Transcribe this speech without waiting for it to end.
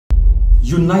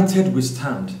United we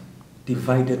stand,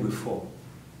 divided we fall.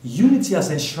 Unity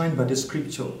as enshrined by the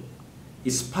scripture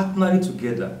is partnering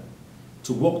together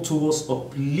to work towards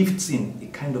uplifting a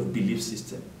kind of belief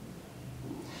system.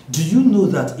 Do you know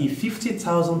that if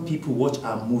 50,000 people watch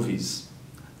our movies,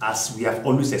 as we have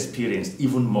always experienced,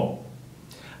 even more,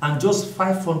 and just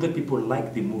 500 people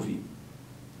like the movie,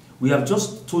 we have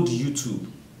just told YouTube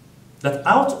that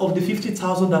out of the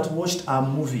 50,000 that watched our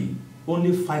movie,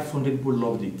 only 500 people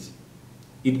loved it.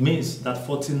 It means that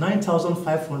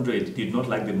 49,500 did not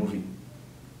like the movie.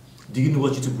 Do you know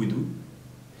what YouTube will do?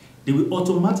 They will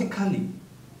automatically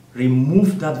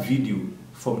remove that video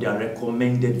from their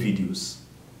recommended videos.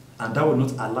 And that will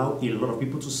not allow a lot of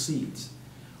people to see it.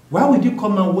 Why would you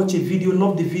come and watch a video,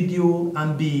 love the video,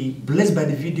 and be blessed by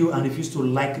the video and refuse to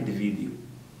like the video?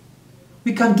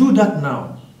 We can do that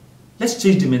now. Let's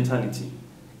change the mentality.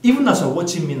 Even as you're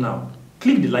watching me now,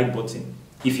 click the like button.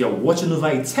 If you're watching over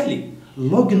a telly,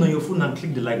 log in on your phone and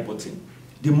click the like button.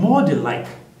 The more they like,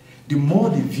 the more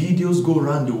the videos go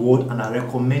around the world and are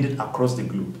recommended across the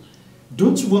globe.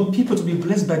 Don't you want people to be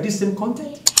blessed by this same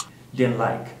content? Then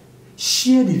like,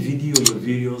 share the video on your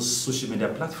various social media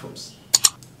platforms.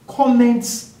 Comment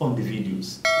on the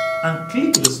videos and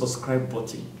click the subscribe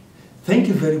button. Thank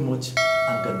you very much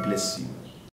and God bless you.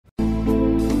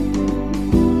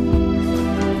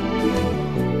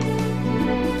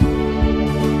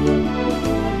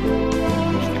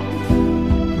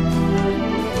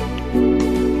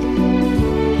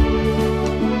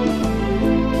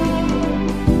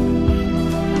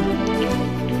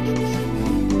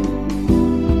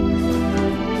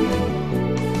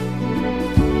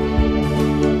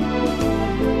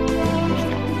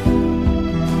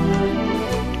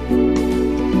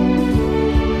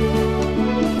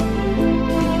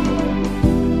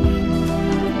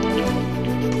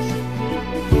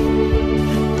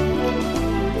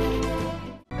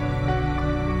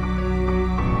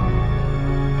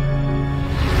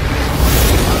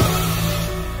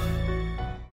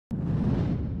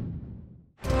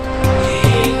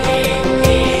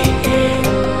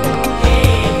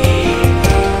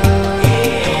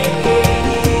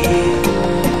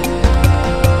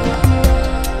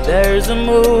 There's a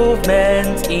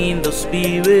movement in the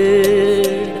spirit.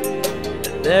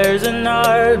 There's an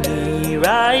army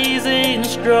rising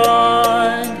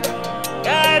strong.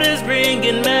 God is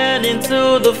bringing men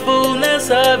into the fullness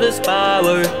of His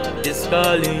power. It's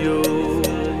calling you.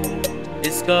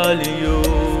 It's calling you.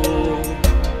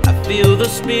 I feel the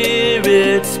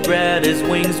Spirit spread His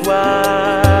wings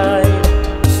wide.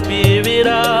 The Spirit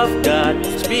of God,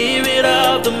 Spirit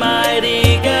of the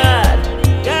mighty God.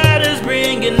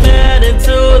 Bringing men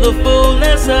into the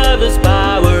fullness of His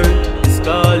power. It's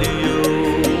calling you.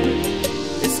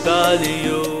 It's calling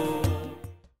you.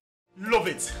 Love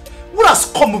it. What has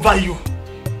come over you?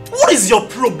 What is your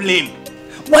problem?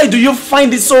 Why do you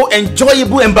find it so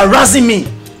enjoyable embarrassing me?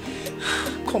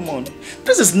 Come on.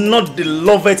 This is not the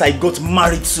Lovett I got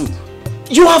married to.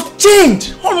 You have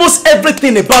changed. Almost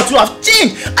everything about you have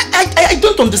changed. I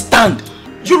don't understand.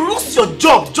 You lost your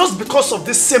job just because of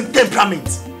this same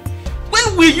temperament.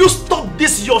 When will you stop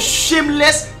this your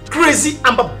shameless, crazy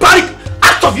and barbaric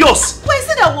act of yours? But I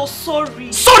said I was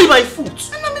sorry. Sorry my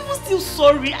foot. And I'm even still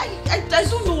sorry. I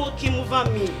don't know what came over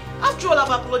me. After all, I've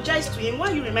apologized to him. Why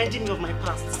are you reminding me of my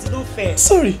past? It's not fair.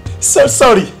 Sorry.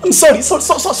 I'm sorry.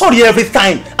 Sorry every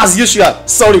time. As usual.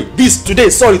 Sorry. This today.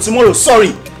 Sorry. Tomorrow.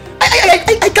 Sorry.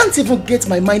 I can't even get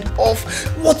my mind off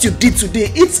what you did today.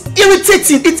 It's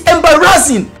irritating. It's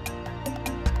embarrassing.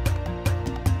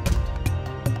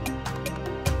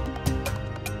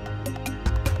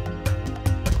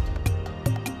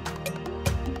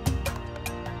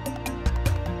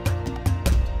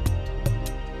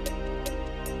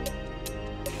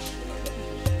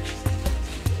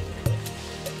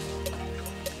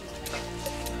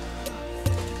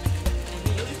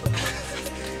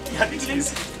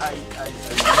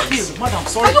 Madam,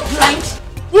 sorry. Are you blind?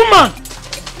 Woman!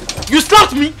 You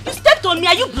slapped me! You stepped on me,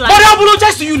 are you blind? But I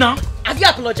apologize to you now! Have you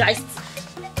apologized?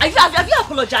 Have you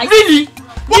apologized? Really?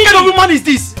 What kind of woman is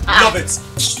this? Love it.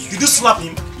 Did you slap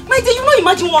him? My dear, you not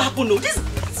imagine what happened though. This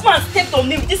man stepped on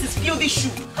me with this is filthy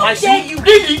shoe. How dare you?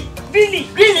 Really?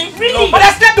 Really? No, but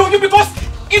I stepped on you because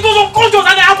it was unconscious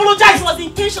and I apologize. It was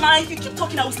intentional and if you keep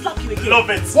talking I will slap you again. Love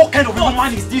it. What kind of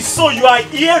woman is this? So you are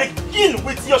here again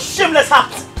with your shameless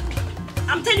heart.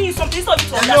 I'm telling you something, it's not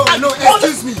to No,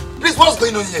 excuse me. Please, what's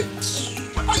going on here?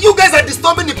 You guys are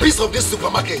disturbing the peace of this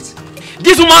supermarket.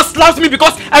 This woman slapped me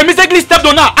because I mistakenly stepped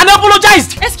on her and I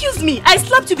apologized. Excuse me, I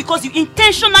slapped you because you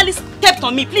intentionally stepped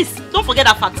on me. Please, don't forget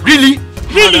that fact. Really?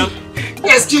 Really?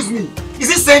 Excuse me. Is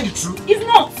he saying the truth? It's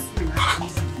not.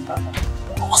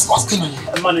 What's going on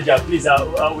here? Manager, please, we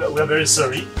are very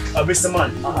sorry. Mr.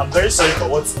 Man, I'm very sorry for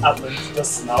what's happened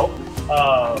just now.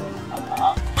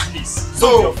 Please,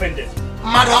 don't be offended.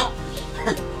 Madam,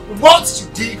 what you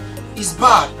did is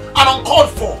bad and uncalled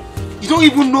for. You don't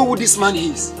even know who this man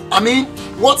is. I mean,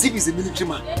 what if he's a military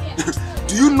man?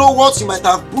 Do you know what you might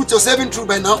have put yourself in through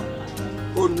by now?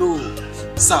 Oh no.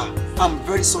 Sir, I'm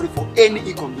very sorry for any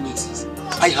inconveniences.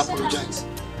 I apologize.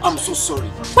 I'm so sorry.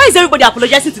 Why is everybody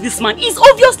apologizing to this man? He's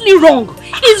obviously wrong.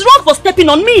 He's wrong for stepping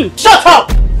on me. Shut up!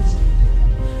 I'm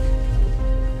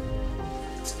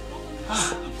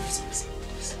very sorry, sir.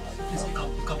 Please, you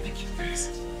can pick your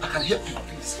face. I can help you,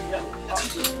 please.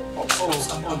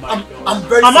 I'm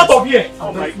very sorry. I'm out of here.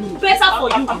 Better for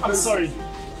you. I'm sorry.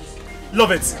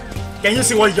 Love it. Can you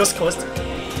see what you just caused?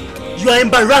 You are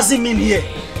embarrassing me in here.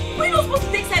 We're not supposed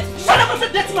to take sides. Shut up and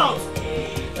say that mouth.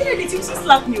 Did you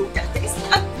slap me?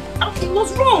 He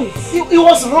was wrong. He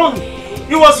was wrong.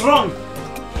 He was wrong.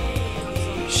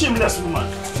 Shameless woman.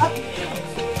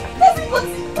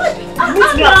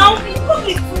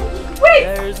 Wait.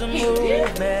 There's a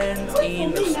movement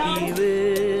in the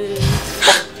spirit.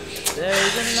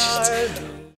 There's an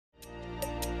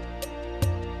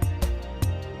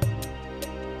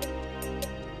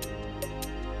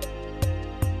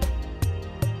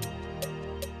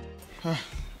army.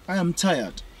 I am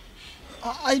tired.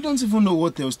 I don't even know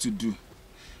what else to do.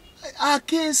 Our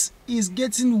case is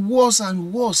getting worse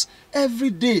and worse every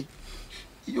day.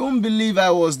 You won't believe I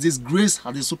was disgraced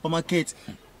at the supermarket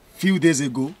a few days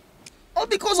ago. All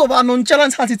because of our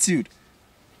nonchalant attitude.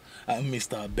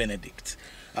 Mr. Benedict,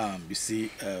 you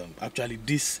see, actually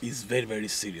this is very, very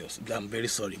serious. I'm very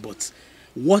sorry, but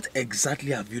what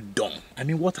exactly have you done? I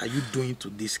mean, what are you doing to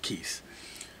this case?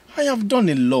 I have done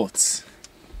a lot.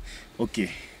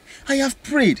 Okay, I have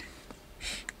prayed.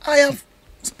 I have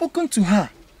spoken to her.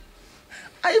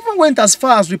 I even went as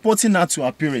far as reporting her to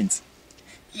her parents.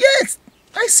 Yet,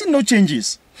 I see no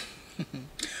changes.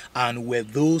 And were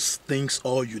those things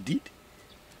all you did?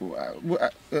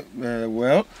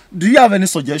 Well, do you have any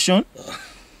suggestion?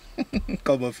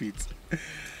 Come off it.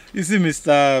 You see,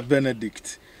 Mr.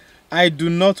 Benedict, I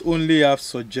do not only have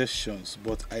suggestions,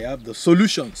 but I have the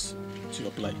solutions to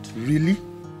your plight. Really?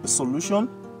 A solution?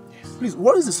 Yes. Please,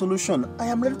 what is the solution? I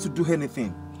am ready to do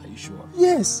anything. Are you sure?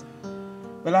 Yes.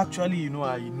 Well, actually, you know,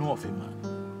 I know of a man.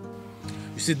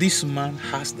 You see, this man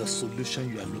has the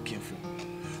solution you are looking for.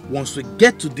 Once we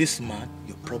get to this man,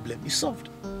 your problem is solved.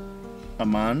 A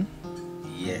man?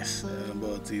 Yes,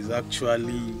 but he's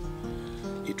actually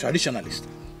a traditionalist.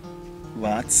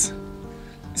 What? So,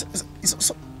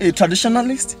 a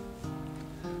traditionalist?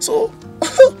 So,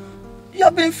 you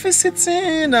have been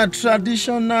visiting a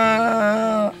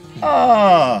traditional...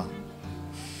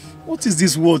 What is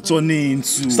this word turning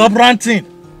into? Stop ranting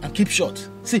and keep short.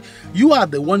 See, you are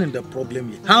the one in the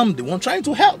problem here. I'm the one trying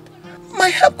to help. My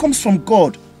help comes from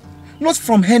God, not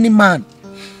from any man.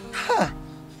 Ha!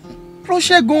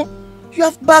 Proshego, you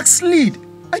have backslid.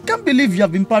 I can't believe you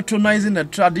have been patronizing a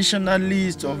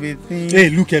traditionalist of a thing. Hey,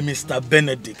 look at Mr.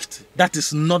 Benedict. That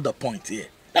is not the point here.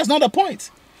 That's not the point.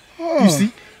 You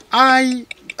see, I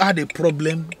had a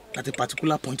problem at a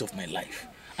particular point of my life.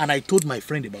 And I told my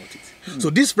friend about it. So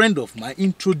this friend of mine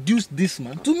introduced this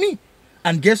man to me.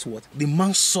 And guess what? The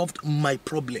man solved my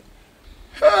problem.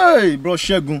 Hey, bro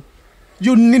Shegun,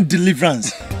 you need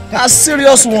deliverance. A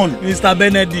serious one. Mr.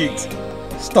 Benedict,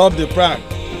 stop the prank.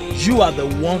 You are the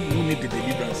one who needs the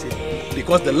deliverance here.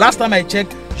 Because the last time I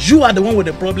checked, you are the one with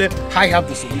the problem. I have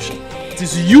the solution. It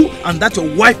is you and that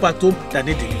your wife at home that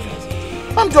need deliverance.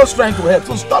 I'm just trying to help,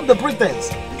 so stop the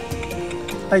pretense.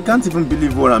 I can't even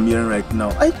believe what I'm hearing right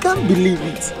now. I can't believe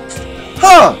it.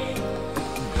 Ha!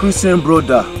 Christian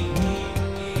brother.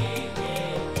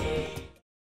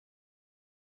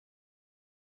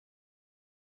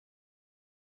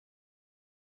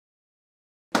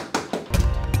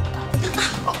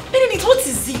 Benedict, what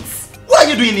is it? What are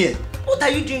you doing here? What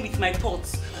are you doing with my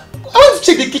pot? I went to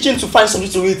check the kitchen to find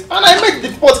something to eat, and I made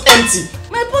the pot empty.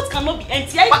 My pot cannot be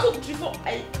empty. I cooked before.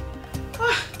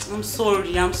 I'm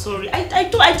sorry. I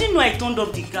didn't know I turned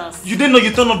off the gas. You didn't know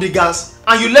you turned off the gas,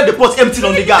 and you left the pot empty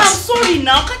on the gas. I'm sorry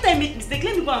now. Can't I make mistake?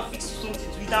 Let me go and fix something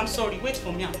to eat. I'm sorry. Wait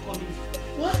for me. I'm coming.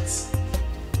 What?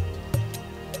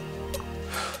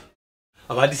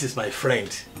 Baba, this is my friend.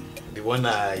 The one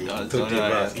I told you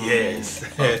about. Yes.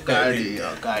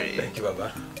 Okari. Thank you,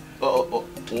 Baba.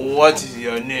 What is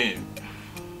your name?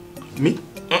 Me?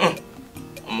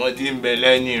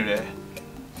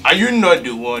 Are you not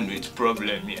the one with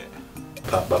problem here?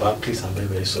 Baba, please, I'm very,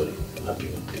 very sorry.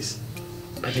 Please.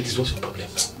 Benedict, what's your problem?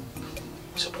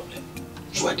 What's your problem?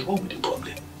 You are the one with the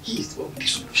problem. He is the one with the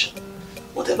solution.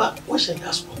 Whatever question he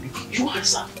asks from you, you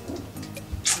answer.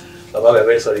 Baba, we're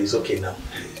very sorry. It's okay now.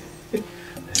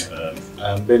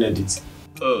 I'm Benedict.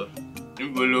 Oh,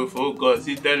 you will focus.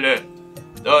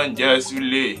 Don't just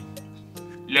relay.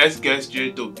 Let's get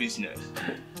straight to business.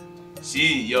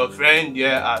 See, your friend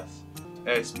here has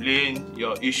explained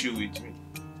your issue with me.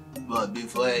 But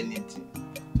before anything,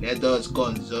 let us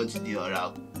consult the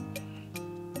oracle.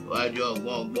 What you're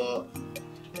going to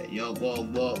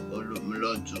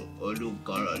Olumilotun,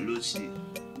 Olukanran Lucy,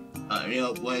 àárín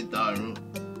ọ̀pọ̀ ìtàrún.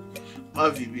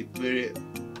 Má fi bí péré,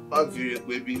 má fi rè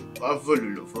pé bí, má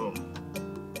fòlùlò fún ọmọ.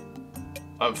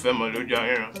 Má fẹ́ mọ lójú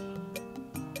àríran.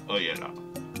 Ọ̀yẹ̀là.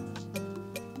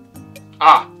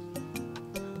 Ah!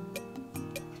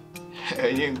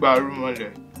 Ẹ̀yin gbárù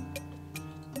mọ́lẹ̀.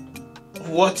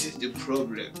 What is the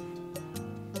problem?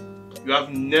 You have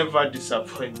never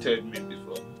disappointed me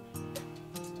before.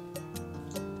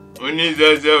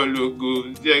 Oníṣẹ́ṣẹ́ ológo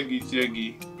ṣẹ́gi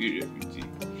kìrẹ̀pìtì.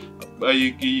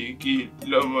 Àgbáyékiyèkí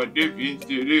lọ́mọdé fi ń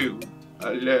ṣeré o.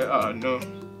 Alẹ́ àná.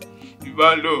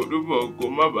 Ìbálò rúbọ̀ kò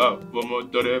má bàa bọmọ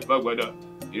tọrẹ fàgbàdà.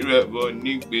 Irú ẹbọ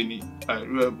nígbè ni,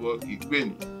 àìrú ẹbọ kìí gbè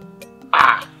ni.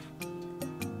 Ah!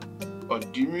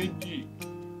 Ọ̀dí méjì.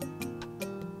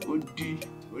 Ó dí.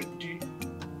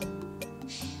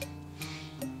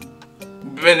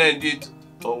 Benedict,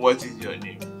 or what is your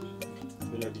name?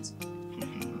 Benedict.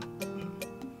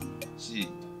 See,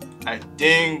 I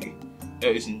think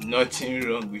there is nothing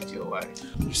wrong with your wife.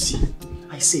 You see,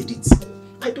 I said it.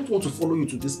 I don't want to follow you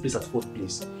to this place at fourth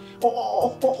place.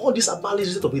 All this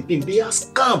abolition of a thing, they are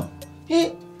scam.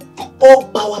 Eh? All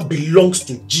power belongs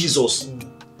to Jesus.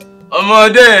 Why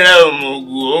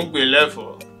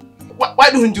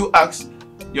don't you ask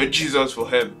your Jesus for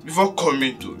help before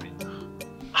coming to me?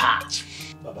 Ha!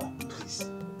 Baba, please,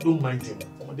 don't mind him.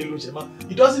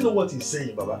 He doesn't know what he's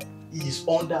saying, Baba. He is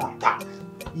under attack.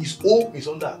 His home is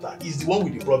under attack. He's the one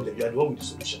with the problem. You are the one with the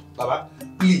solution. Baba,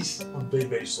 please, I'm very,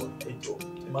 very sorry. Enjoy.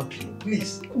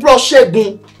 Please. Bro,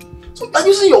 Shegun, so you're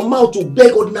using your mouth to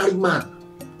beg ordinary man.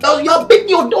 Now you are begging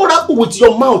your oracle with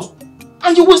your mouth.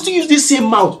 And you will still use this same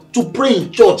mouth to pray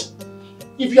in church.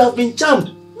 If you have been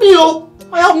charmed, me,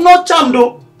 I have not charmed,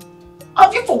 though.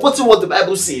 Have you forgotten what the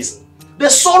Bible says? The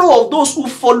sorrow of those who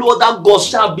follow other gods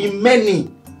shall be many.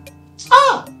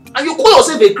 Ah, and you call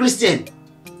yourself a Christian.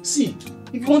 See,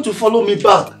 if you want to follow me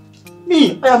back,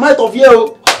 me, I am out of here.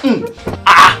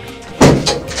 Ah!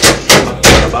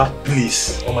 Baba,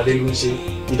 please.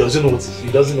 He doesn't know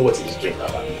what he's doing,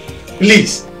 Baba.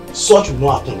 Please, such will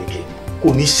not happen again. I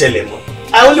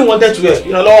only wanted to help.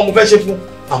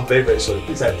 I'm very, very sorry.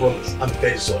 Please, I promise. I'm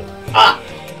very sorry. Ah!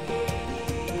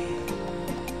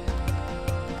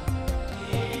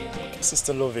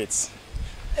 Sister Lovett,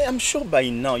 I am sure by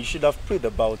now you should have prayed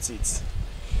about it.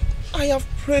 I have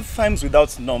prayed times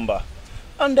without number,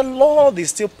 and the Lord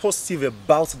is still positive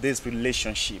about this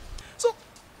relationship. So,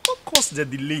 what caused the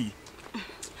delay?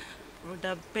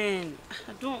 Brother Ben,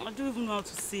 I don't even know how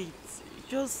to say it.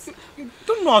 You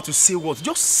don't know how to say what?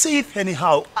 Just say it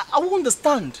anyhow. I won't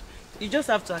understand. You just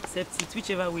have to accept it,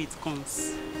 whichever way it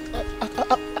comes.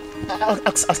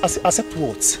 Accept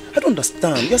what? I don't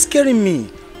understand. You're scaring me.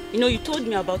 You know, you told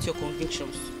me about your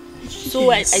convictions.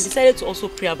 So yes. I decided to also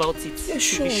pray about it. Yeah,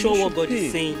 sure, to be sure what God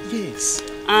is saying. Yes.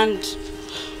 And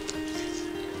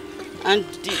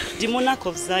the monarch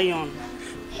of Zion.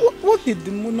 What did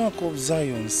the monarch of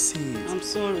Zion say? I'm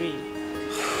sorry.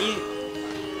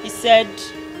 He said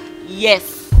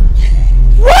yes.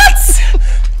 What?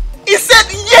 He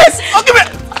said yes! Okay,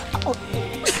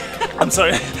 I'm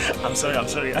sorry. I'm sorry.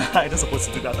 I don't supposed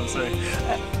to do that. I'm sorry.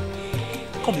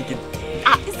 Come again.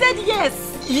 He said yes.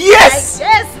 Yes!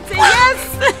 Yes! It's a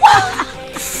yes!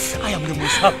 I am the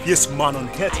most happiest man on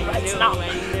earth right now.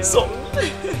 So,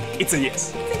 it's a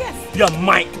yes. It's a yes. You are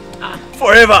mine.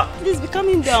 Forever. Please be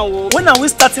coming down. Whoa. When are we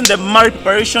starting the marriage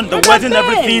preparation, the wedding,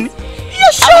 everything?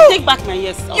 Yeah, sure. I will take back my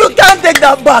yes. You can't take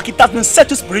that back. It has been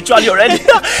settled spiritually already.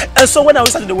 And so when I was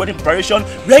starting the wedding preparation,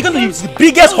 we are going to use the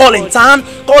biggest hall in town,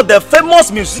 called the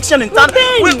famous musician in town.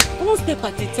 One step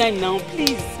at a time now,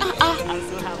 please. I'm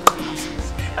so happy.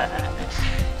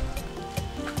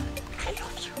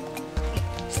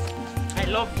 I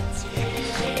love you.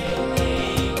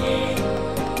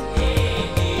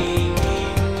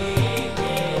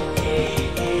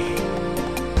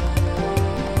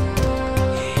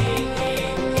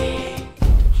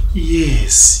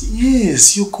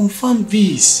 Yes, you confirm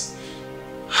this.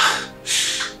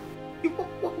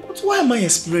 But why am I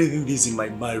experiencing this in my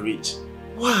marriage?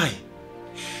 Why?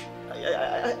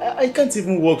 I can't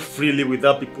even walk freely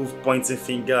without people pointing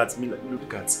finger at me like,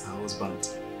 look at her husband.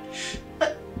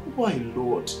 Why,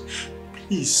 Lord?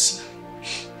 Please.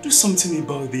 Do something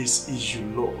about this issue,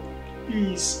 Lord.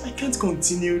 Please, I can't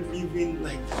continue living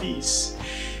like this.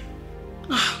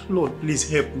 Lord, please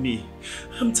help me.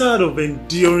 I'm tired of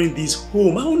enduring this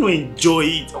home. I want to enjoy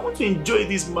it. I want to enjoy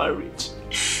this marriage.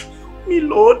 Help me,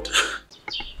 Lord.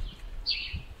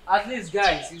 At least,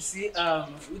 guys, you see,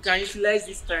 we can utilize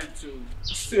this time to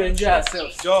enjoy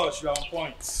ourselves. Josh, you're on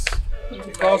point.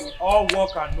 Because all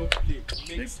work and no play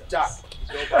makes Jack.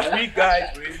 But we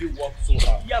guys really work so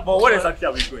hard. Yeah, but what exactly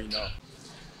are we going now?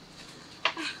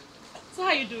 So how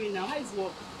are you doing now? How is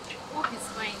work? Work is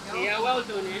fine now. Yeah, well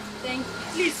done, eh? Thank you.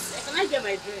 Please, can I get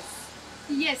my dress?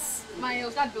 Yes, my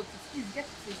Oga doctor. Please get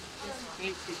it.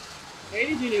 Thank you. You're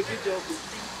really doing a good job.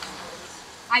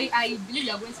 I believe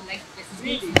you are going to like this.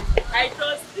 Really? I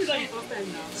trust. This is not your first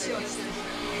time now. Sure.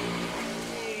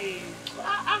 Hey.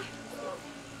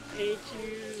 Thank you.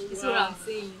 It's what I'm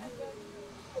saying.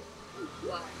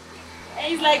 Wow.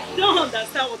 It's like you don't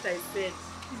understand what I said.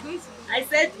 It's going to be... I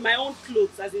said my own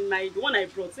clothes, as in the one I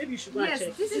brought. Maybe you should go and check.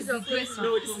 Yes, this is the dress.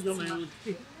 No, this is not my own.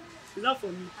 It's not for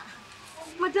me.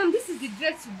 Madam, this is the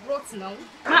dress you brought now.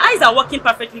 My eyes are working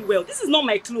perfectly well. This is not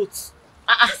my clothes.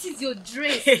 This is your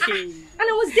dress. And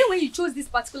I was there when you chose this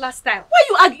particular style. Why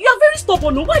you argue? You are very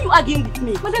stubborn. No? Why are you arguing with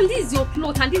me? Madam, this is your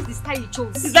clothes and this is the style you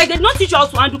chose. It's like they did not teach you how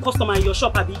to handle customer in your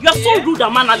shop, Abby. You are so rude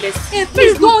and mannerless. Hey,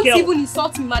 please don't even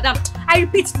insult me, madam. I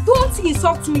repeat, don't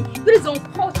insult me. You're this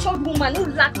uncultured woman who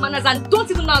lack manners and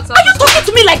don't even know how to... Are you talking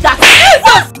to me like that?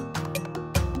 Yes!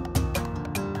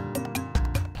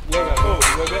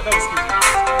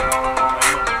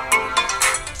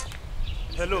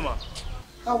 Hello, ma.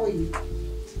 How are you?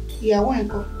 Yeah, I want to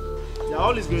go. Yeah,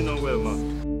 all is going on well, ma.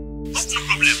 What's the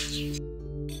problem?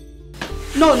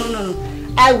 No.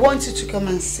 I want you to come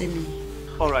and see me.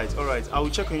 Alright. I will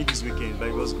check on you this weekend, by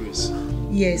God's grace.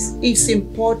 Yes, it's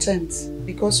important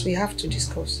because we have to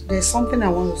discuss. There's something I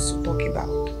want us to talk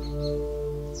about.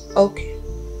 Okay.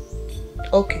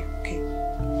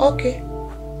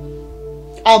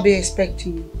 I'll be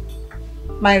expecting you.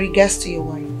 My regards to your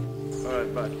wife.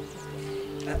 Alright, bye.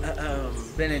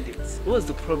 Benedict, what's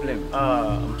the problem?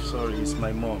 I'm sorry, it's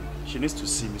my mom. She needs to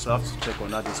see me, so I have to check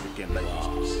on her this weekend. Like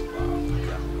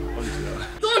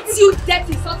Don't you dare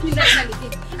to insult me next time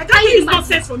again. I can't hear this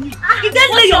nonsense from you. You dare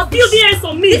lay your filthy hands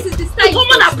on me. This is the style. You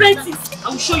common apprentice. I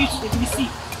will show you today.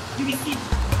 You will see.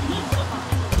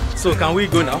 So can we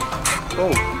go now?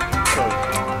 Oh, sorry.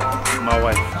 My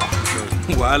wife.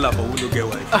 Wahala, but we don't get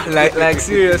wife. Like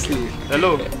seriously.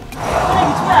 Hello. Where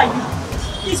are you?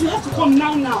 Please, you have to come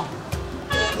now.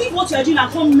 Leave what you are doing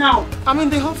and come now. I'm in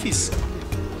the office.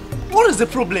 What is the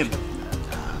problem?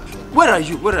 Where are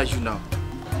you now?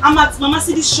 I'm at Mama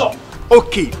City's shop.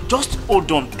 Okay, just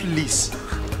hold on, please.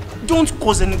 Don't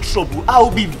cause any trouble. I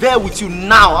will be there with you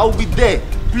now. I will be there.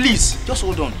 Please, just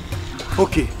hold on.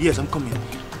 Okay, yes, I'm coming.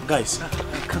 Guys.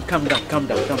 Calm down.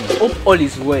 Hope all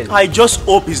is well. I just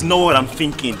hope it's not what I'm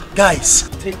thinking. Guys.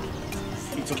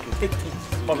 It's okay. Take it.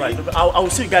 Alright, I will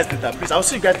see you guys later, please. I will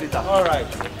see you guys later. Alright.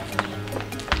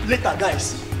 Later,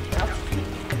 guys.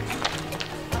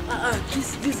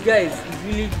 This guy is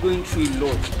really going through a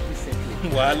lot recently.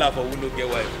 Wahala, but we don't get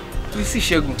wife. You see,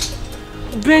 Shegun,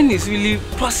 Ben is really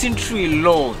passing through a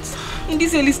lot. In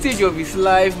this early stage of his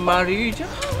life, marriage,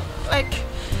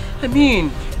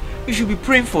 you should be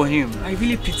praying for him. I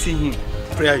really pity him.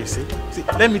 Prayer, you see? See,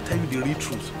 let me tell you the real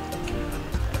truth.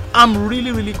 I'm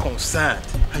really concerned.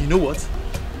 And you know what?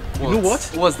 You know what?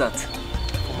 What's that?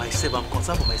 For myself, I'm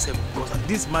concerned for myself because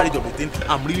this marriage of the thing,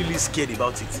 I'm really scared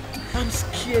about it. I'm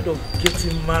scared of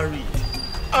getting married.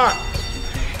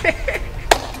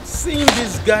 Seeing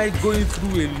this guy going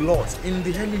through a lot in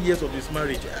the early years of his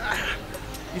marriage,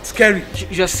 it's scary.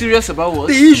 You're serious about what?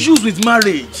 The issues with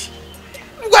marriage.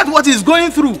 Look at what he's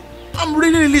going through. I'm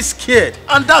really scared.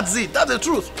 And that's it. That's the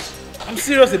truth. I'm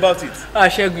serious about it.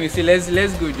 Shegun, you see,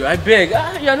 let's go, Joe. I beg.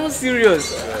 You're not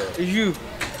serious. You.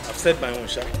 I've said my own,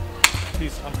 Sha.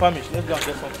 Please, I'm famished. Let's go and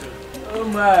get something. Oh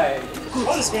my.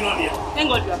 What is going on here? Thank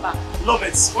God you are back. Love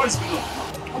it. What is going on?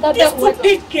 This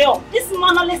stupid girl, this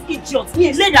mannerless idiot,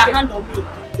 laid her hand on me.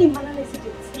 Hey, mannerless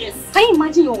idiot. Yes. Can you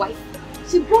imagine your wife?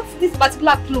 She brought this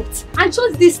particular clothes and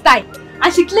chose this style.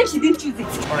 And she claims she didn't choose it.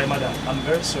 Alright, madam. I'm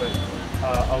very sorry.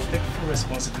 I'll take full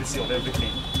responsibility of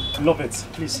everything. Love it.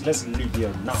 Please, let's leave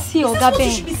here now. See, Oga Ben,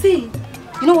 you should be saying.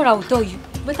 You know what I will tell you?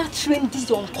 You better train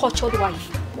this uncultured wife.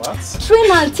 What? Train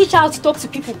her and teach her how to talk to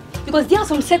people. Because there are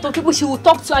some set of people she will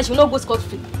talk to and she will not go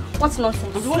scot-free. What's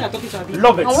nonsense? I'm the one you're talking to, Abby.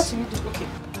 Love it. And what will you do? Okay.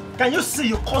 Can you see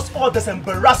you caused all this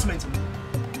embarrassment?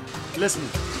 Let's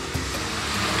move.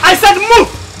 I said move!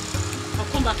 I'll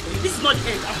come back for you. This is not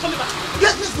the end. I'm coming back for you.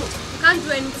 Yes, let's go. You can't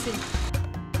do anything.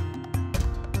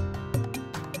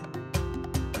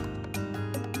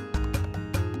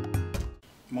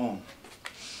 Mom,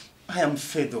 I am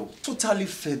fed up. Totally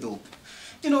fed up.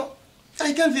 You know,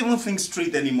 I can't even think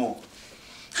straight anymore.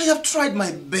 I have tried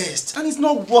my best and it's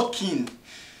not working.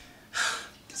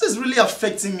 This is really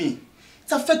affecting me.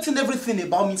 It's affecting everything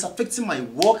about me. It's affecting my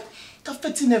work. It's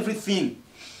affecting everything.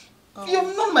 You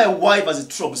have known my wife as a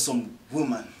troublesome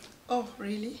woman. Oh,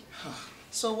 really?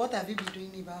 So what have you been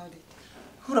doing about it?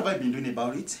 What have I been doing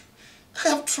about it? I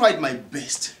have tried my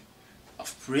best.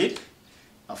 I've prayed.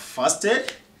 I've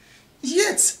fasted.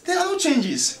 Yet, there are no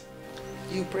changes.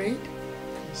 You prayed?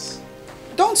 Yes.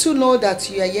 Don't you know that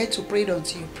you are yet to pray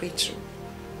until you pray through?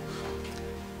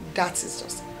 That is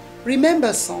just...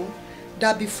 Remember, son,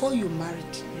 that before you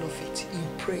married Lovett, you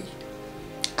prayed.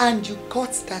 And you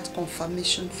got that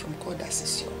confirmation from God as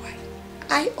is your wife.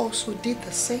 I also did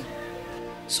the same.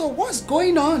 So what's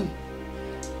going on?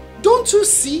 Don't you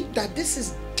see that this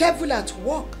is devil at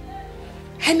work?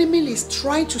 Enemy is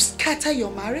trying to scatter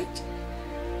your marriage.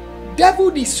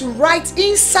 Devil is right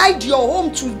inside your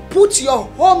home to put your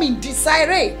home in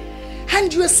disarray.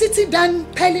 And you're sitting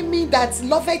down telling me that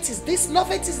Lovett is this,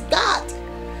 Lovett is that.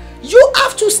 You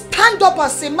have to stand up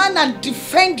as a man and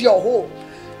defend your home.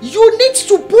 You need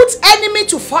to put enemy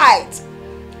to fight.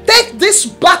 Take this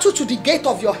battle to the gate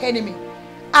of your enemy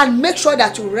and make sure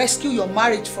that you rescue your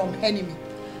marriage from enemy.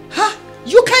 Huh?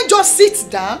 You can't just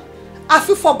sit down. Have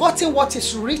you forgotten what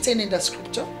is written in the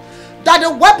scripture? That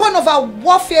the weapon of our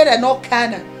warfare are not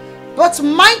carnal, but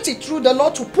mighty through the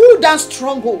Lord to pull down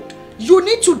stronghold. You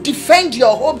need to defend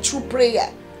your home through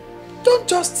prayer. Don't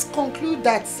just conclude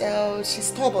that she's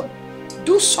stubborn.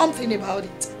 Do something about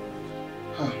it.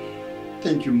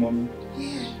 Thank you, Mommy.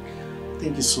 Yeah.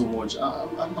 Thank you so much.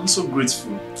 I'm so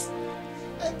grateful.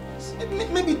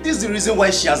 Maybe this is the reason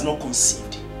why she has not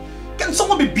conceived. Can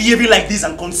someone be behaving like this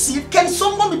and conceive? Can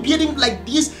someone be behaving like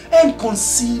this and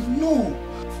conceive? No.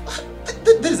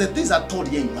 This is a third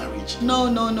year in marriage.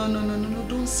 No.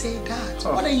 Don't say that.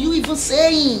 What are you even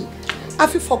saying?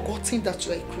 Have you forgotten that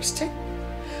you are a Christian?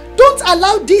 Don't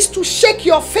allow this to shake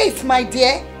your faith, my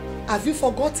dear. Have you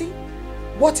forgotten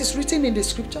what is written in the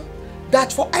scripture?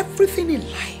 That for everything in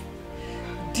life,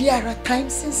 there are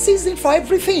times and seasons for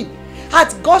everything.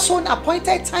 At God's own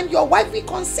appointed time, your wife will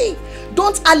conceive.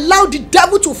 Don't allow the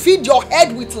devil to feed your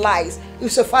head with lies.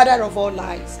 He's the father of all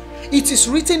lies. It is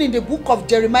written in the book of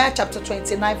Jeremiah chapter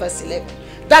 29 verse 11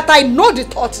 that I know the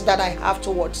thoughts that I have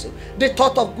towards you, the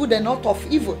thought of good and not of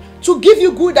evil, to give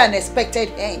you good and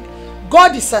expected end.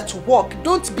 God is at work.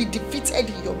 Don't be defeated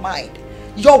in your mind.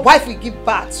 Your wife will give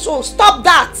birth. So stop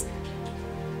that.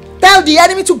 Tell the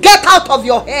enemy to get out of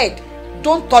your head.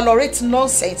 Don't tolerate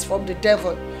nonsense from the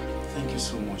devil. Thank you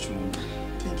so much, Mom.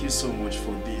 Thank you so much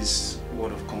for this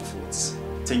word of comfort.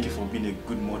 Thank you for being a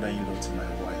good mother-in-law to my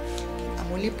wife.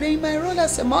 I'm only playing my role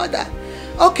as a mother.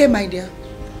 Okay, my dear.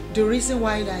 The reason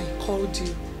why I called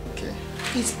you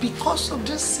is because of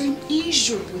the same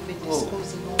issue we've been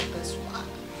discussing all this while.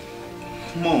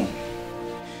 Mom,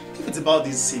 if it's about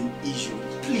this same issue,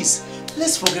 please,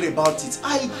 let's forget about it.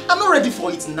 I'm not ready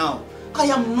for it now. I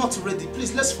am not ready.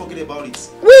 Please, let's forget about it.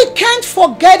 We can't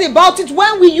forget about it.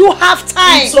 When will you have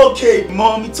time? It's okay,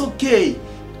 Mom. It's okay.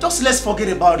 Just let's forget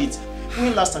about it.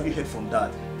 When last have you heard from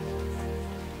Dad?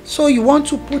 So you want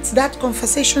to put that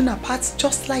conversation apart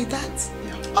just like that?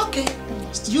 Yeah. Okay.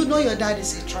 You know your dad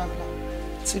is a traveler.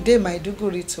 Today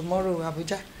Maiduguri, tomorrow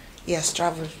Abuja. He has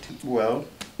traveled. Well,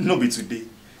 no be today.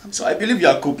 So I believe you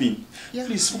are coping. Yeah.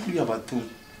 Please, what do you have at home?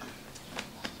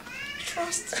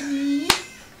 Trust me.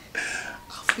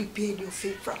 I've prepared your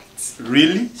favorites.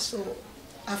 Really? So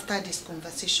after this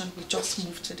conversation, we just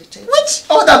move to the table. Which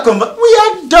other conversation? We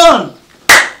are done.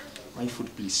 My food,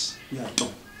 please. We are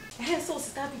done. So,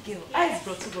 Sister Abigail, how is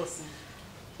Brotubos?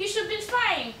 You should be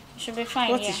fine. You should be fine.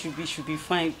 What it should be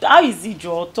fine. How is it,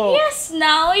 Joe? Yes,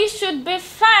 now you should be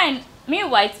fine.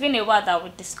 Meanwhile, it's been a while that we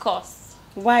discussed.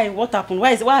 Why? What happened?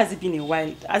 Why has it been a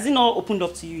while? Has it not opened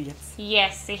up to you yet?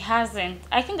 Yes, it hasn't.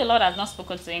 I think the Lord has not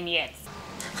spoken to him yet.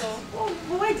 So,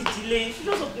 why the delay? You should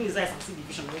just open his eyes and see the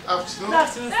vision. Afternoon.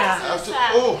 Afternoon, sir.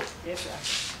 Oh. Yes,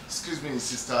 sir. Excuse me,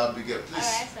 Sister Abigail. Please,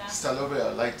 right, sir. Sister Love,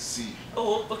 I'd like to see you.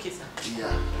 Oh, okay, sir.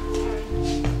 Yeah.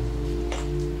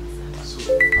 So,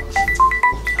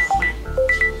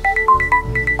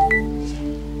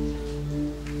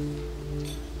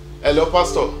 hello,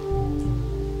 Pastor.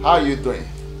 How are you doing?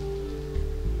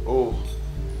 Oh,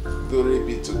 glory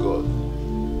be to God.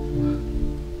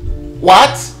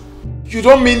 What? You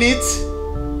don't mean it?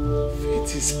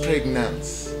 Faith is pregnant.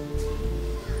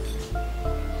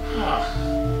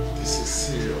 This is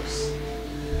serious.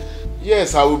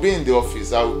 Yes, I will be in the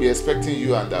office. I will be expecting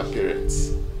you and our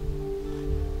parents.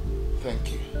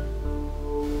 Thank you.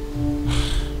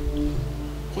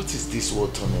 What is this war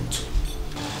turning to?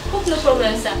 Hope no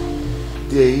problem, sir.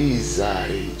 There is,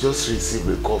 I just received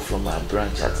a call from our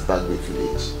branch at Bagbe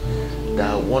Village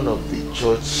that one of the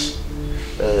church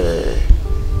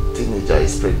teenager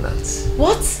is pregnant.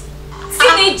 What?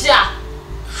 Teenager?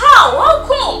 How? How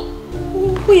come?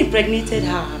 Who impregnated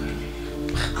her?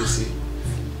 You see,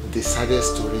 the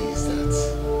saddest story is that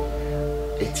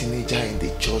a teenager in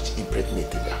the church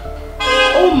impregnated her.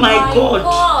 Oh my God.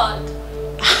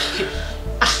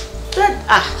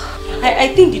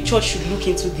 I think the church should look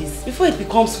into this before it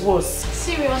becomes worse.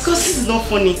 Seriously? Because this is not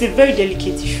funny. It's a very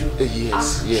delicate issue.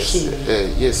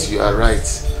 Yes, you are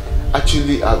right.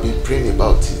 Actually, I've been praying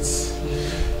about it.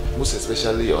 Most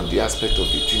especially on the aspect of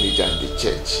the teenager in the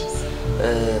church.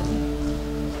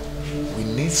 We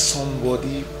need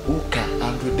somebody who can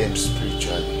handle them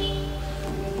spiritually.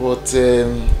 But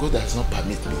God does not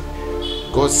permit me.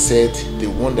 God said the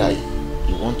one that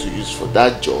you want to use for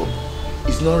that job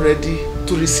is not ready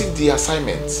to receive the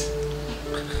assignment.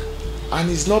 And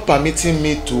he's not permitting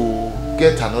me to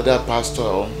get another pastor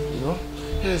on, you know.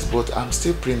 Yes, but I'm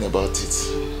still praying about it.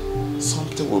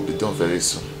 Something will be done very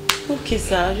soon. Okay,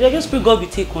 sir. I just pray God will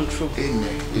take control.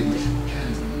 Amen.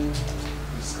 Amen.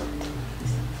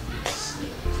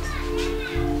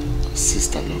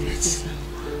 Sister Lovett,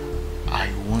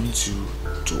 I want you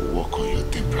to work on your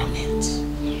temperament.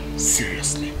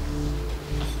 Seriously.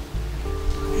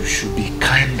 You should be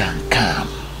kind and calm.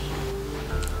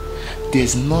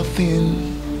 There's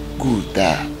nothing good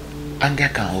that anger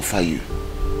can offer you.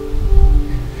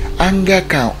 Anger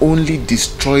can only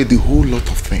destroy the whole lot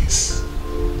of things.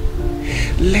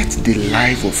 Let the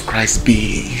life of Christ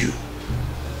be in you.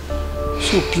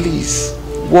 So please,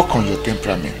 work on your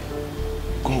temperament.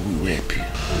 God will help you.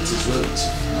 It is well with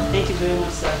you. Thank you very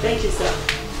much, sir. Thank you, sir.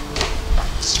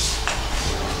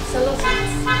 So,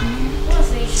 what's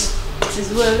the issue? It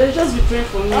is well. Let's just be praying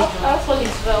for me. I'll fall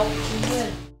as well.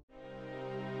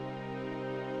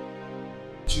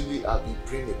 Actually, I've been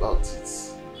praying about it.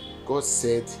 God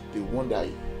said the one that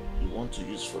you want to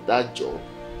use for that job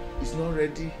is not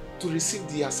ready to receive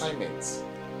the assignment.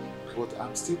 But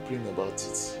I'm still praying about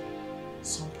it.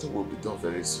 Something will be done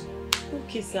very soon.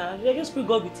 Okay, sir. I just pray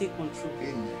God will take control.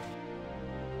 Amen.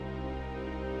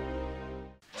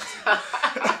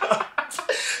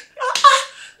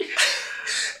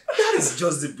 That is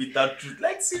just the bitter truth.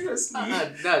 Like, seriously.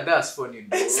 That's funny,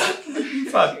 bro. Exactly. In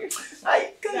fact,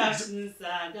 I can't. Good afternoon,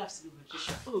 sir. Good afternoon,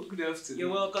 Patricia. Oh, good afternoon.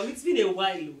 You're welcome. It's been a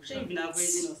while. Sure, you've been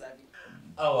avoiding us, Abby.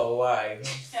 Oh, why? I'm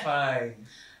fine.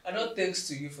 And all thanks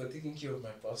to you for taking care of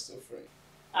my pastor friend.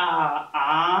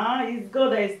 It's God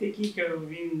that is taking care of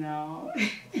him now.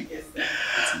 Yes, sir.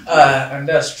 And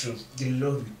that's true. The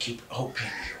Lord will keep helping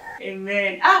you.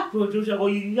 Amen. Bro Joshua, but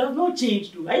you have not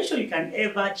changed, though. Are you sure you can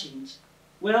ever change?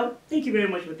 Well, thank you very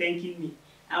much for thanking me.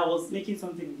 I was making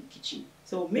something in the kitchen.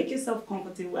 So make yourself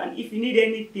comfortable, and if you need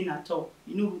anything at all,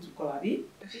 you know who to call, Abby.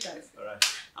 Alright.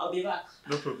 I'll be back.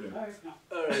 No problem. Alright now.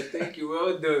 Alright, thank you.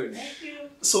 Well done. Thank you.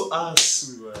 So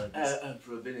as we were I'm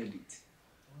Bro Benedict.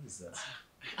 what is that?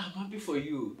 I'm happy for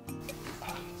you.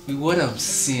 With what I'm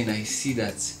seeing, I see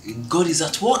that God is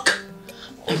at work.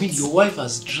 I mean, your wife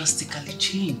has drastically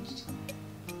changed.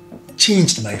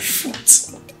 Changed my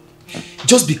foot.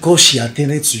 Just because she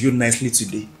attended to you nicely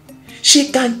today,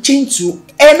 she can change to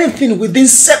anything within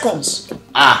seconds.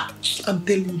 I'm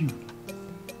telling you.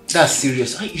 That's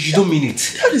serious. You don't mean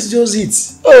it. That is just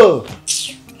it. Oh.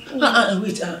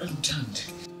 Wait, I'm jammed.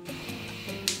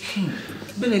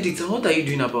 Benedict, what are you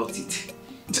doing about it?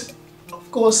 Of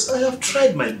course, I have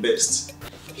tried my best.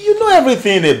 You know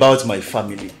everything about my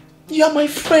family. You are my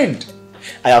friend.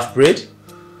 I have prayed.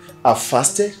 I've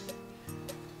fasted.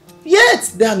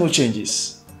 Yet, there are no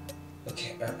changes.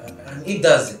 Okay, and if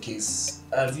that's the case,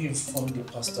 have you informed the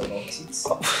pastor about it?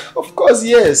 Of course,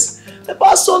 yes. The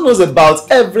pastor knows about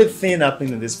everything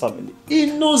happening in this family. He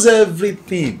knows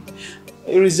everything.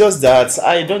 It is just that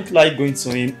I don't like going to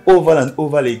him over and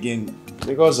over again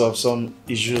because of some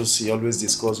issues he always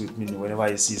discusses with me whenever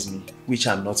he sees me, which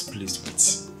I'm not pleased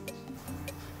with.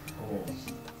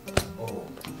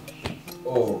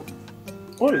 Oh.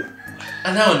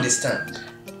 And I understand.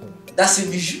 That's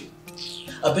an issue.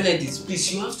 Benedict,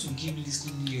 please, you have to give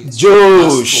listening ears.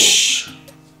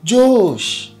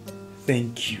 Josh,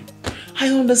 thank you. I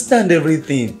understand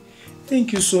everything.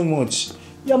 Thank you so much.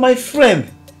 You're my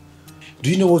friend. Do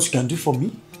you know what you can do for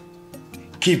me?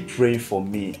 Keep praying for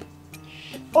me.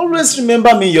 Always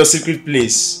remember me in your secret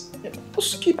place.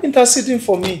 Just keep interceding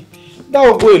for me. That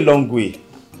will go a long way.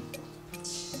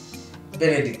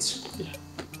 Benedict,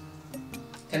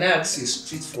 can I ask you a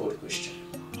straightforward question?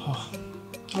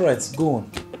 Alright, go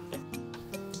on.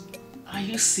 I Are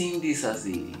you seeing this as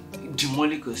a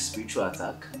demonic or spiritual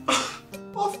attack?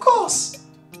 Of course.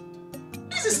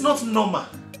 This is not normal.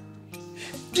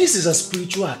 This is a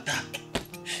spiritual attack.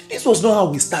 This was not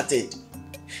how we started.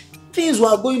 Things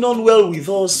were going on well with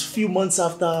us few months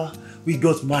after we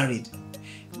got married.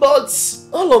 But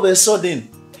all of a sudden,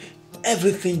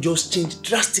 everything just changed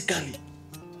drastically.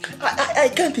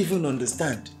 I can't even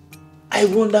understand. I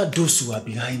wonder those who are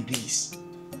behind this.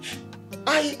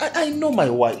 I know my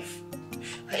wife.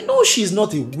 I know she's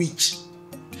not a witch.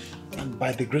 And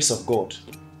by the grace of God,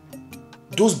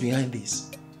 those behind this,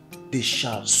 they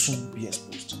shall soon be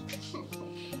exposed.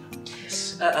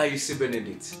 You see,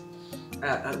 Benedict,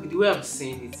 the way I'm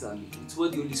saying it, and it's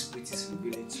what the Holy Spirit is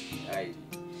revealing to me,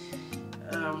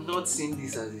 I'm not seeing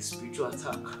this as a spiritual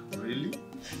attack. Really?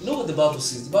 You know what the Bible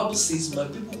says? The Bible says, my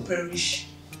people perish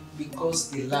because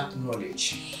they lack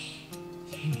knowledge.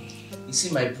 You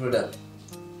see, my brother,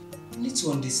 you need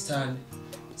to understand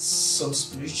some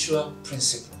spiritual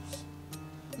principles.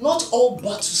 Not all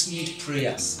battles need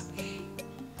prayers.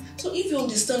 So if you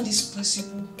understand this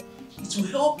principle, it will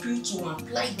help you to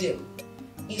apply them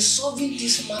in solving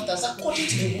these matters according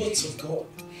to the words of God.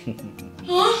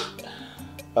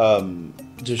 Huh?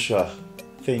 Joshua,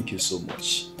 thank you so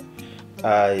much.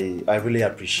 I really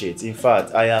appreciate. In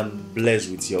fact, I am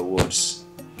blessed with your words.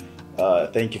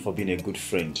 Thank you for being a good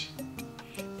friend.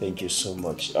 Thank you so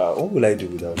much. What will I do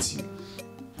without you?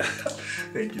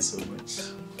 Thank you so much.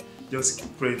 Just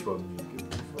keep praying for me.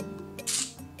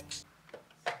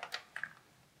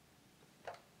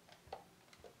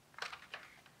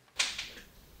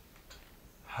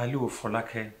 Hello,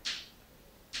 Folake.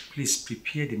 Please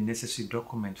prepare the necessary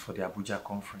document for the Abuja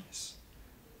conference.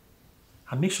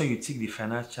 And make sure you take the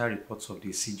financial reports of the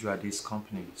residual at this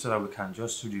company so that we can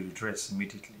just do the redress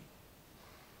immediately.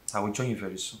 I will join you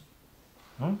very soon.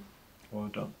 Well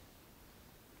done.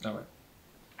 All right.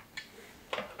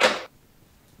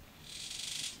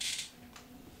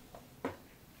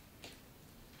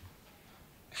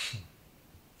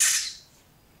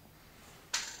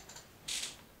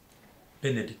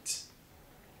 Benedict,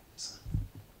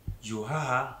 you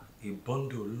are a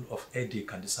bundle of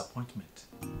headache and disappointment.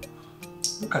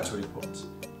 Look at your report.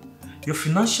 Your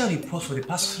financial report for the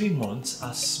past 3 months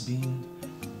has been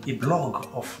a blog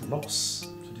of loss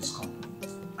to this company.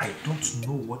 I don't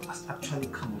know what has actually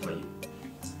come over you.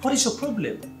 What is your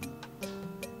problem?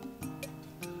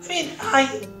 I mean,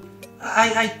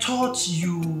 I thought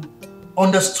you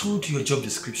understood your job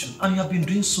description and you have been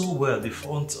doing so well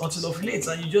before until of late,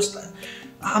 and you just,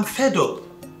 I'm fed up.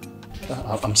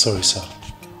 I'm sorry, sir.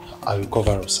 I will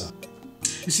cover up, sir.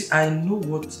 You see, I know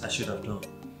what I should have done.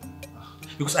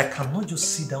 Because I cannot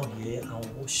just sit down here and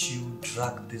watch you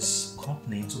drag this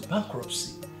company into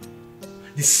bankruptcy.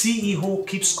 The CEO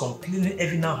keeps complaining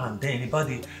every now and then about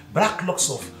the backlogs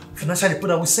of financial report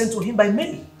that we send to him by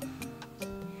mail.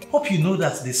 Hope you know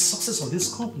that the success of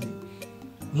this company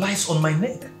lies on my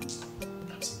neck.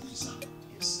 Absolutely, sir.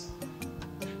 Yes.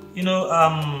 You know,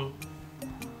 I'm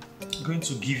going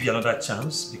to give you another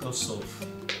chance because of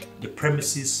the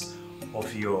premises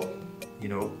of your,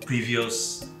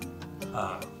 previous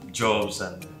jobs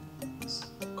and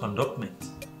conductment.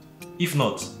 If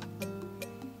not,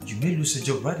 you may lose your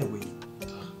job right away.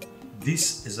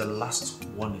 This is a last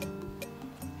warning.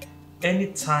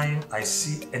 Anytime I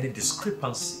see any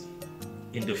discrepancy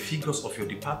in the figures of your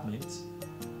department,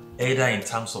 either in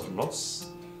terms of loss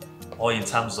or in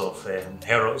terms of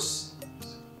errors,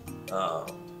 I'm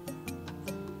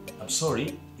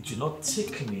sorry, it will not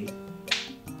take me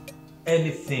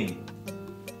anything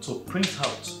to print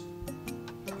out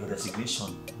your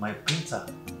resignation. My printer,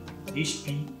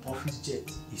 HP Office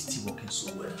Jet, is still working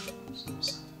so well.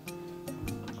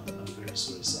 I'm very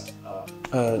sorry,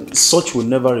 sir. Such will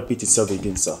never repeat itself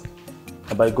again, sir.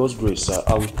 And by God's grace, sir,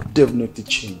 I will definitely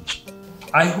change.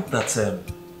 I hope that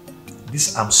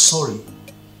this I'm sorry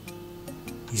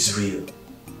is real.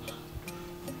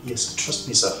 Yes, trust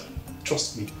me, sir.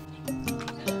 Trust me.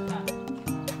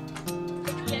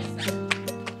 Yes, sir.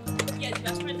 Yes, you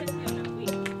are presently on our way.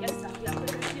 Yes, sir. You are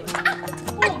presently on our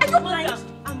way. Oh, are you blind?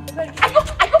 I'm very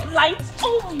Are you blind?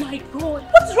 Oh my God.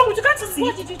 What is wrong with you? Can't you see?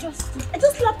 What did you just do? I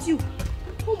just slapped you.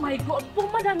 Oh my God. Oh,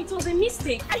 madam, it was a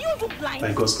mistake. Are you even blind?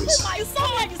 By God's grace. Oh my,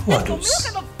 someone is What taking me.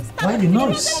 those? What kind of Why the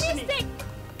noise? It was a mistake.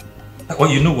 Well,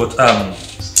 you know what?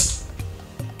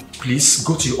 Please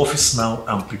go to your office now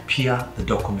and prepare the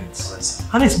documents. Right, sir.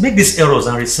 And let's make these errors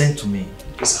and resend to me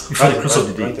before the close of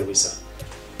the day. Right away, sir.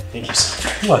 Thank you, sir.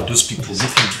 Who are those people making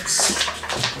this?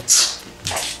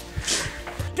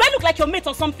 Do I look look like your mate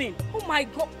or something? Oh my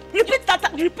God. Repeat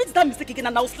that mistake again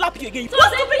and I'll slap you again. So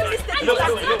What's the big mistake? You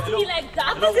slapped me like that?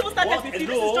 I've not even started with you.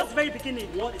 This is just the very beginning.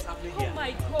 What is happening here? Oh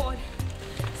my God.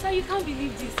 Sir, you can't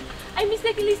believe this. I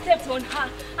mistakenly stepped on her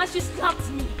and she slapped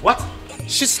me. What?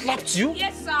 She slapped you?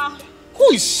 Yes, sir.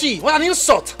 Who is she? What an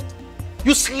insult!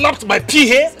 You slapped my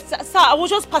PA? Sir, I was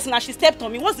just passing and she stepped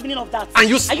on me. What's the meaning of that? And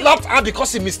you slapped her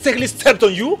because she mistakenly stepped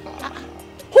on you?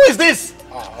 Who is this?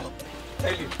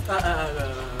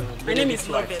 My name is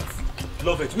Lovett.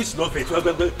 Lovett? Which Lovett?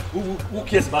 Who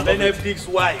cares about Benedict's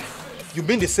wife? You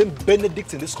mean the same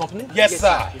Benedict in this company? Yes,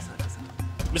 sir. Yes, sir.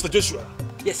 Mr. Joshua.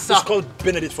 Yes, sir. It's called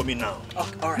Benedict for me now.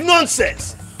 Okay, all right.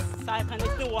 Nonsense! Sir, I can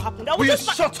explain what happened. Will you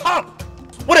shut up?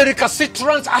 What a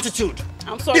recalcitrant attitude!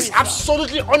 I'm sorry, It's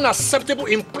absolutely unacceptable,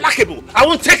 implacable. I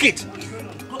won't take it.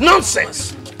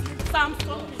 Nonsense! Sir, I'm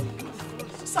sorry.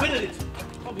 Sir. Benedict,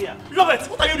 come here. Robert,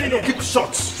 what are you doing? Keep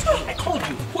short. I called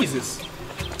you. Who is this?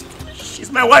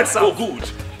 She's my wife, sir. Oh, good.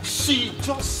 She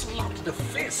just slapped the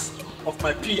face of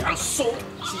my PA, and so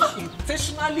she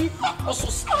intentionally also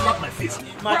slapped my face.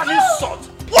 What an insult!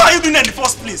 What are you doing in the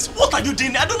first place? What are you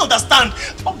doing? I don't understand.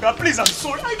 Oh God, please, I'm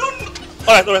sorry. I don't know.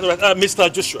 All right. Mr.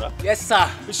 Joshua. Yes, sir.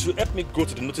 Please, you help me go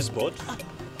to the notice board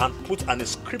and put an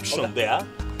inscription there.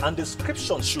 And the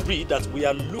inscription should read that we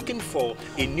are looking for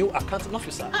a new accounting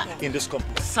officer in this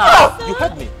company. Sir. You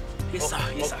heard me? Yes, sir.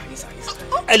 Yes, sir. Yes, sir. Yes, sir.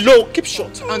 Hello, keep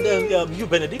short. And you,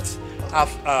 Benedict,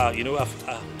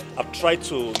 I've tried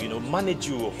to, manage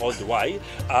you all the while.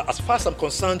 As far as I'm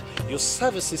concerned, your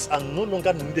services are no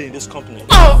longer needed in this company.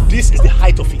 Oh. This is the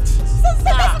height of it. Sir,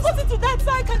 let's go into that,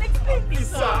 sir. I can explain, please,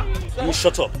 sir. You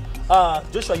shut up.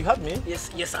 Joshua, you have me? Yes,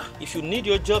 sir. If you need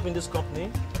your job in this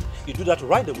company, you do that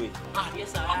right away.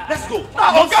 Yes, sir. Let's go.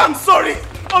 Okay, I'm sorry.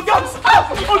 Okay, I'm sorry.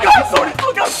 Okay,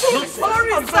 I'm sorry.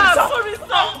 Sorry, sir.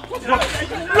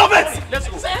 Love it. Let's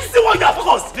go. See what you have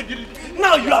caused.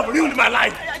 Now you have ruined my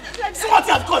life. See what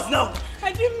you have caused now.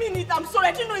 I didn't mean it. I'm sorry.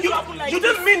 I didn't know it happened like this. You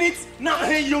didn't mean it. Now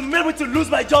you made me to lose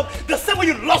my job the same way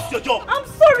you lost your job. I'm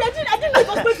sorry. I didn't know it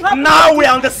was going to happen. Now we're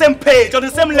on the same page, on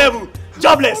the same level.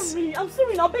 Jobless. I'm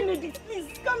sorry now, Benedict. Please,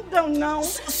 calm down now.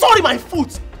 Sorry, my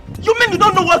foot. You mean you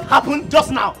don't know what happened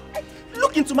just now?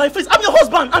 Look into my face. I'm your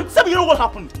husband and tell me you know what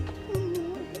happened.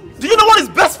 Do you know what is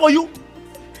best for you?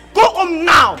 Go home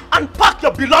now and pack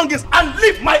your belongings and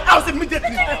leave my house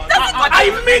immediately.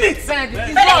 I mean it. If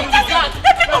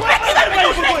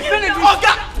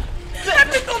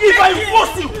I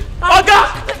force you,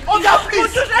 Oga,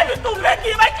 please.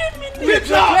 Wait.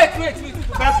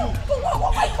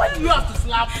 Why do you have to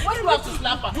slap? Why do you have to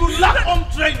slap her? You lack home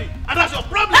training, and that's your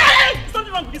problem. Hey!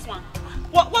 Something wrong with this one.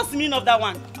 What's the meaning of that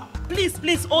one?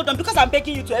 Please, hold on. Because I'm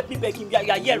begging you to help me beg him. You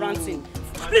are here ranting.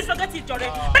 Please forget it, Jore.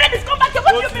 Benedict, come back here.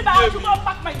 What do you mean by I have to go and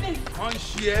pack my things?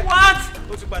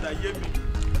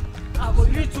 What?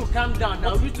 You two calm down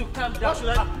now. You two calm down.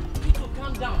 You two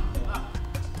calm down.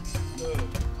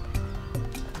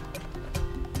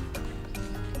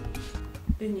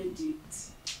 Benedict,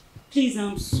 please,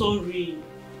 I'm sorry.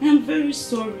 I'm very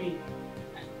sorry.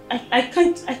 I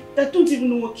don't even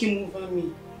know what came over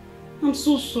me. I'm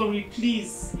so sorry,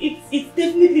 please. It's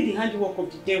definitely the handiwork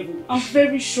of the devil. I'm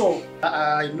very sure.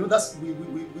 I know that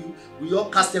we all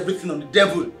cast everything on the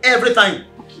devil every time.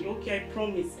 Okay, I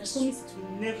promise. I promise it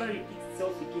will never repeat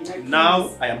itself again.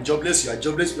 Now I am jobless, you are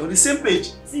jobless, we're on the same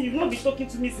page. See, you've not been talking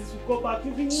to me since we got back.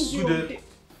 You've been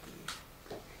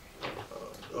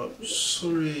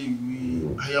sorry,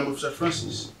 I am Officer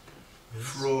Francis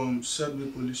from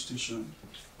Sedway Police Station.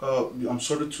 I'm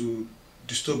sorry to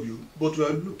disturb you, but we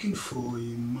are looking for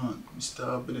a man,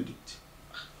 Mr. Benedict.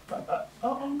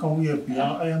 How can we help you?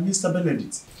 I am Mr.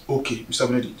 Benedict. Okay, Mr.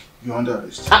 Benedict, you're under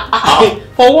arrest.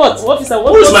 For what? Officer,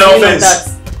 what is my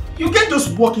offense? You can't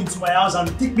just walk into my house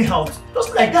and take me out,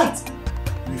 just like that.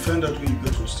 We find that when you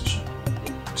get to a station.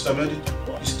 Mr. Benedict,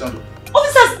 please stand up.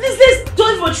 Officers, please, let's don't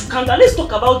even want you calm down. Let's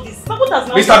talk about this.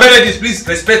 Mr. Benedict, please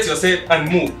respect yourself and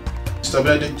move. Mr.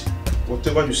 Benedict,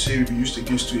 whatever you say will be used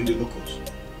against you in the locals.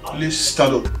 Please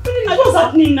stand up. What's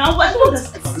happening now? I don't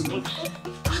understand.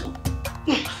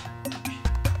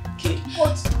 Okay,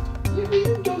 what?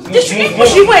 You should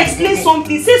even explain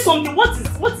something. Say something. What is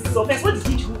his offense? What did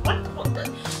he do?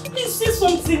 Please say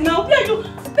something now. Where are you?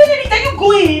 Benedict, are you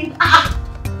going?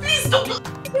 Please don't.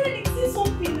 Benedict, say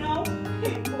something now.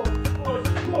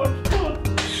 God.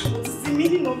 What is the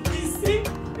meaning of this?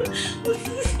 What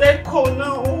should I call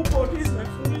now? Oh God, where is my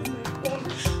phone?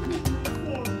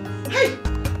 Hey!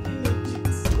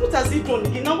 What has he done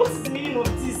again? Now what is the meaning of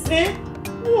this?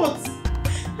 What?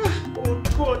 Oh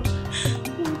God.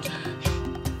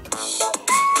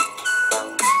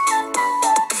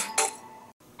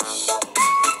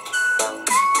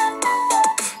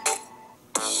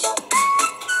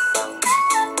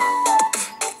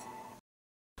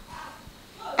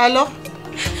 Hello?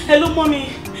 Hello, mommy.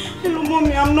 Hello,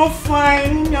 mommy. I'm not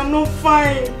fine. Mommy, I'm not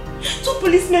fine. 2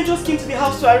 policemen just came to the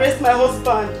house to arrest my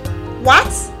husband. What?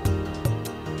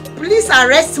 Police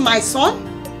arrest my son?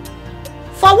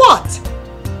 For what?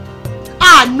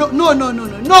 Ah,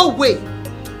 no way.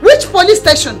 Which police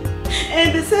station?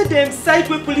 And they said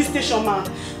Sideway police station, ma.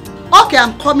 Okay,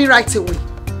 I'm coming right away.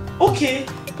 Okay,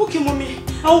 mommy.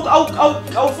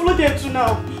 I'll follow them too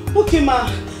now. Okay, ma.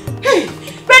 Hey,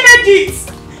 Benedict!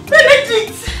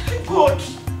 God.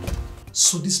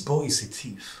 So this boy is a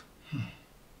thief.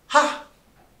 Ha!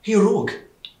 He rogue.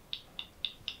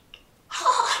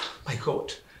 Ha! My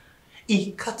God.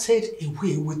 He carted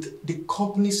away with the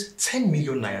company's 10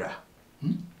 million naira.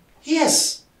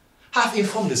 Yes. I've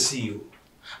informed the CEO.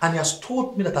 And he has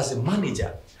told me that as a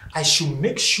manager, I should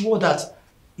make sure that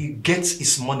he gets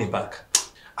his money back.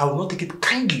 I will not take it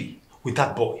kindly with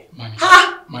that boy.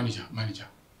 Manager,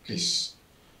 please.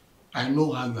 I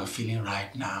know how you are feeling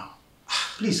right now.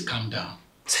 Please calm down.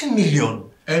 10 million.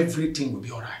 Everything will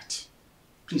be alright.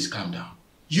 Please calm down.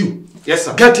 You. Yes,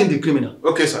 sir. Get in the criminal.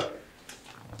 Okay, sir.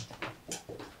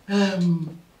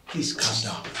 Please calm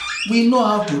down. We know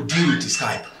how to deal with this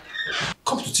type.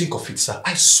 Come to think of it, sir,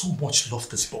 I so much love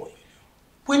this boy.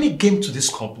 When he came to this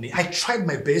company, I tried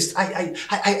my best. I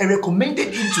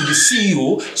recommended him to the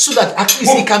CEO so that at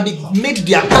least he can be made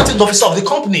the accounting officer of the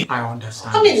company. I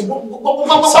understand. I mean, what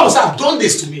was have done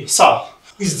this to me? Sir.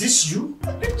 Is this you?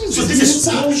 So this is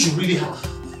all you really have?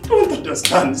 I don't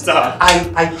understand, sir.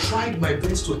 I tried my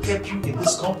best to help you in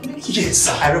this company. Yes,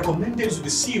 sir. I recommended to the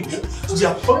CEO to be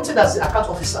appointed as the account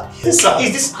officer. Yes, sir.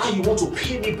 Is this how you want to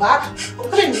pay me back?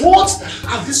 I mean, what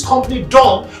has this company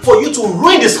done for you to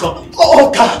ruin this company?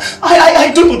 Oh, God.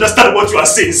 I don't understand what you are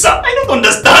saying, sir. I don't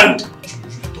understand.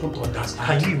 You don't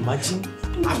understand. Can you imagine?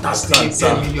 After spending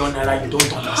 10 million naira, you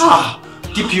don't understand.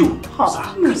 Keep you.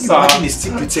 Can you imagine he's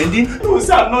still pretending? No,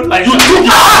 sir, I'm not like You took it!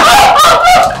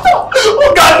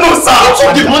 Oh God, no, sir! You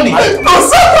took the money! No,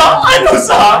 sir! I know,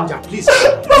 sir! Please.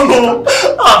 No!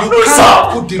 You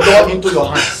can't put the law into your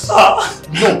hands.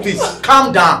 No, please.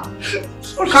 Calm down.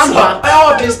 Calm down.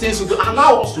 All these things will do.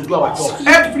 Allow us to do our job.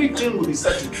 Everything will be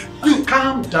settled. You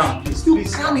calm down, please. You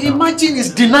can't imagine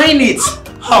he's denying it.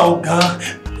 Oh God.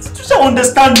 You don't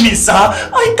understand me, sir.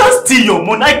 I can't steal your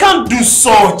money. I can't do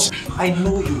such. I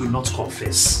know you will not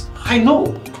confess. I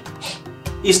know.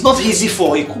 It's not easy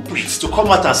for a culprit to come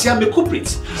out and say I'm a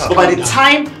culprit. But by the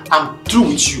time I'm through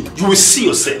with you, you will see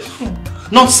yourself.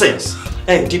 Nonsense.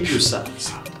 Hey, DPO, sir.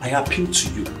 I appeal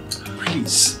to you.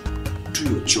 Please, do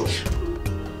your job.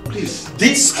 Please.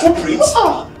 This culprit,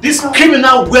 this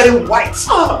criminal wearing white,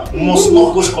 must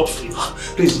not go scot-free.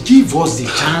 Please give us the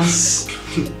chance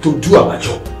to do our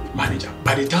job, manager.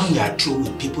 By the time we are through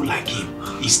with people like him,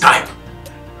 it's time.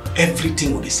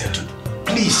 Everything will be settled.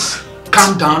 Please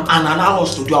calm down and allow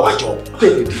us to do our job.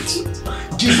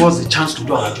 Give us the chance to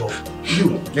do our job.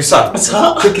 You. Yes, sir.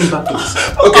 Sir, take him back to us.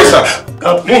 Okay, sir.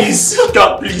 God, please.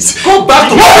 God, please. Go back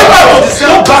to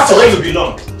go back to where you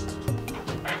belong.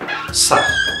 Sir,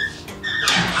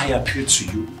 I appeal to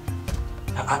you.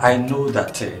 I know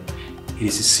that it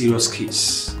is a serious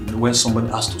case. You know, when somebody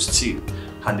has to steal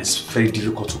and it's very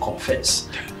difficult to confess.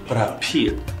 But I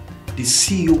appeal. The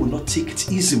CEO will not take it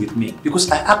easy with me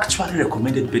because I actually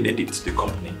recommended Benedict to the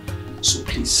company. So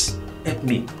please, help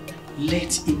me.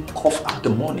 Let him cough out the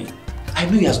money. I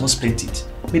know he has not spent it.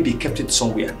 Maybe he kept it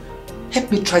somewhere.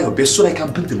 Help me try your best so I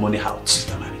can bring the money out.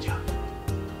 Mr. Manager,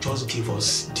 just give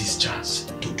us this chance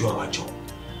to do our job.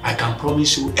 I can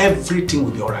promise you everything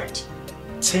will be alright.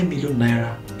 10 million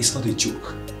naira is not a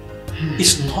joke.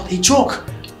 It's not a joke.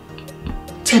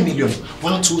 10 million.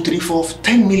 1, 2, 3, 4,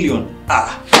 10 million.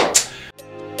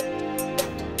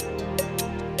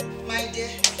 My dear,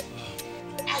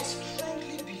 I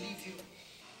strongly believe you.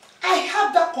 I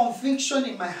have that conviction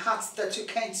in my heart that you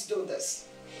can't do this.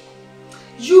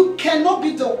 You cannot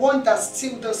be the one that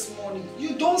steals this money.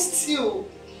 You don't steal.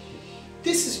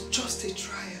 This is just a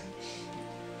trial.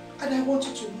 And I want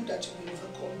you to know that you will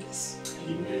overcome this.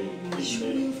 Amen. You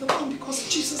will overcome because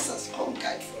Jesus has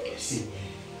conquered for us.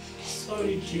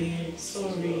 Sorry, dear.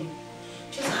 Sorry.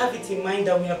 Just have it in mind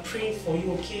that we are praying for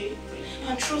you, okay?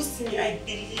 And trust me, I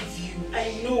believe you.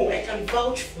 I know, I can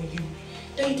vouch for you.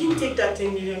 That you didn't take that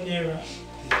 10 million naira.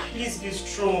 Please be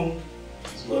strong.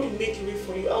 God will make a way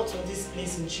for you out of this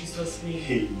place in Jesus' name.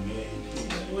 Amen.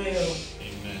 It is well.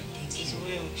 Amen. Thank It is you.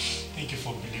 well. Thank you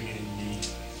for believing in me.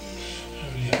 I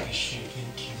really appreciate it.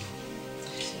 Thank you.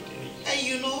 And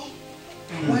you know,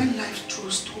 when life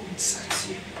throws stones at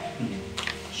you,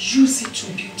 use it to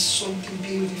build something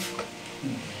beautiful.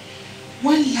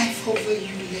 When life offers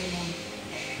you lemon,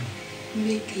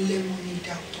 make lemonade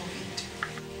out of it.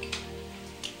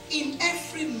 In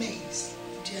every maze,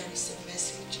 there is a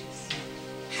message.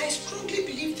 I strongly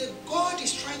believe that God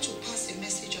is trying to pass a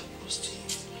message across to you.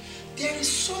 There is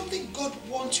something God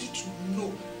wants you to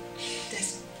know.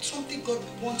 There's something God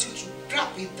wants you to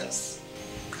grab with us.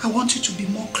 I want you to be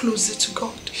more closer to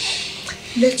God.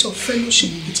 Let your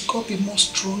fellowship with God be more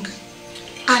stronger.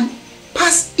 And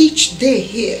pass each day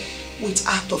here with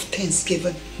act of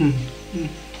thanksgiving.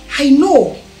 I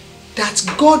know that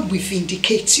God will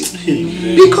vindicate you.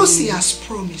 Because He has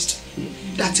promised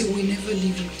that He will never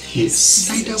leave you. Yes.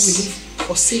 Neither will He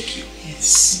forsake you.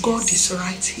 Yes. God is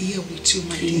right here with you,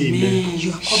 my dear.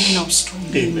 You are coming out strong.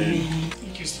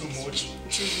 Thank you so much.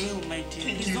 It is well, my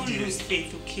dear. Please don't lose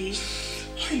faith, okay?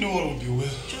 I know all will be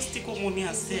well. Just take what mommy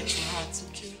has said to heart,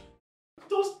 okay?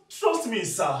 Just trust me,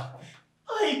 sir.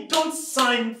 I don't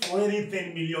sign for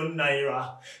anything million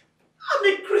naira.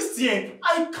 I'm a Christian.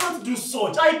 I can't do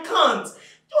such. I can't.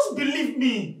 Just believe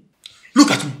me. Look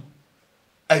at me.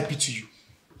 I pity you.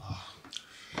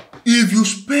 If you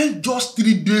spend just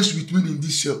 3 days with me in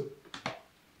this cell,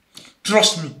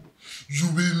 trust me, you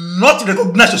will not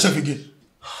recognize yourself again.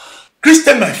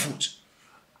 Christian, my foot.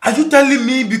 Are you telling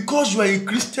me because you are a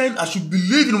Christian I should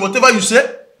believe in whatever you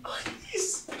say?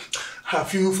 Yes.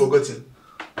 Have you forgotten?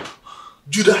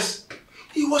 Judas,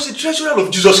 he was a treasurer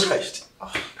of Jesus Christ.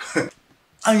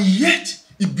 And yet,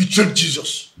 he betrayed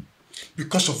Jesus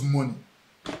because of money.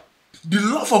 The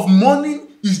love of money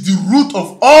is the root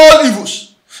of all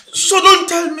evils. So don't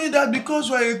tell me that because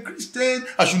you are a Christian,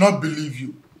 I should not believe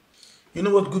you. You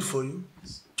know what's good for you?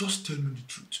 Just tell me the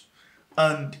truth.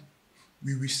 And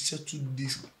we will settle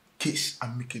this case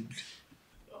amicably.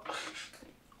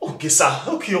 Okay, sir.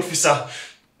 Okay, officer.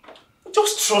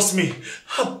 Just trust me.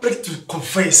 I'm ready to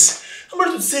confess. I'm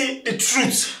ready to say the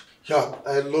truth. Yeah,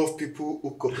 I love people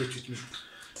who cooperate with me.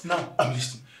 Now, I'm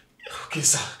listening. Okay,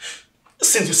 sir.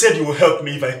 Since you said you will help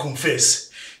me if I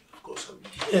confess. Of course I will.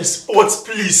 Yes, but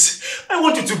please, I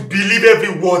want you to believe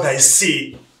every word I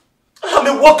say. I'm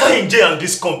a worker in J and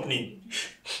this company.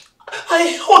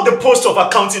 I hold the post of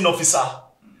accounting officer.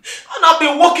 And I've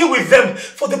been working with them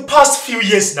for the past few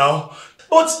years now.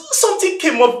 But something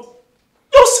came up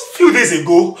just a few days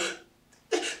ago.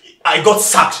 I got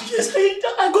sacked. Yes,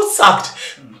 I got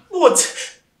sacked.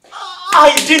 But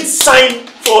I didn't sign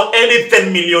for any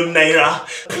 10 million naira.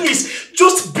 Please,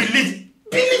 just believe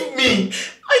me.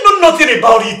 I know nothing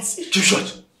about it. Keep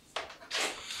shut.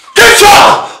 Keep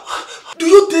shut! Do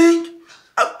you think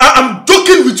I'm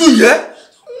joking with you here?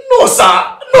 No,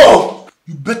 sir. No.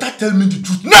 You better tell me the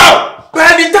truth now.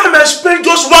 By the time I spend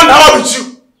just 1 hour with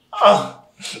you, I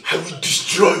will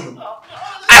destroy you.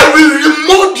 I will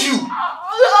remold you.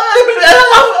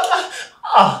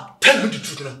 Tell me the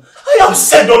truth now. I have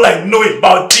said all I know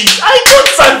about this. I don't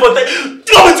sign for that.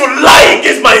 Do you want me to lie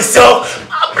against myself?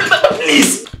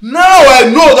 Please. Now I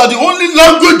know that the only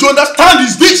language you understand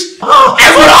is this.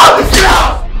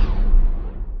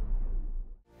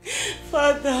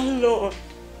 Father, Lord,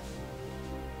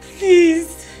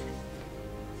 please,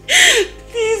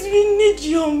 we need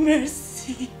your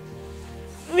mercy.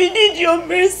 We need your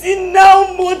mercy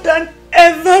now more than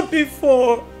ever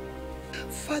before.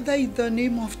 Father, in the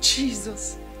name of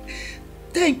Jesus,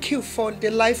 thank you for the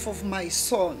life of my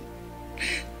son.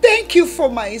 Thank you for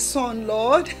my son,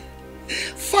 Lord.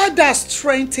 Father,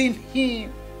 strengthen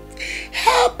him.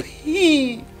 Help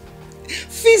him.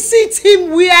 Visit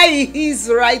him where he is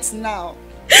right now.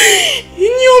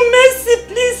 In your mercy,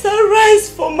 please arise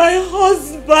for my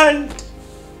husband.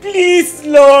 Please,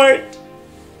 Lord.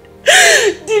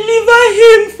 Deliver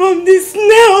him from the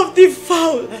snare of the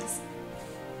fowlers.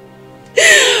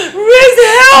 Raise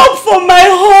help for my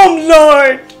home,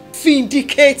 Lord.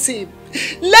 Vindicate him.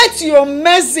 Let your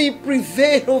mercy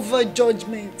prevail over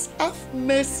judgment. Have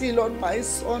mercy on my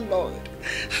son, Lord.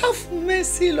 Have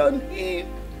mercy on him.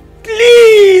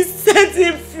 Please set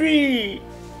him free.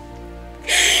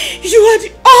 You are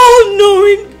the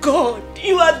all-knowing God.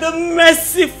 You are the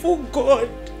merciful God.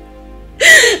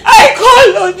 I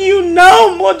call on you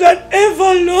now more than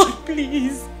ever, Lord,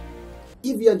 please.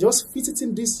 If you are just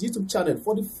visiting this YouTube channel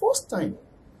for the first time,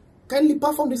 kindly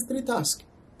perform these 3 tasks.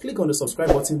 Click on the subscribe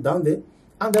button down there,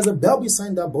 and there's a bell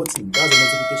beside that button. That's a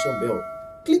notification bell.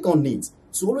 Click on it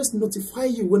to always notify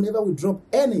you whenever we drop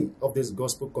any of this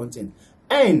gospel content.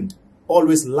 And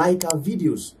always like our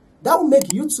videos. That will make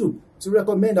YouTube to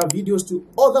recommend our videos to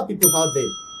other people out there.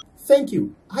 Thank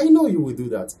you. I know you will do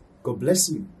that. God bless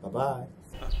you. Bye-bye.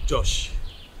 Josh,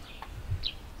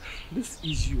 this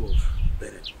issue of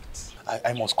Benedict,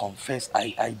 I must confess,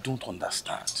 I don't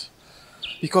understand.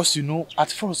 Because, you know,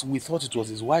 at first we thought it was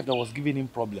his wife that was giving him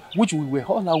problem, which we were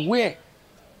all aware,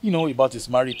 you know, about his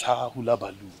marital hula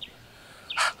baloo.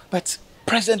 But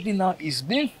presently now, he's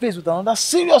being faced with another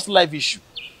serious life issue.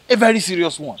 A very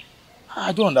serious one.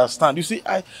 I don't understand. You see,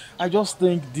 I just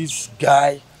think this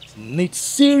guy needs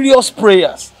serious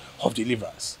prayers of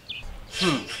deliverance.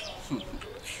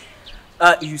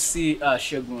 You see,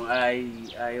 Shegun,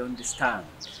 I understand.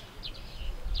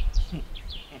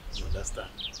 You understand?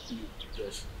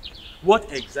 Yes.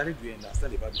 What exactly do you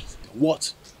understand about this?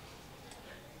 What?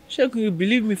 Shegun, you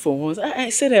believe me for once? I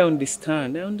said I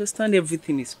understand. I understand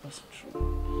everything is passing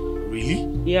through. Really?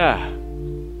 Yeah.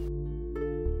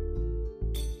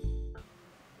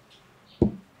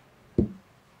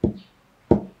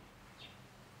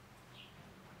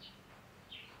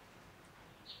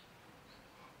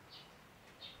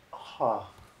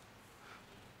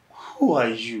 Who are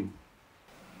you?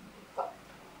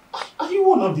 Are you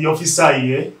one of the officers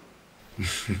here?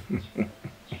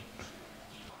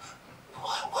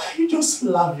 Why are you just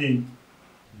laughing?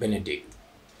 Benedict,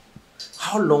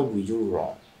 how long will you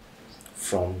run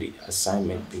from the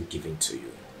assignment being given to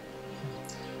you?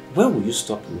 When will you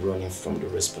stop running from the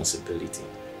responsibility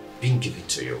being given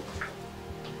to you?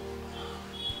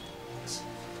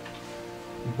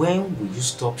 When will you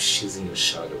stop chasing your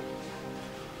shadow?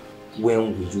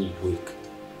 When will you wake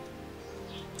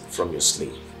from your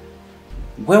sleep?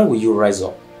 When will you rise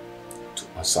up to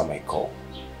answer my call?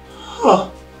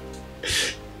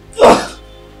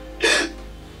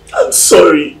 I'm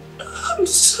sorry. I'm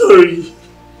sorry.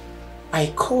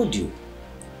 I called you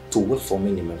to wait for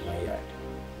me in my yard,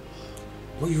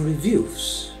 but you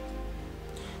refuse.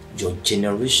 Your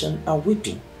generation are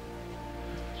weeping.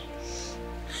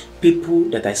 People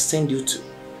that I send you to,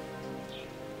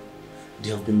 they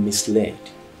have been misled.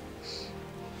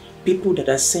 People that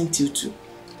I sent you to,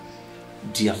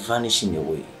 they are vanishing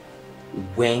away.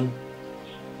 When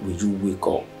will you wake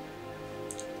up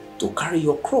to carry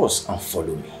your cross and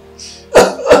follow me?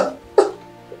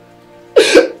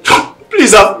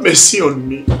 Please have mercy on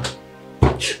me.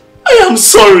 I am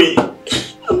sorry.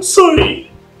 I'm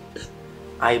sorry.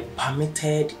 I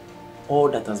permitted all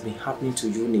that has been happening to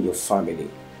you in your family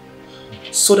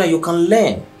so that you can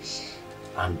learn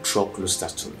and draw closer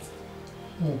to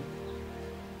me.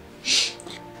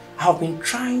 I've been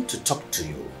trying to talk to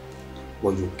you,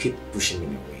 but you keep pushing me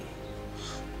away.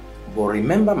 But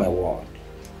remember my word,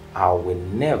 I will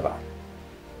never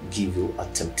give you a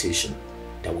temptation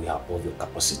that will above your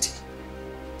capacity.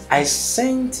 I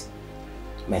sent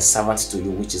my servant to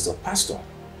you, which is a pastor,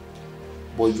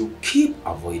 but you keep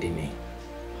avoiding me.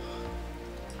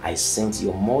 I sent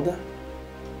your mother,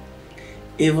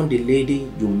 even the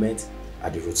lady you met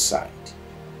at the roadside,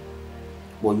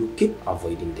 but you keep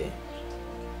avoiding them.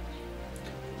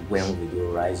 When will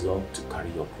you rise up to carry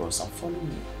your cross and follow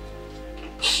me?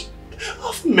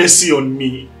 Have mercy on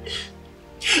me.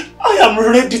 I am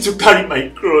ready to carry my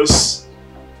cross.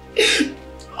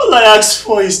 All I ask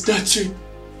for is that you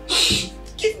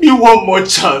give me one more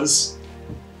chance.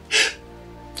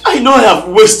 I know I have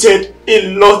wasted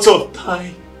a lot of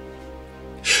time,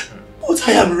 but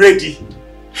I am ready.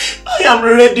 I am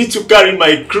ready to carry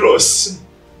my cross.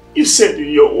 You said in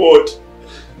your word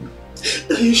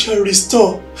that you shall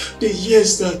restore the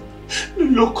years that the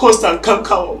locust and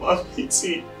cankerworm have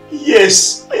eaten.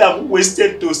 Yes, I have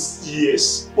wasted those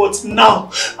years, but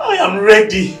now I am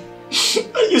ready.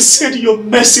 And you said your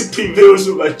mercy prevails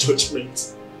over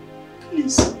judgment.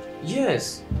 Please.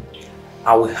 Yes,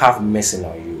 I will have mercy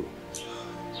on you,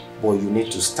 but you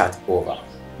need to start over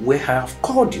where I have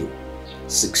called you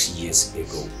 6 years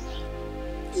ago.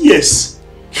 Yes,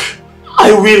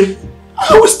 I will.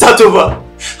 I will start over.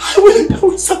 I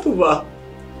will start over.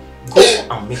 Go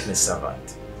and meet my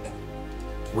servant,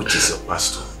 which is your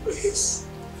pastor. Yes.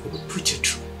 He will preach you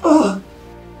through.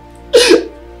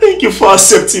 Thank you for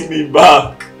accepting me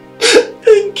back.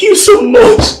 Thank you so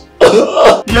much.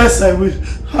 Yes, I will.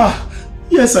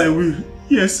 Yes, I will.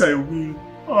 Yes, I will.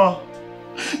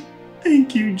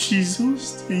 Thank you,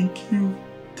 Jesus. Thank you.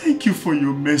 Thank you for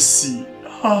your mercy.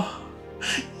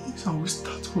 Yes, I will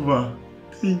start over.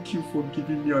 Thank you for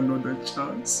giving me another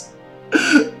chance.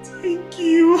 Thank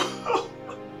you.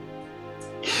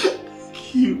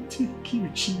 Thank you,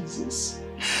 Jesus.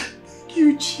 Thank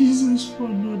you, Jesus, for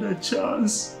another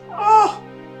chance.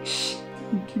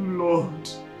 Thank you, Lord.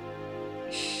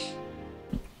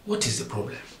 What is the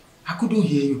problem? I couldn't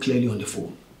hear you clearly on the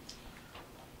phone.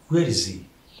 Where is he?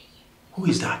 Who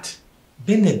is that?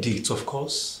 Benedict, of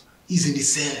course. He's in the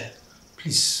cell.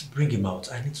 Please, bring him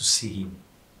out. I need to see him.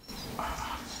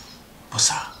 But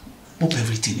sir, hope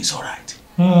everything is alright.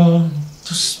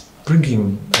 Just bring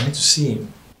him. I need to see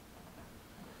him.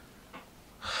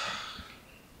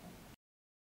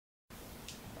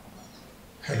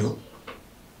 Hello?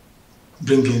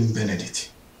 bring in Benedict.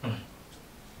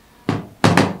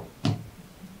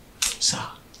 Sir.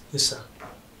 Yes, sir.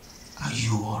 Are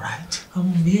you alright?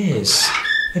 Yes.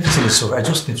 Everything is alright. I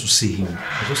just need to see him.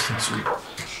 I just need to...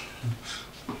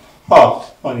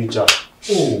 Ah, manager.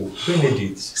 Oh,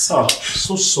 Benedict. Sir.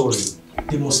 So sorry.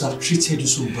 They must have treated you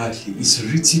so badly. It's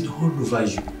written all over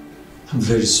you. I'm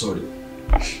very sorry.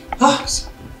 Ah,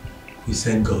 we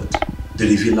thank God, the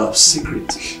revealer of secret.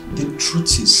 The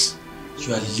truth is,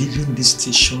 you are leaving this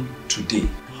station today.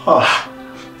 Ah,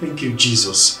 thank you,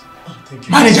 Jesus. Thank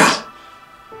you, Manager! Jesus.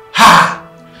 Ha!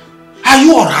 Are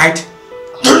you alright?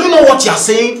 Do you know what you are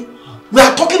saying? We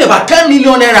are talking about 10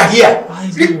 million naira here. I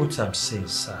know what I'm saying,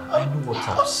 sir. I know what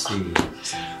I'm saying.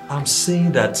 I'm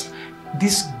saying that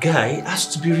this guy has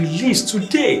to be released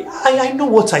today. I know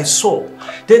what I saw.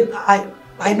 Then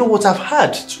I know what I've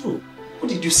heard too. What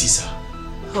did you see, sir?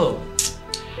 Oh,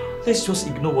 let's just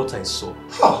ignore what I saw.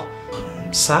 Oh.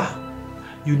 Sir,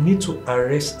 you need to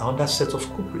arrest another set of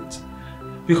culprits.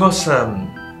 Because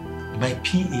my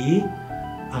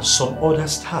PA and some other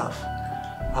staff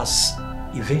has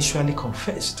eventually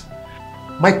confessed.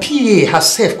 My PA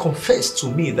herself confessed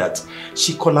to me that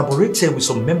she collaborated with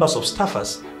some members of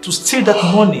staffers to steal that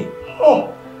money.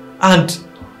 Oh. And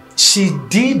she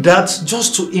did that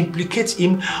just to implicate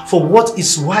him for what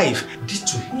his wife did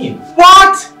to him.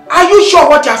 What? Are you sure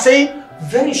what you are saying?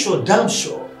 Very sure, damn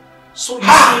sure. So you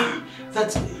see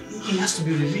that he has to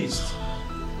be released.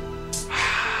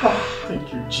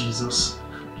 Thank you, Jesus.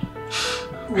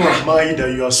 Who am I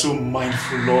that you are so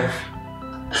mindful of?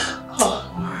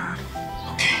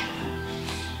 Okay.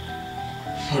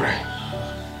 Alright.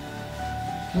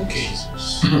 Okay.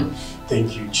 Jesus.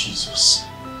 Thank you, Jesus.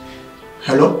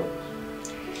 Hello?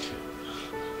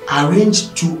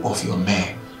 Arrange 2 of your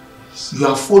men. You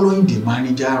are following the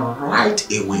manager right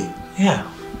away.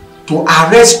 Yeah. To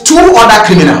arrest 2 other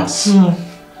criminals.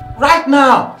 Right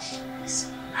now.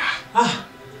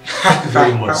 Thank you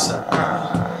very much, sir.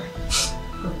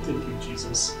 Thank you,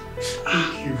 Jesus.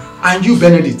 Thank you. And you,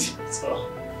 Benedict. Sir.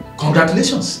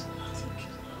 Congratulations.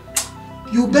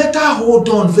 You better hold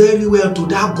on very well to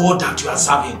that God that you are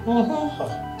serving.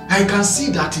 I can see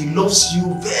that he loves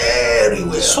you very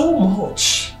well. So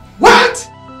much. What?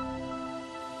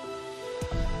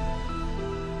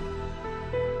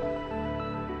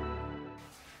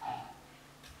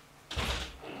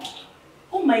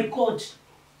 Oh my God.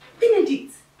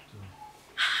 Benedict.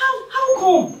 How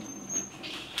come?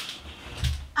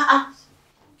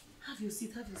 Have your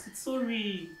seat, have your seat.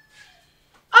 Sorry.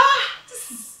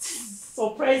 This is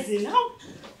surprising.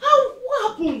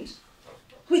 What happened?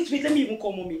 Wait, let me even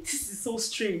call mommy. This is so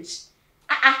strange.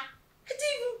 I didn't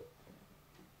even...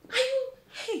 Are you...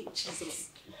 Hey, Jesus.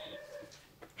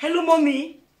 Hello,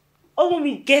 mommy. Oh,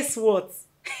 mommy, guess what?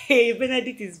 Hey,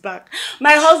 Benedict is back.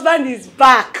 My husband is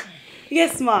back.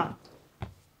 Yes, ma.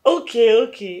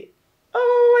 Okay.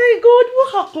 Oh my God,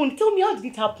 what happened? Tell me, how did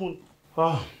it happen?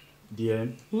 Oh,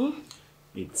 dear.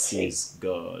 It is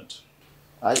God.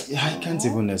 I can't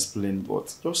even explain,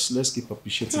 but just let's keep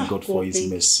appreciating God for His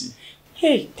mercy.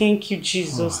 Hey, thank you,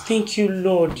 Jesus. Thank you,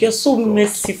 Lord. You're so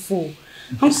merciful.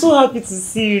 I'm so happy to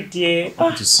see you, dear.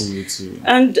 Happy to see you too.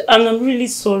 And I'm really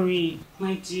sorry,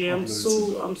 my dear. I'm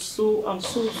so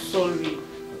sorry.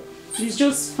 Please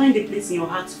just find a place in your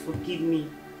heart to forgive me.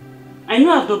 I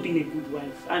know I've not been a good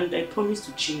wife, and I promise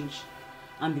to change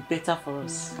and be better for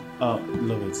us.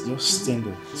 Love it. Just stand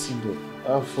up.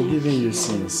 I've forgiven your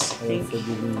sins. I have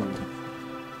forgiven you.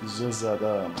 It's just that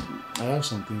I have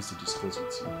some things to discuss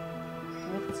with you.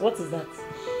 What is that?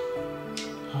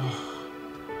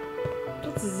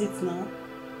 What is it now?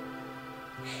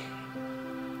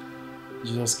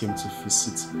 Jesus came to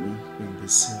visit me in the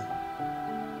cell.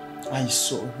 I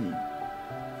saw him.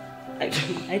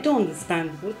 I don't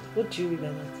understand. What do you mean by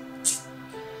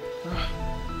that?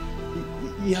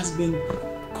 He has been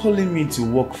calling me to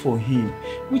work for him,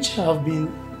 which I have been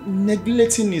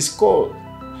neglecting his call.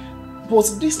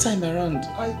 But this time around,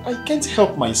 I can't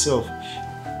help myself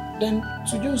than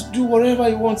to just do whatever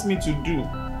he wants me to do.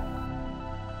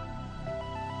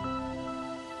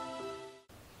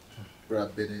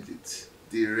 Brother Benedict,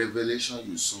 the revelation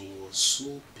you saw was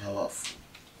so powerful.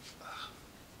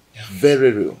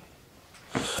 Very real.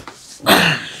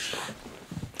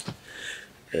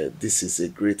 This is a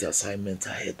great assignment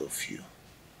ahead of you.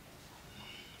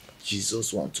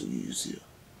 Jesus wants to use you.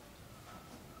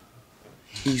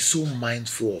 He's so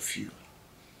mindful of you.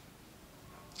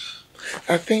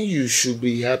 I think you should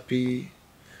be happy.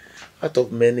 Out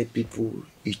of many people,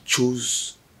 he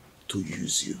chose to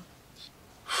use you.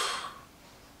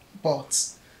 But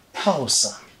how,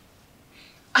 sir?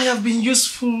 I have been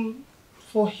useful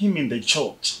for him in the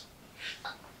church.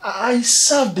 I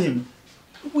served him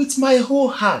with my whole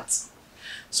heart.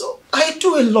 So I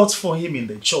do a lot for him in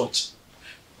the church,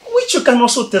 which you can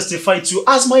also testify to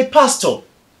as my pastor.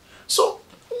 So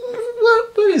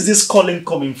where is this calling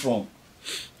coming from?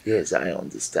 Yes, I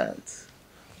understand.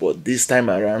 But this time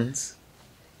around,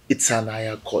 it's an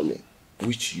higher calling,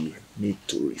 which you need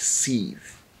to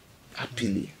receive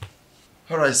happily.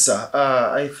 Alright, sir.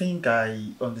 I think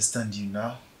I understand you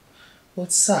now.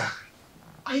 But sir,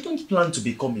 I don't plan to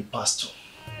become a pastor.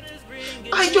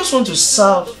 I just want to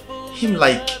serve him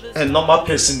like a normal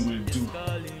person will do.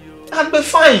 And be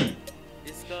fine.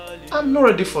 I'm not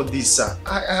ready for this, sir.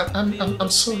 I'm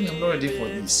sorry, I'm not ready for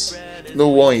this. No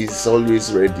one is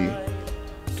always ready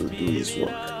to do his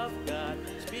work.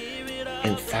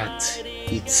 In fact,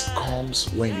 it comes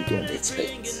when you don't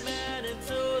expect.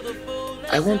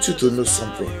 I want you to know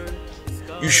something.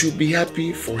 You should be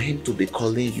happy for him to be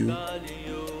calling you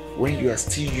when you are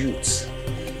still youth,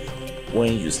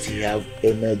 when you still have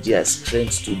energy and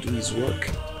strength to do his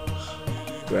work.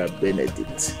 Brother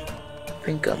Benedict,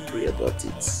 think and pray about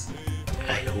it.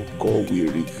 I hope God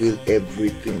will reveal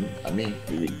everything.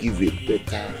 He will give you a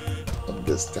better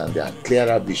understanding and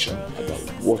clearer vision about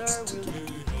what to do.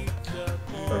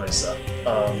 Alright, sir.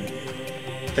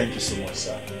 Thank you so much,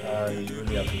 sir. I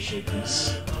really appreciate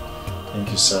this. Thank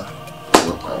you, sir.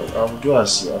 I will do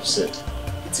as you have said.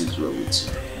 It is well with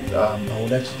you. I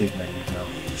would like to take my leave now.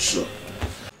 Sure.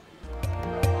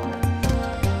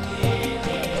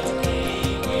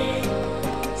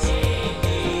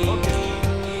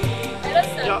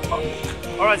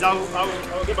 Alright,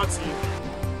 I'll get back to you.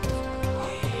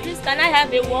 Please, can I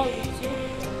have a word with you?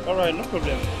 Alright, no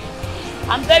problem.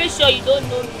 I'm very sure you don't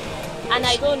know me, and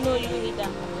I don't know you either.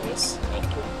 Yes. Thank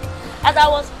you. As I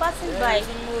was passing by,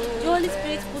 the Holy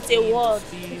Spirit put a word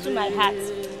into my heart.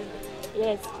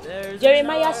 Yes.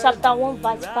 Jeremiah chapter 1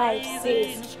 verse 5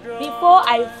 says, "Before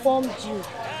I formed you,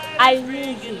 I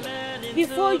knew you.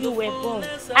 Before you were born,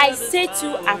 I set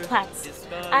you apart.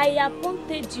 I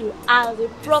appointed you as a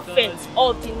prophet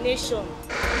of the nation."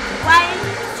 While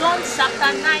John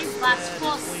chapter 9 verse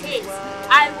 4 says,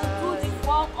 "I will do the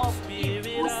work of him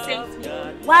who sent me.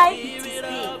 While it is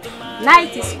day,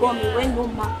 night is coming when no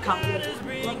man can work."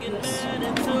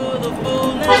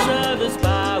 God bless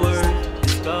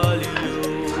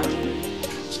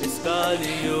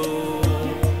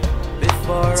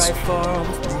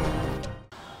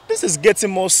This is getting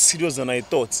more serious than I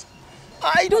thought.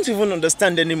 I don't even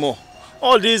understand anymore.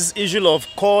 All this issue of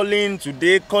calling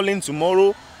today, calling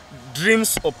tomorrow,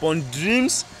 dreams upon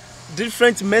dreams,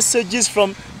 different messages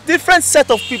from different set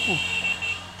of people.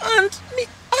 And me,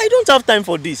 I don't have time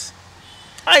for this.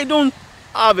 I don't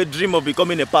have a dream of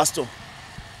becoming a pastor,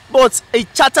 but a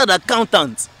chartered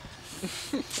accountant.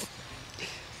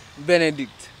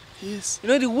 Benedict. Yes. You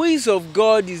know, the ways of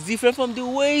God is different from the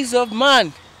ways of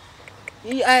man.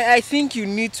 I think you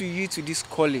need to yield to this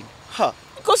calling. Huh.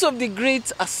 Because of the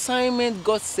great assignment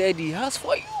God said he has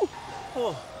for you.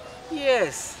 Oh.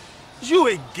 Yes. You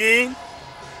again?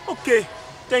 Okay,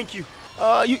 thank you.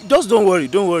 You just don't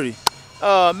worry.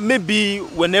 Maybe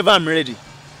whenever I'm ready.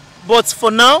 But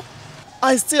for now,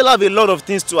 I still have a lot of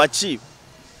things to achieve.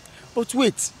 But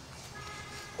wait,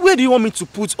 where do you want me to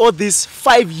put all these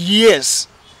 5 years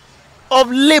of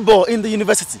labor in the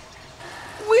university?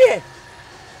 Where?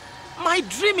 My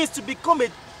dream is to become a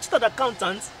chartered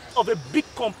accountant of a big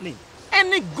company.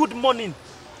 Any good morning.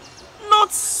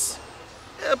 Not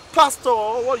a pastor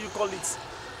or what you call it.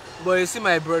 But you see,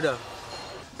 my brother,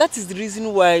 that is the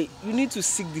reason why you need to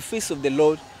seek the face of the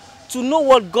Lord to know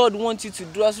what God wants you to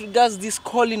do as regards this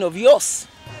calling of yours.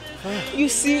 You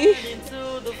see,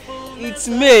 it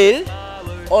may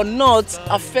or not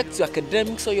affect your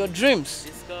academics or your dreams.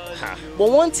 But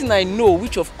one thing I know,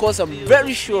 which of course I'm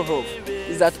very sure of,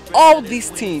 is that all these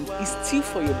things is still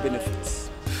for your benefits.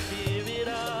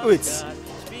 Wait,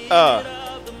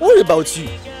 what about you?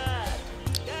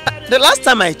 The last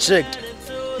time I checked,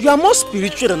 you are more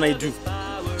spiritual than I do.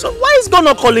 So why is God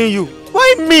not calling you?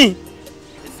 Why me?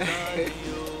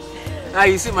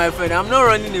 You see, my friend, I'm not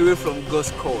running away from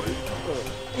God's call.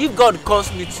 If God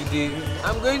calls me today,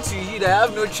 I'm going to heed. I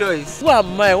have no choice. Who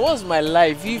am I? What's my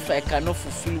life if I cannot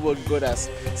fulfill what God has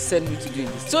sent me to do?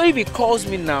 So if he calls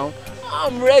me now,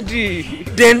 I'm ready.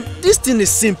 Then this thing is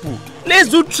simple. Let's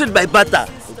do trade by barter.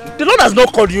 The Lord has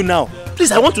not called you now.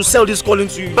 Please, I want to sell this calling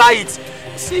to you. Buy it.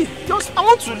 See, I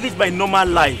want to live my normal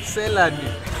life. Sell it.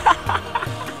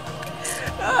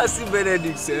 See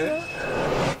Benedict, sir.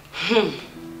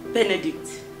 Benedict.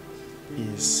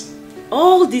 Yes.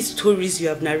 All these stories you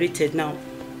have narrated now,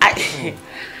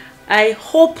 I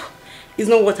hope it's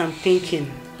not what I'm thinking.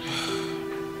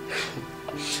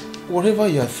 whatever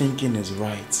you are thinking is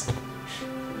right.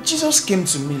 Jesus came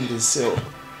to me in the cell.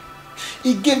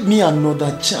 He gave me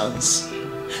another chance.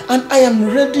 And I am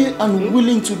ready and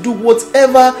willing to do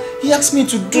whatever he asked me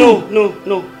to do.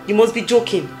 No. You must be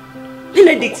joking.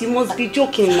 Benedict, you must be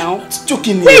joking now. What's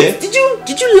joking Wait, here?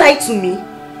 did you lie to me?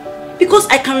 Because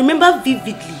I can remember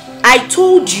vividly. I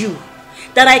told you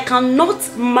that I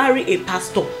cannot marry a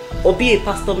pastor or be a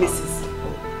pastor missus.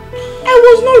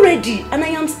 I was not ready and I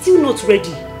am still not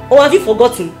ready. Or have you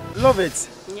forgotten? Love it.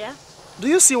 Yeah? Do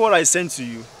you see what I sent to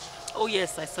you? Oh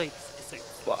yes, I saw it.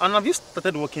 Well, and have you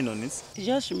started working on it? It's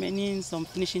just remaining some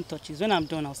finishing touches. When I'm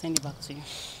done, I'll send it back to you.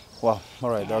 Wow,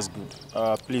 alright, that's good.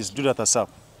 Please do that ASAP.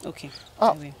 Okay.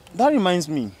 That reminds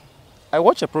me. I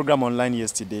watched a program online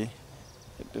yesterday.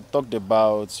 They talked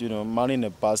about, marrying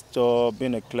a pastor,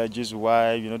 being a clergy's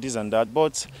wife, this and that.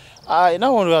 But I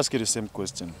now want to ask you the same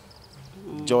question.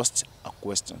 Just a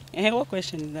question. What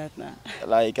question is that now?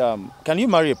 Like, can you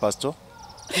marry a pastor?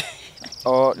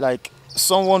 Or like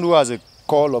someone who has a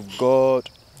call of God?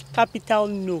 Capital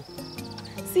no.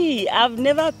 See, I've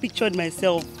never pictured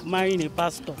myself marrying a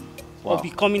pastor or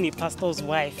becoming a pastor's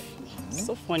wife.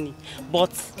 So funny.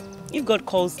 But if God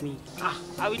calls me,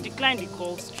 I will decline the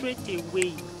call straight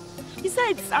away.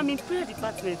 Besides, I'm in prayer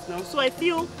department now, so I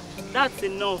feel that's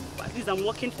enough. At least I'm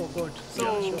working for God.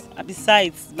 So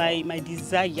besides, my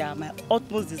desire, my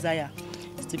utmost desire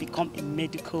is to become a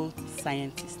medical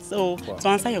scientist. So to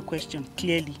answer your question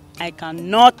clearly, I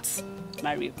cannot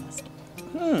marry a pastor.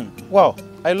 Wow,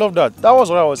 I love that. That was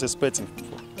what I was expecting.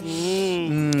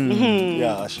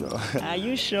 Yeah, sure. Are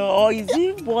you sure? Or is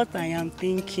it what I am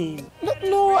thinking?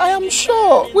 No, I am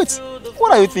sure. Wait,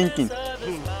 what are you thinking?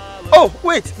 Oh,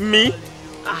 wait, me?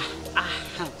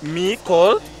 Me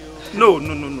call? No.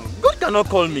 God cannot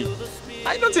call me.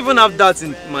 I don't even have that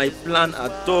in my plan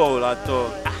at all.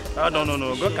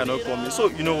 No. God cannot call me. So,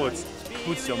 you know what?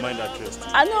 Put your mind at rest.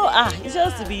 I know, it's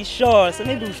just to be sure. So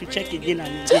maybe we should check again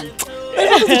and again. You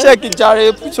have to check it,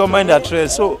 Jare. Put your mind at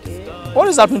rest. So, what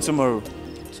is happening tomorrow?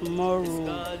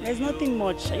 Tomorrow? There's nothing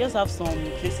much. I just have some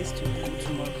places to go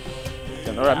tomorrow.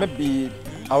 Then, alright, maybe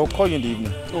I will call you in the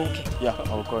evening. Oh, okay. Yeah,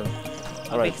 I will call you.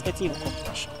 I'll be expecting your call.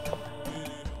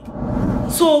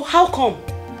 So, how come?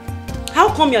 How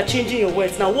come you're changing your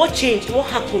words now? What changed? What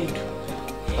happened?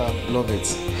 Love it.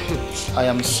 I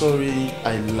am sorry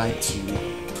I lied to you.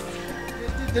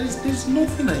 There's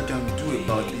nothing I can do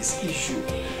about this issue.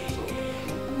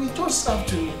 We just have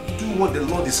to do what the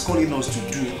Lord is calling us to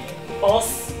do.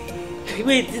 Us?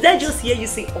 Wait, did I just hear you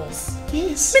say us?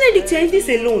 Yes. Benedict, you're in this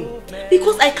alone.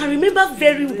 Because I can remember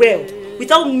very well,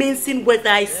 without mincing words,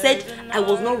 that I said I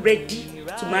was not ready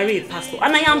to marry a pastor.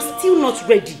 And I am still not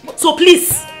ready. So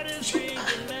please,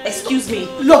 excuse me.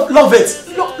 Love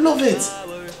it. Love it.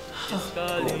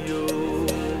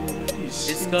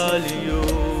 It's calling you.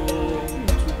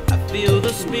 I feel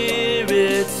the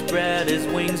spirit spread his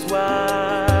wings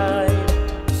wide.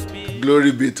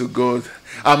 Glory be to God.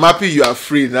 I'm happy you are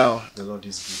free now. The Lord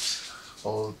is good.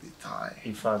 All the time.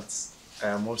 In fact, I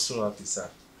am also happy, sir.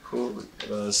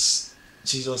 Because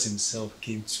Jesus himself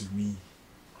came to me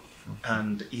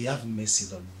and he had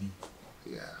mercy on me.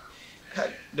 Yeah.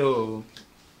 Though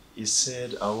he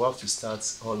said I will have to start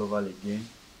all over again,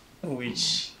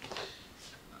 which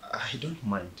I don't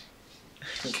mind.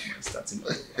 Starting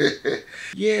over.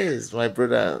 Yes, my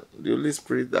brother, the Holy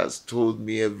Spirit has told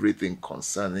me everything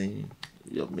concerning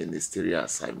your ministerial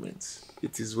assignments.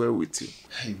 It is well with you.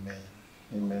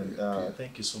 Amen.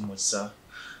 Thank you so much, sir.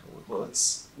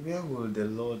 But where will the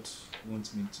Lord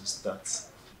want me to start?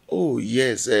 Oh,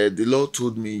 yes. The Lord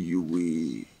told me you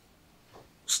will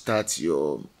start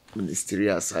your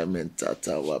ministerial assignment at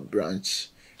our branch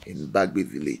in Bagbe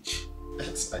village.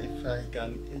 If I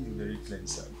can hear you very clearly,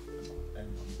 sir.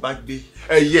 Bagbe?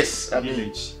 Yes,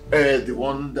 village. The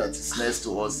one that is next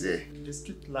to us there. The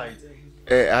street light.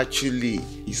 Actually,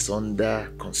 it's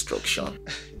under construction.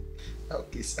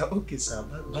 Okay, sir.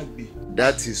 Bagbe.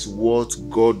 That is what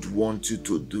God wants you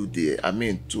to do there. I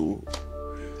mean, to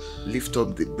lift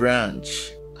up the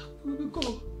branch. We will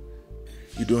go.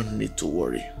 You don't need to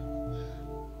worry.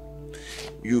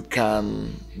 You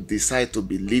can decide to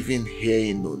be living here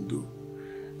in Ondo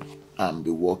and be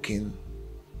working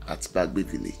at Bagbe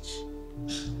village.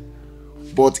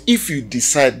 But if you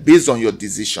decide based on your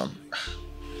decision,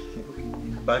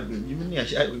 Bagbe, you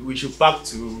mean we should pack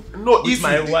to if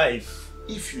my wife?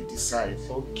 If you decide.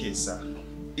 Okay, sir.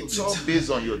 It's all based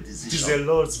on your decision. It's the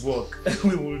Lord's work.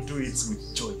 We will do it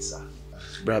with joy, sir.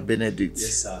 Brother Benedict.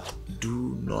 Yes, sir.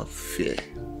 Do not fear.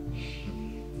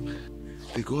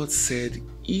 The God said,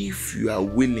 if you are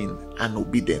willing and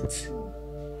obedient,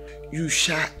 you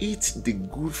shall eat the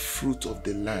good fruit of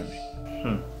the land.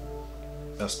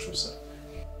 That's true, sir.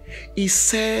 He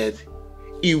said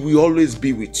he will always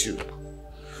be with you.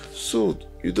 So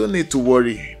you don't need to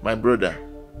worry, my brother.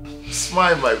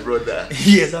 Smile, my brother.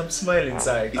 Yes, I'm smiling,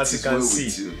 sir. It As you is can well see.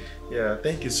 with you. Yeah,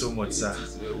 thank you so much, sir. It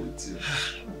is well with you.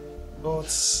 But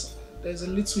there's a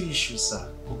little issue, sir.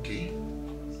 Okay.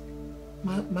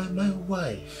 My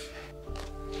wife.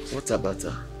 What about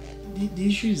her? The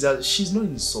issue is that she's not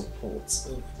in support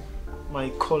of my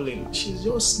calling. She's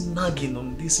just nagging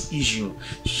on this issue.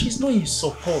 She's not in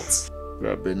support.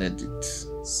 Brother Benedict,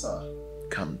 sir,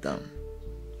 calm down.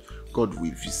 God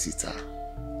will visit her.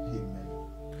 Amen.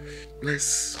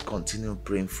 Let's continue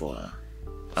praying for her.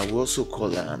 I will also call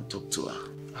her and talk to her.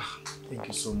 Thank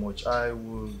you so much. I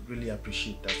will really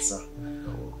appreciate that, sir.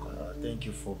 Thank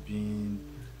you for being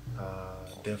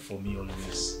there for me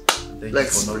always. Thank you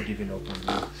for not giving up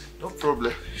on me. No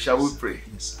problem. Shall we pray?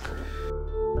 Yes.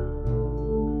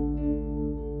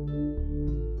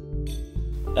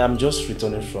 I'm just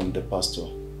returning from the pastor,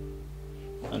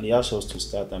 and he asked us to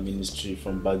start a ministry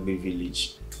from Bagbe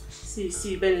village.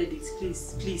 See, Benedict,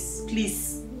 please.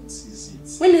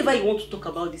 Whenever you want to talk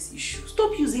about this issue,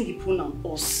 stop using the pronoun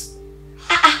us.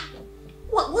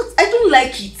 What? I don't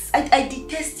like it. I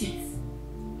detest it.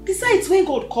 Besides, when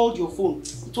God called your phone,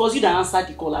 it was you that answered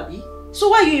the call, Abi. So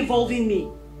why are you involving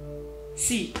me?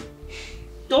 See,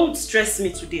 don't stress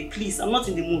me today, please. I'm not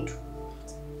in the mood.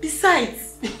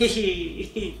 Besides,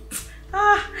 Shebi,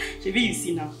 you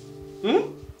see now.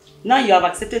 Now you have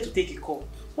accepted to take a call.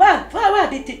 Why are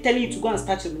they telling you to go and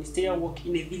start your ministerial work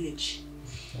in a village?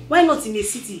 Why not in a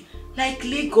city like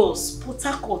Lagos, Port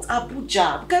Harcourt,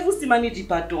 Abuja? You can even still manage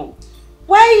Ibadan.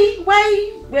 Why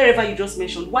wherever you just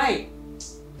mentioned? Why?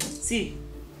 See,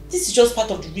 this is just part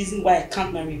of the reason why I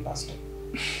can't marry a pastor.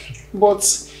 But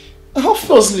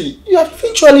obviously, you have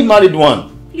eventually married one.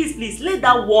 Please, let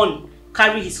that one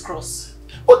carry his cross.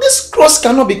 But this cross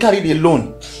cannot be carried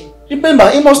alone. Remember,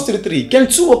 Amos 3:3, can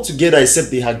two work together except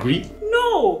they agree?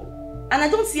 No! And I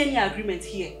don't see any agreement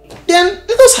here. Then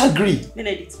let us agree.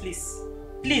 Benedict,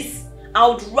 please. I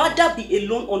would rather be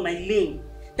alone on my lane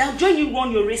than join you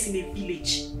run your race in a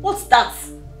village. What's that?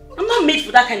 I'm not made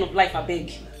for that kind of life, I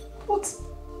beg. What?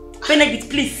 Benedict,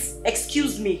 please,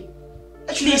 excuse me.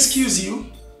 I should excuse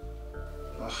you?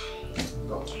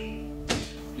 God.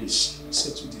 Please,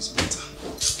 settle this matter.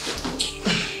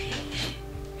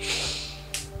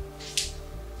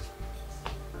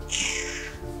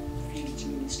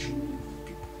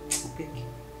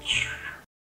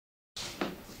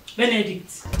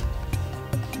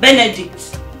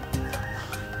 Benedict.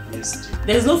 Yes, dear.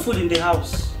 There's no food in the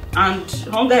house and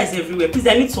hunger is everywhere. Please,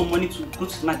 I need some money to go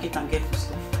to the market and get food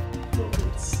stuff.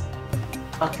 Robert,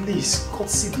 at least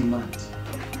courtesy demand.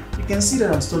 You can see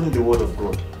that I'm studying the word of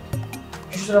God.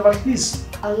 You should have at least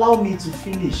allowed me to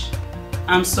finish.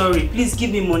 I'm sorry. Please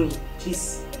give me money.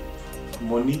 Please.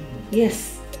 Money?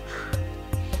 Yes.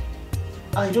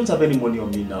 I don't have any money on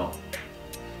me now.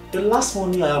 The last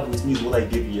money I have with me is what I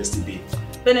gave you yesterday.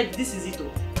 Benedict, this is it.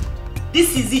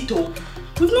 This is it.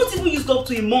 We've not even used up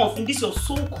to a month in this your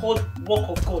so-called work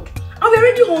of God. And we're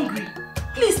already hungry.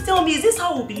 Please tell me, is this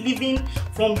how we'll be living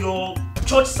from your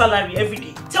church salary every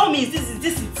day? Tell me, is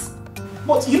this it?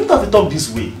 But you don't have to talk this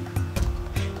way.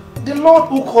 The Lord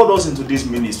who called us into this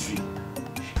ministry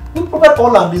will provide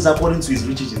all our needs according to his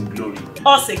riches in glory.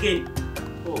 Us again.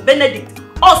 Oh. Benedict,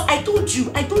 us, I told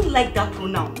you, I don't like that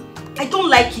pronoun. I don't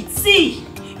like it. See,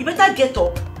 you better get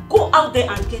up, go out there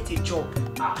and get a job.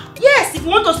 Yes, if you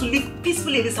want us to live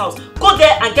peacefully in this house, go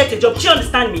there and get a job. Do you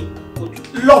understand me?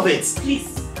 Love it.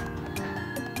 Please.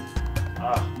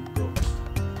 God.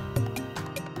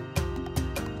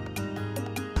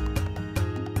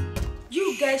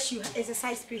 You guys should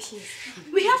exercise patience.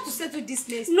 We have to settle this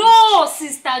next. No,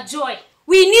 Sister Joy.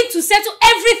 We need to settle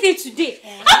everything today.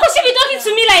 How could she be talking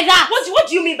to me like that? What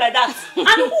do you mean by that? And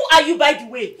who are you, by the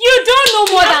way? You don't know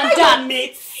more than that.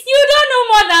 You don't know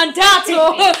more than that.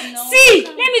 No, see,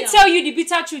 let me tell you the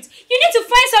bitter truth. You need to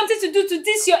find something to do to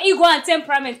this your ego and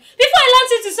temperament before I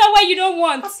launch into somewhere you don't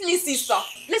want. Please, sister,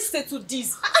 let's settle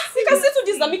this. We can settle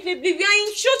this amicably. We are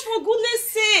in church, for goodness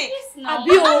sake. Yes, now.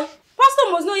 Abio,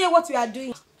 Pastor must not hear what we are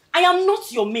doing. I am not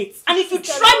your mate. And if you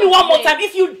try me one more time,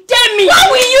 if you dare me,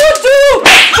 what will you do?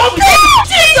 What will you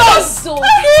do? Jesus!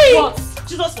 What?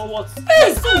 Jesus for what?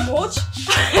 Hey, so much.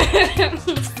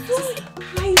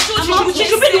 She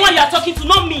should be the one you are talking to,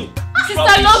 not me.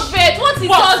 Sister Lovett, what is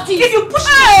all this? If you push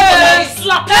me, I will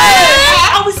slap.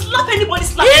 I will slap anybody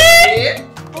slap.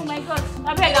 Oh my God.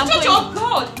 I beg, I'm Church going. of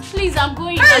God. Please, I'm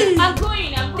going. Hey. I'm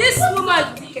going. This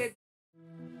woman is wicked.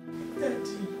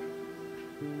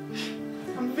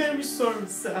 I'm very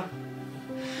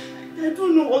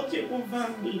don't know what came over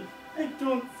me. I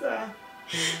don't, sir.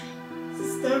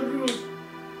 Sister Ruth,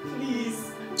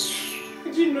 please.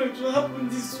 I didn't know it would happen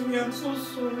this way. I'm so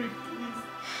sorry, please.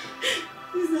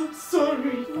 Please, I'm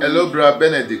sorry. Hello, Brother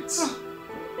Benedict.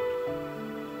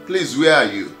 Please, where are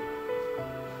you?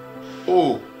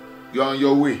 Oh, you're on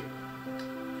your way.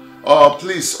 Oh,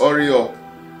 please hurry up.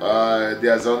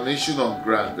 There's an issue on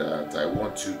ground that I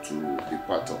want you to be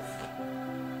part of.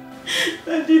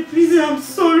 Daddy, please, I'm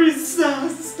sorry, sir.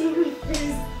 Sister Ruth,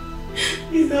 please.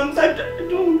 Please, I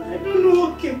don't know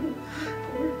what came over.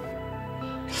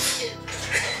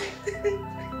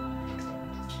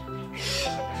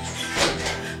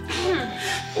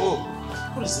 Oh,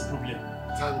 what is the problem?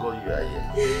 Thank God you are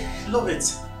here. Love it.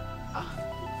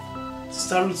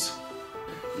 Sister Ruth.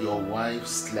 Your wife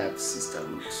slapped Sister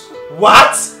Ruth.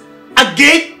 What?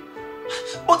 Again?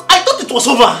 But I thought it was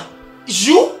over.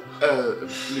 You?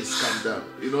 Please calm down.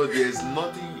 You know, there's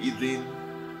nothing hidden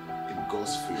in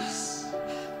God's face.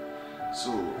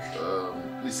 So,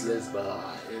 please let's bow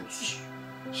our heads.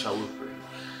 Shall we pray?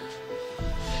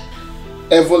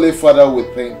 Heavenly Father, we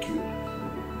thank you.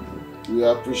 We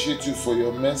appreciate you for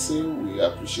your mercy. We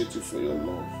appreciate you for your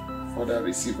love. Father,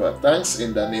 receive our thanks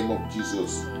in the name of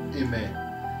Jesus. Amen.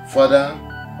 Father,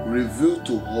 reveal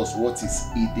to us what is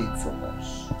hidden from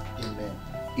us. Amen.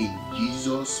 In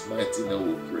Jesus' mighty name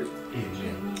we pray.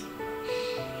 Amen.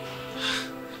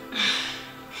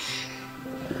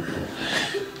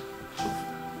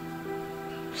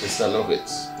 Sister Lovett,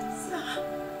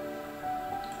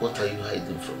 what are you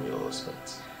hiding from your husband?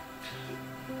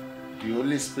 The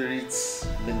Holy Spirit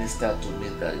ministered to me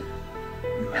that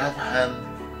you have hand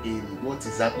in what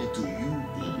is happening to you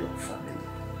in your family.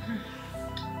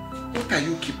 What are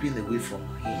you keeping away from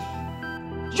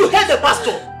him? You heard the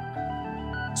pastor.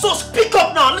 So speak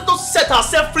up now. Let us set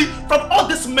ourselves free from all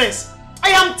this mess. I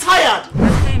am tired.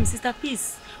 Sister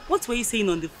Peace, what were you saying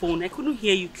on the phone? I couldn't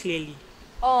hear you clearly.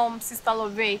 Sister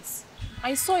Lovett,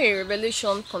 I saw a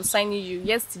revelation concerning you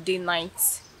yesterday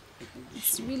night.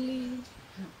 It's really...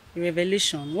 A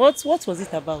revelation? What was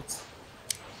it about?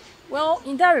 Well,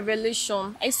 in that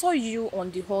revelation, I saw you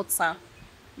on the altar.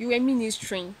 You were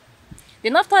ministering.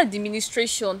 Then after the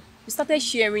ministration, you started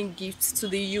sharing gifts to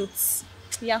the youths.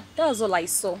 Yeah, that was all I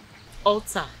saw.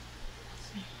 Altar?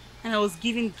 And I was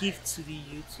giving gifts to the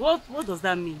youth. What does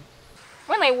that mean?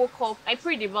 When I woke up, I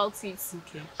prayed about it.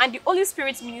 Okay. And the Holy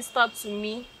Spirit ministered to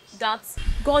me that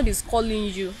God is calling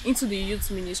you into the youth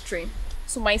ministry.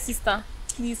 So my sister,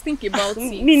 please think about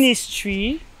it.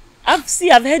 Ministry? I've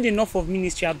heard enough of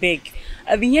ministry, I beg.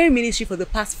 I've been hearing ministry for the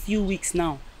past few weeks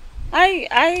now.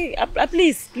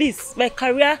 Please, my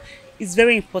career is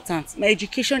very important. My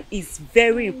education is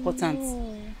very important.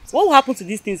 What will happen to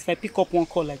these things if I pick up one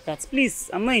call like that? Please,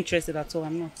 I'm not interested at all.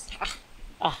 I'm not.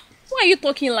 Why are you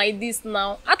talking like this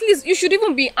now? At least you should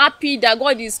even be happy that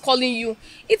God is calling you.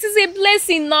 It is a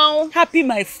blessing now. Happy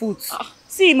my foot.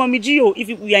 See, Mommy Gio,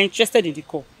 if we are interested in the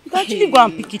call, you can actually go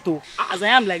and pick it up. As I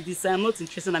am like this, I am not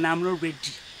interested and I am not ready.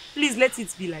 Please let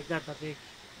it be like that, I beg.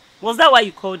 Was that why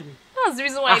you called me? That's the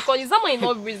reason why I called you. Is that not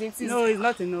enough reason? No, it's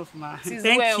not enough, ma.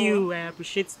 Thank you. I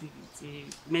appreciate the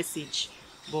message,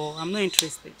 but I'm not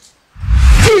interested.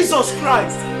 Jesus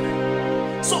Christ!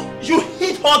 So you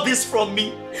hid all this from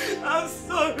me? I'm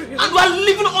sorry. And we are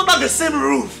living under the same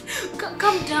roof. Calm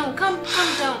down. Calm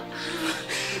down.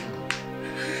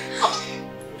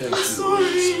 Thank you, sorry.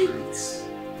 Holy Spirit.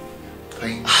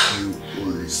 Thank you,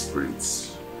 Holy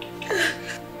Spirit.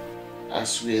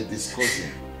 As we are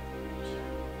discussing,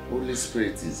 Holy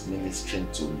Spirit is ministering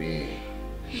to me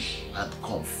and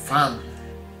confirm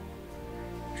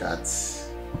that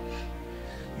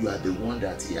you are the one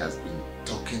that he has been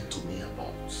talking to me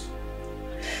about.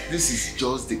 This is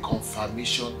just the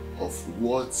confirmation of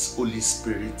what Holy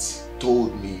Spirit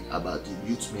told me about the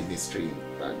youth ministry in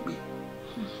Rugby.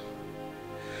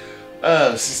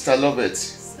 Sister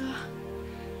Lovett,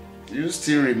 do you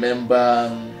still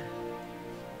remember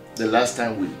the last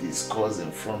time we discussed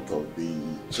in front of the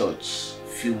church a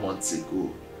few months ago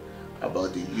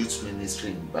about the youth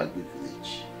ministry in Bagby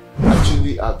village?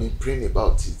 Actually, I've been praying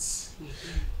about it,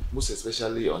 most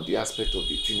especially on the aspect of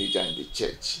the teenager in the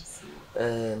church.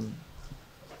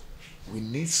 We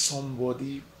need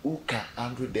somebody who can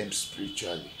handle them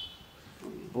spiritually.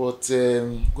 But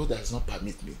God has not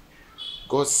permitted me.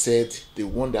 God said the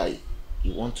one that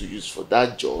you want to use for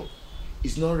that job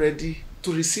is not ready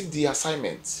to receive the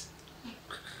assignment.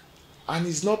 And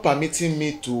he's not permitting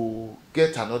me to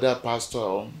get another pastor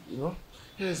on, you know.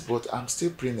 Yes, but I'm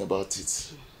still praying about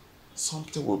it.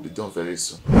 Something will be done very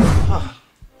soon.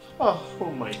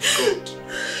 Oh my God.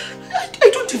 I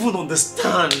don't even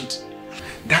understand.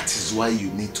 That is why you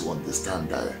need to understand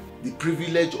that the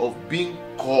privilege of being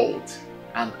called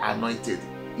and anointed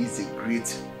is a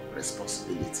great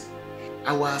responsibility.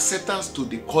 Our acceptance to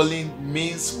the calling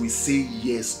means we say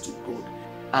yes to God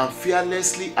and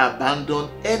fearlessly abandon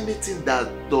anything that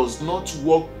does not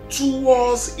work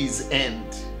towards His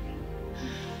end.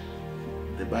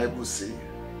 The Bible says,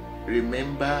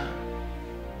 remember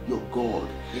your God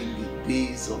in the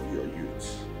days of your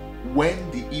youth, when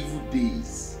the evil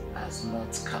days has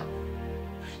not come.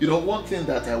 You know, one thing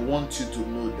that I want you to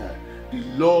know, that the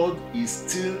Lord is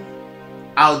still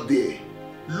out there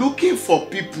looking for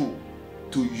people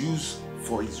to use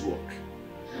for His work.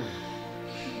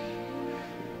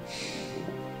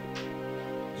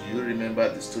 Do you remember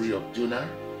the story of Jonah,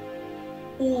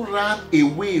 who ran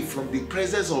away from the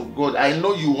presence of God? I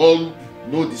know you all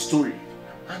know the story.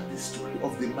 And the story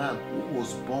of the man who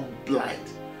was born blind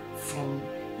from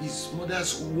his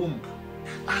mother's womb.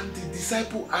 And the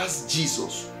disciple asked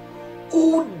Jesus,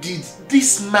 who did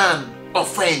this man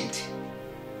offend?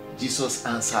 Jesus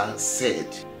answered, said,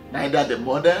 neither the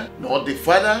mother, nor the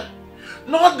father,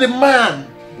 nor the man,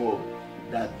 but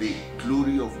that the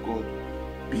glory of God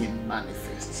being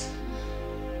manifest.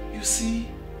 You see,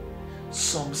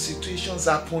 some situations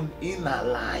happen in our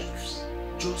lives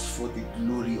just for the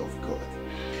glory of God.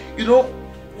 You know,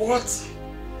 what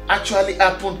actually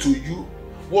happened to you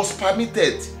was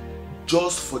permitted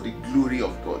just for the glory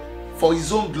of God, for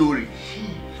His own glory.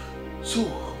 So,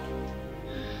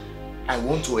 I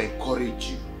want to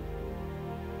encourage you.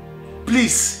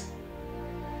 Please,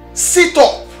 sit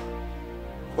up,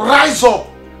 rise up,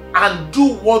 and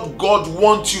do what God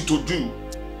wants you to do.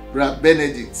 Brother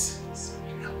Benedict,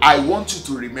 I want you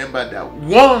to remember that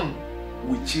 1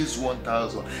 will chase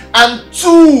 1,000, and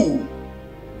 2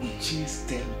 will chase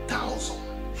 10,000.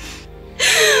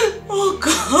 Oh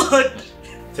God!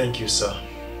 Thank you, sir.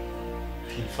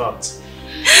 In fact,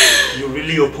 you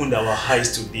really opened our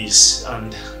eyes to this,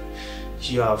 and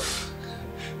you have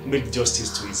made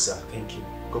justice to it, sir. Thank you.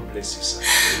 God bless you,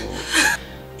 sir.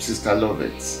 Sister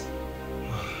Lovett,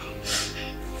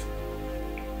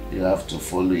 you have to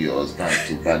follow your husband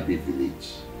to Bagby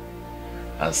village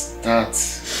and start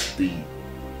the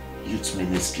youth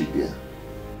ministry there.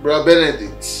 Brother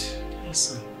Benedict. Yes,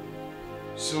 sir.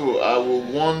 So I will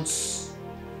want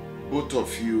both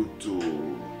of you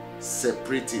to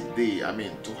separate a day,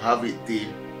 to have a day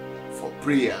for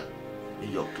prayer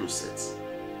in your closet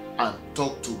and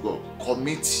talk to God.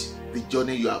 Commit the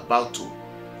journey you are about to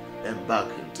embark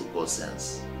into God's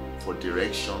hands for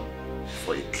direction,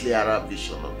 for a clearer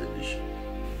vision of the vision.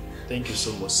 Thank you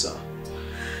so much, sir.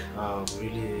 I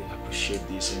really appreciate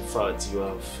this. In fact, you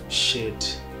have shed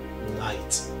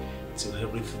light to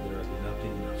everything that has been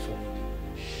happening in our family.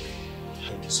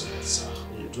 Thank you so much, sir.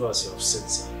 You do as you have said,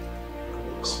 sir.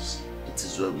 It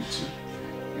is well with you.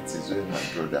 It is well, my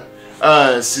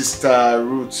brother. Sister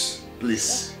Ruth,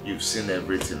 please, you've seen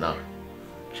everything now.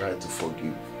 Try to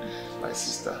forgive my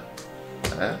sister.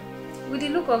 With the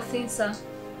look of things, sir,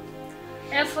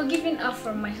 I have forgiven her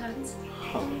from my heart.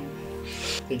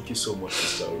 Thank you so much,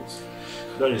 Sister Ruth.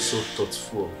 That is so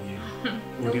thoughtful of you.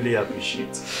 We really appreciate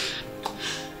it.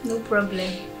 No problem.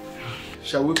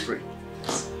 Shall we pray?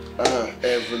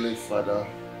 Heavenly Father.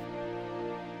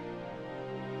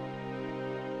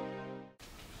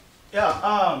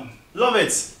 Yeah, love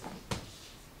it.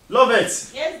 Love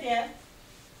it. Yes, dear.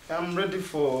 I'm ready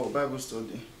for Bible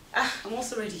study. I'm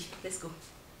also ready. Let's go.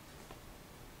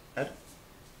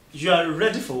 You are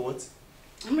ready for what?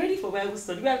 I'm ready for Bible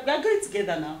study. We are going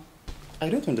together now. I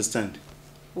don't understand.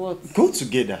 What? Go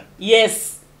together?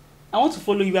 Yes. I want to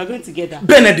follow you. We are going together.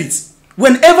 Benedict,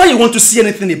 whenever you want to see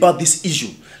anything about this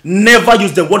issue, never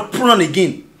use the word pronoun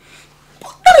again.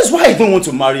 That is why I don't want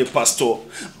to marry a pastor.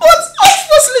 But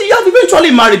obviously, you have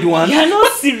eventually married one. You are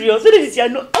not serious. You are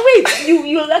not. Wait,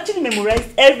 you actually memorized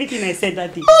everything I said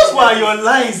that day. That's why your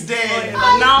lines there.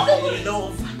 Now I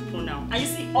love pronoun. And you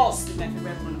see, us is my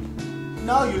favorite pronoun.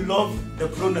 Now you love the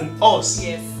pronoun us.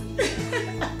 Yes.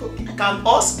 Can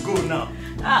us go now?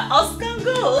 Us can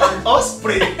go. Can us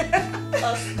pray?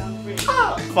 Us can pray.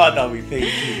 Father, we thank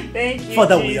you. Thank you,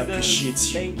 Father, Jesus. we appreciate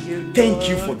you. Thank you, Thank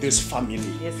you Lord. for this family.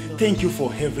 Yes, Lord. Thank you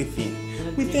for everything.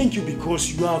 We thank you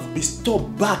because you have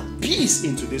bestowed back peace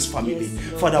into this family.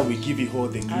 Yes, Father, we give you all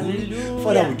the glory. Hallelujah.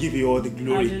 Father, we give you all the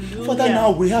glory. Hallelujah. Father,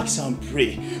 now we ask and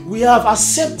pray. We have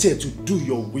accepted to do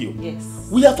your will. Yes.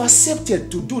 We have accepted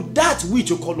to do that which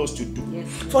you call us to do. Yes.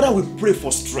 Father, we pray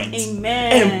for strength.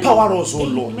 Amen. Empower us, oh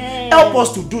Lord. Amen. Help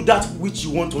us to do that which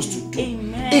you want us to do.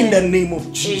 Amen. In the name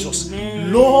of Jesus.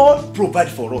 Amen. Lord, provide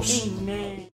for us.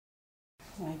 Amen.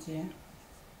 My dear.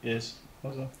 Yes.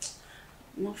 What's up?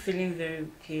 not feeling very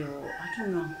okay, or I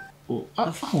don't know. Oh,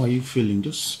 how are you feeling?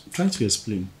 Just try to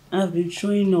explain. I've been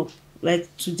showing up.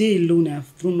 Like today alone, I've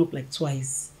thrown up like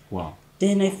twice. Wow.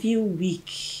 Then I feel weak.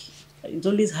 It's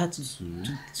always hard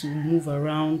to move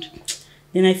around.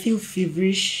 Then I feel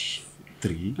feverish.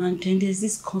 3. And then there's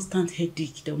this constant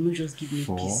headache that will not just give me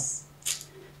 4. peace.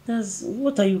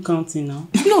 What are you counting now?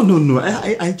 No.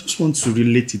 I just want to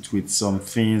relate it with some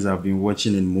things I've been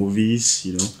watching in movies,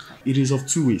 you know. It is of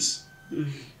 2 ways.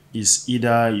 It's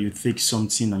either you take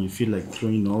something and you feel like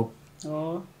throwing up,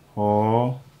 or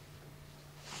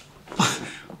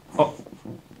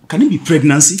can it be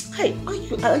pregnancy? Hey,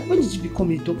 when did you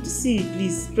become a doctor? See,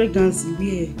 please, pregnancy,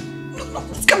 where?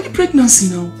 It can be pregnancy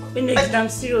now. When next I'm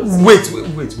serious. Wait.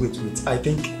 I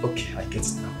think, okay, I get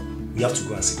it now. We have to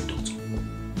go and see the doctor.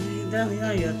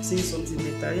 Now you are saying something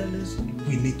better.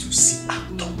 We need to see a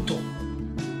doctor.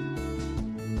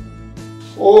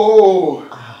 Oh,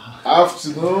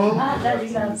 afternoon.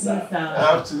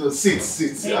 Afternoon.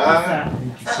 Sit.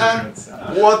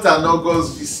 What an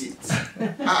August visit.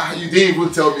 You didn't even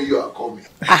tell me you are coming.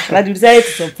 I decided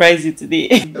to surprise you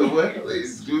today. Well,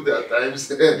 it's good at times.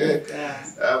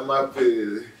 I'm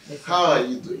happy. How are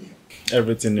you doing?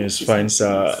 Everything is fine,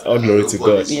 sir. All glory to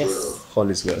God. Yes. All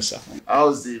is well, sir.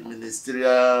 How's the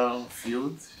ministerial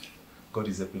field? God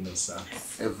is helping us, sir.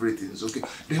 Everything's okay.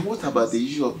 Then what about the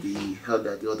issue of the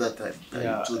elder the other time?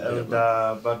 Yeah,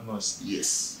 Elder Badmus.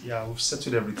 Yes. Yeah, we've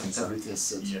settled everything, sir. Everything's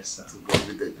settled. Yes, sir. To God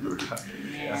be the glory.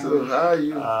 Yeah. So how are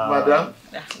you, madam?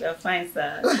 We are fine,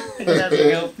 sir. God has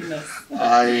been helping us.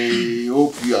 I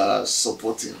hope you are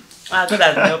supporting. God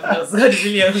has been helping us. God is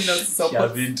really helping us to support. She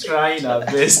has been trying her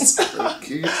best.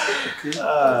 Okay.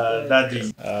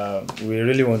 Daddy, we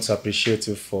really want to appreciate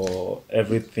you for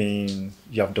everything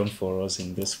you have done for us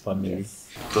in this family. Yes.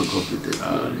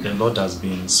 The Lord has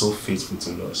been so faithful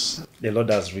to us. The Lord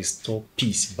has restored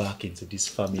peace back into this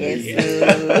family.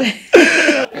 Yes.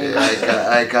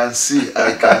 I can see.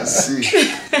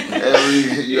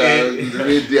 You are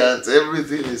radiant.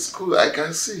 Everything is cool. I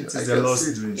can see. It is the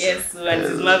Lord's doing. Yes, and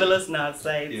it's marvelous on our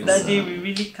side. Yes, Daddy, we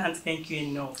really can't thank you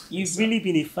enough. You've really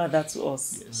been a father to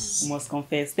us. Yes. We must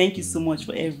confess. Thank you so much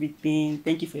for everything.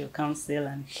 Thank you for your counsel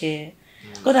and care.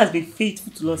 God has been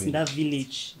faithful to us in that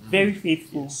village. Very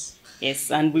faithful. Yes,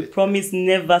 and we promise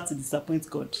never to disappoint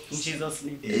God. In Jesus'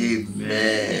 name.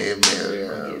 Amen.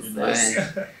 Yes,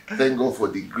 Thank God for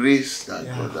the grace that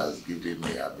God has given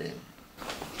me. Amen.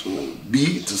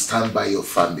 To stand by your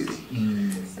family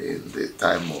in the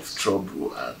time of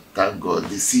trouble, and thank God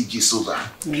the siege is over.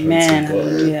 Amen.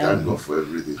 Thank God for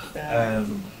everything.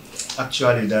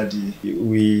 Actually, Daddy,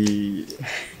 we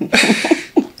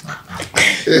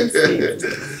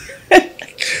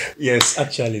yes,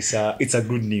 actually, sir, it's a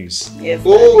good news. Yes.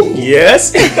 Oh,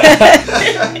 yes.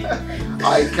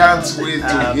 I can't wait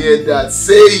to hear that.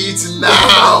 Say it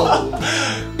now.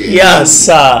 Yes,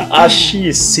 sir. As she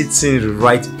is sitting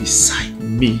right beside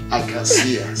me, I can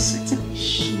see her sitting.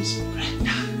 She's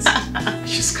pregnant.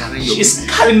 She's carrying She's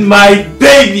carrying my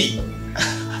baby.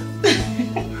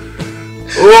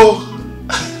 Oh,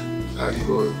 thank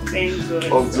God. Thank God.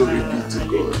 All glory be to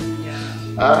God.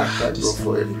 Thank God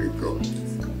for everything.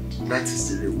 That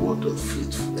is the reward of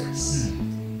faithfulness.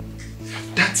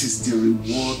 That is the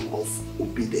reward of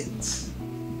obedience.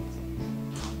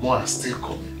 More are still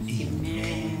coming.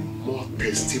 Amen. More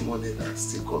testimony are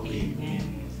still coming. Amen.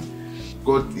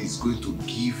 God is going to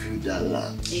give you that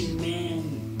land. Amen.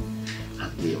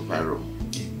 And the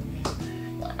environment.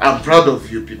 Amen. I'm proud of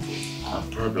you people. I'm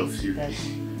proud of you.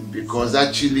 Because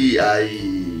actually I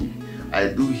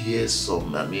do hear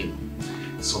some,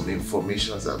 some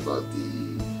informations about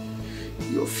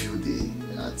your field day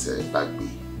at Bagby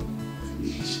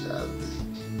village, and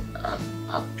I'm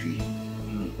happy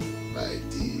by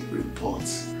the report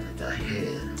that I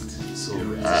heard. So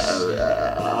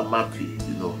I'm happy,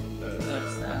 you know.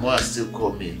 More are still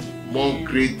coming. More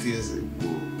great things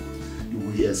you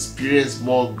will experience.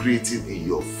 More great things in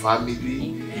your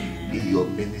family, in your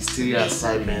ministerial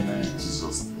assignment in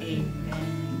Jesus' name.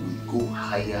 You will go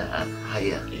higher and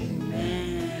higher.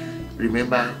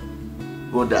 Remember,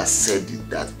 God has said it,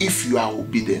 that if you are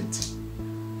obedient,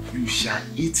 you shall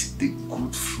eat the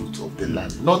good fruit of the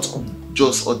land. Not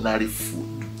just ordinary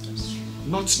food.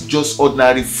 Not just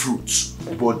ordinary fruit,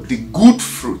 but the good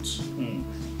fruit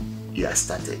He has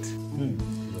started.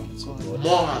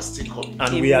 More has still come.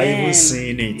 And we are even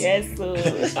seeing it. Yes, sir.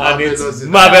 And it's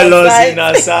marvelous in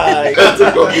our sight. God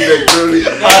to God be the glory.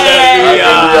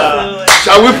 Hallelujah.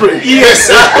 Shall we pray?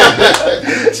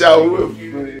 Yes. Shall we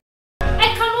pray?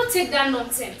 I cannot take that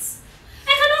nonsense.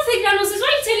 I cannot take that nonsense. Why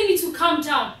are you telling me to calm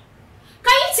down?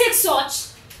 Can you take such?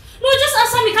 No, just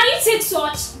answer me. Can you take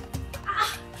such?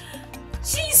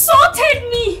 She insulted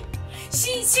me.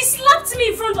 She slapped me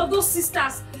in front of those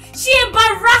sisters. She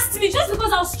embarrassed me just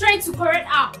because I was trying to correct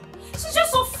her. She's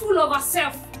just so full of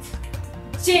herself.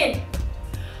 Jane,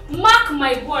 mark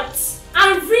my words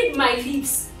and read my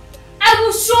lips. I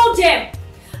will show them.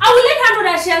 I will let her know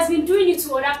that she has been doing it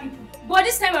to other people. But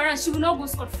this time around, she will not go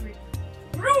scot-free.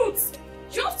 Ruth,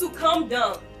 you have to calm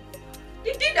down.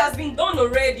 The deed has been done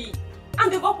already.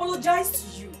 And they've apologized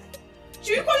to you.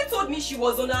 She equally told me she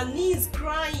was on her knees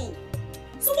crying.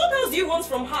 So what else do you want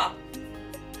from her?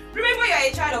 Remember, you are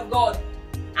a child of God.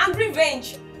 And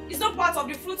revenge is not part of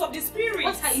the fruit of the Spirit.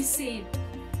 What are you saying?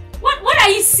 What are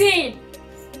you saying?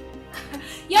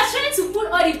 You're trying to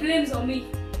put all the blames on me.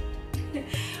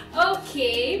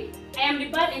 Okay, I am the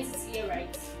bad entity here,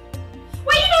 right?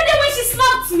 Well, you know the way she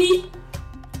slapped me.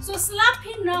 So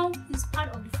slapping now is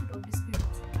part of the fruit of the Spirit.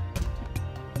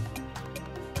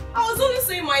 I was only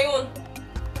saying my own.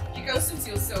 You can suit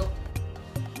yourself.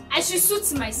 I should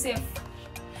suit myself.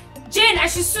 Jane, I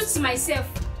should suit myself.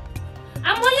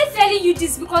 I'm only telling you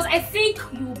this because I think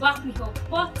you will back me up.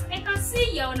 But I can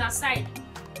see you're on her side.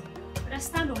 But I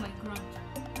stand on my ground.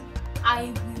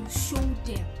 I will show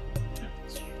them.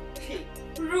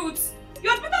 Ruth, you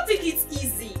had better take it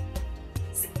easy.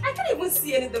 See, I can't even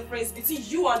see any difference between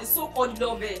you and the so-called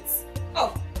lovers.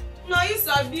 Oh, now you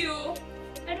Sabio.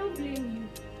 I don't blame you.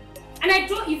 And I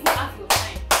don't even have your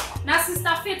time. Now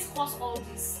Sister Faith caused all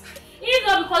this. If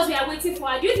not because we are waiting for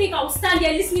her, do you think I will stand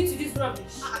there listening to this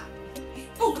rubbish?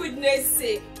 For goodness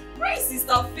sake, where is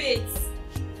Sister Faith?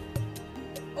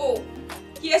 Oh,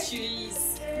 here she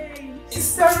is. Hey,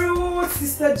 Sister Ruth,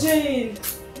 Sister Jane.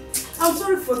 I'm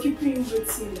sorry for keeping you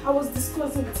waiting. I was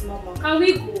discussing with Mama. Can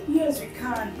we go? Yes, we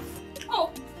can. Oh,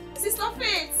 Sister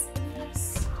Faith.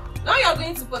 Yes. Now you're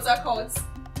going to Port Harcourt.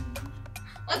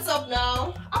 What's up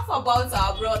now? How about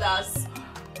our brothers?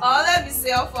 Let me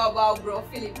say how about Bro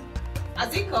Philip.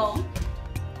 Has he come?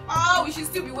 We should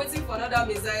still be waiting for another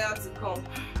Messiah to come.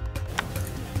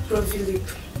 Bro Philip,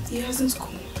 he hasn't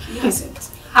come. He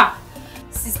hasn't. Ha!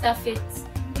 Sister Faith,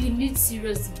 you need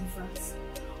serious deliverance.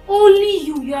 Only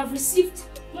you have received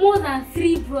more than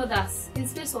 3 brothers in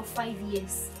space of 5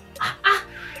 years.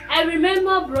 I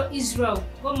remember Bro Israel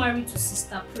got married to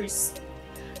Sister Pris.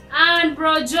 And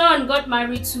Bro John got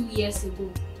married 2 years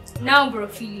ago. Now Bro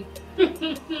Philip.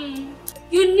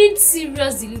 You need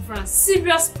serious deliverance,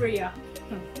 serious prayer.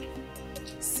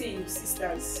 See,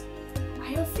 sisters, I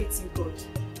have faith in God.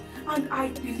 And I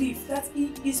believe that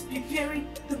He is preparing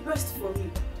the best for me.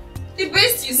 The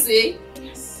best, you say?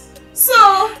 Yes.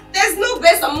 So, there's no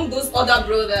best among those other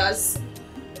brothers.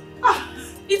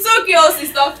 It's okay, oh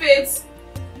Sister Faith.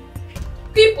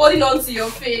 Keep holding on to your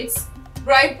faith.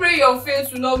 But I pray your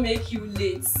faith will not make you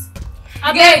late.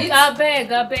 I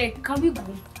beg. Can we go?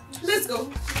 Let's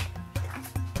go.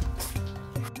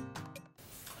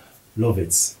 Love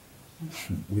it.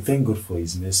 We thank God for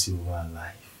His mercy over our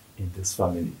life in this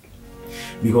family.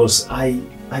 Because I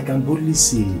can boldly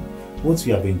say what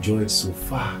we have enjoyed so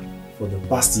far for the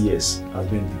past years has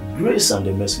been the grace and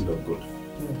the mercy of God.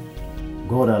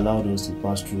 God allowed us to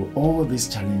pass through all these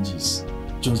challenges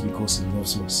just because He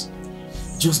loves us.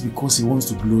 Just because He wants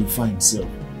to glorify Himself.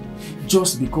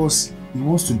 Just because He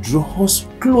wants to draw us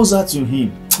closer to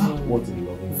Him. What a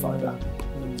loving Father.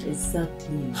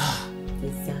 Exactly.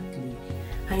 Exactly.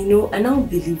 I know, and I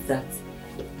believe that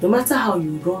no matter how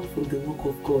you run from the work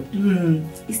of God,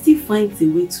 He still finds a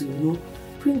way to,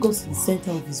 bring us to the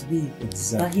center of His will.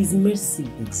 Exactly. By His mercy.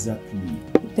 Exactly.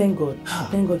 Thank God.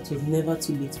 Thank God it was never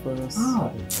too late for us. Thank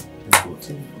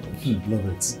God. Love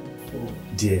it.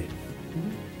 Dear,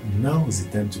 now is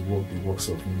the time to walk the works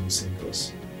of Him who sent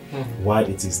us. Why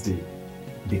it is day?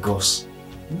 Because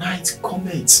night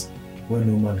cometh when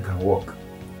no man can walk.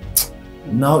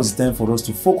 Now is the time for us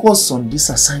to focus on this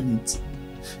assignment.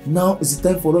 Now is the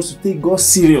time for us to take God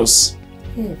serious.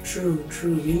 Yeah, true.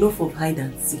 Enough of hide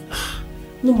and seek.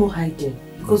 No more hiding.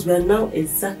 Because we are now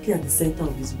exactly at the center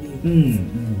of His will.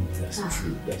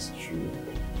 That's true.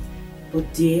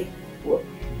 But dear,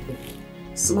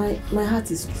 my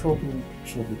heart is troubled.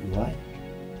 Troubled? Why?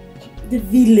 The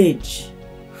village,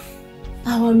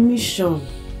 our mission,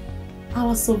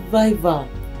 our survival.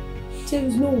 There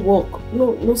is no work,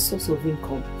 no source of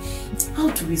income. How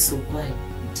do we survive?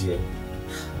 Dear,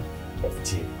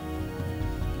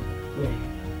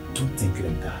 don't think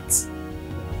like that.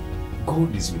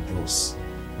 God is with us.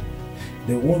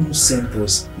 The one who sent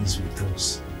us is with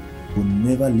us. He will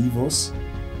never leave us,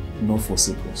 nor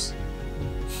forsake us.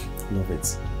 Love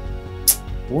it.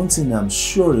 One thing I'm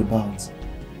sure about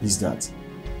is that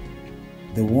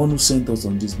the one who sent us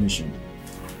on this mission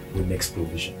will make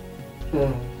provision.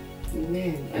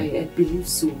 Amen. I believe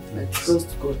so. I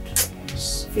trust God.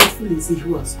 Faithful is he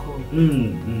who has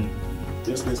come.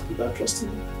 Just let's put our trust in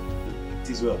him. It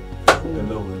is well. The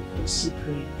Lord will help us.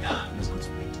 Yeah, let's go to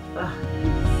bed.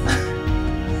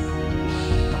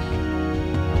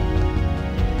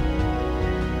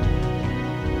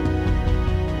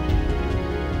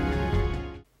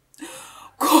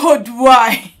 God,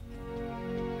 why?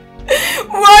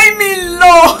 Why me,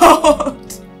 Lord?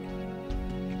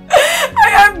 I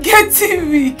am getting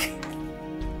weak.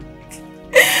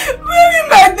 When will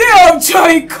my day of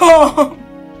joy come?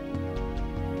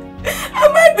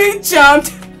 Am I being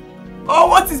charmed? Or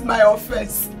what is my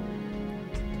offense?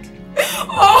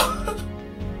 Or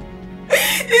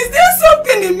is there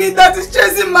something in me that is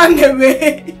chasing man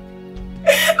away?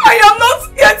 I am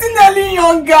not getting any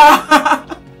younger.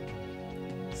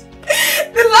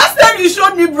 The last time you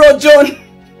showed me Bro John,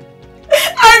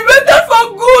 I waited for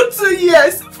good 2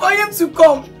 years for him to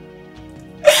come.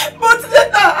 But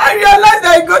later I realized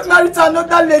that I got married to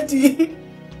another lady.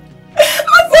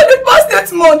 And for the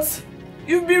past 8 months,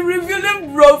 you've been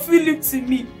revealing Bro Philip to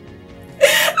me.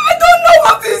 I don't know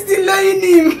what is delaying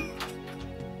him.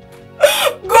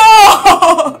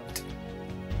 God!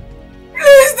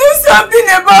 Please do something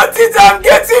about it. I'm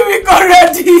getting weak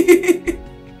already.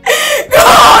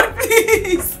 God,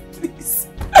 please. Please.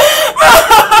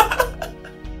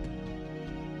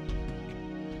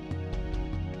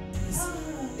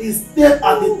 A step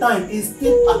at a time. A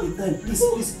step at a time. Please,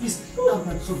 please, please. Calm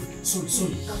down.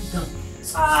 Sorry. Calm down.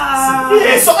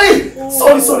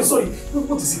 Sorry.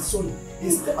 What is it? Sorry. A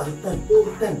step at a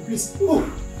time. Please.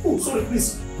 Oh, sorry, please.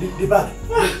 The bag.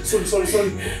 Sorry,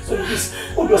 please.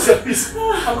 Hold yourself, please.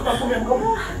 I'm coming.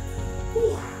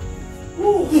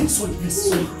 Oh, sorry, please.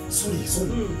 Sorry.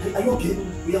 Are you okay?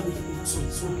 We are sorry.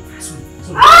 Sorry.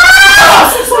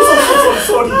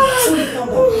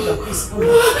 Calm down, please.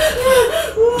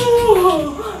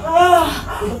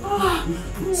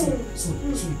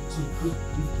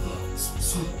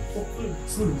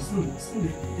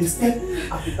 Slowly. A step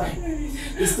at a time.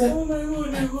 A step. Oh my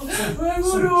God.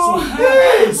 Sorry.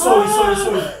 A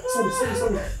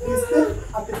step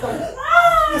at a time.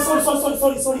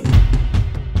 Sorry.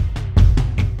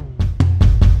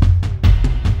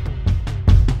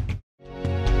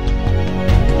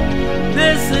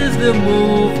 This is the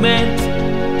movement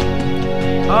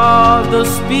of the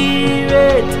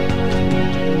Spirit.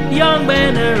 Young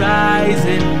men are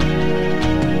rising,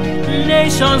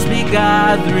 nations be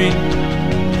gathering.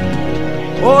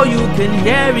 Oh, you can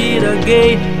hear it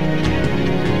again.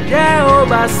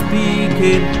 Jehovah's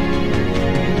speaking,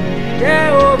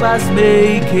 Jehovah's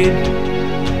making,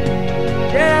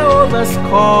 Jehovah's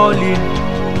calling.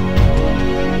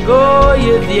 Go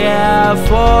ye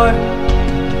therefore,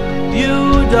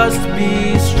 you just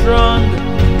be strong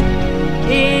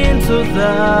into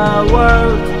the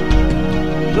world.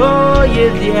 Go ye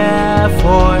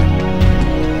therefore,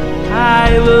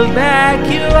 I will back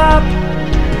you up,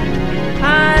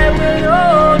 I will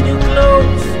hold you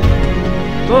close.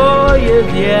 Go ye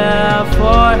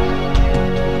therefore,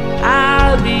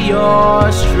 I'll be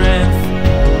your strength.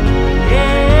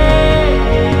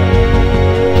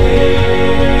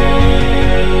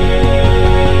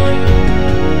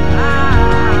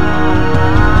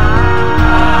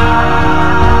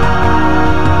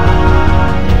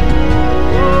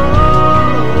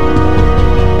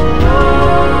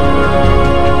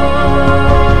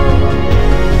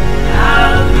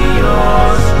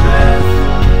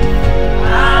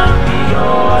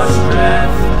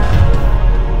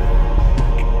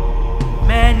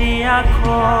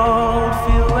 Called,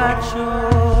 few are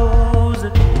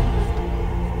chosen.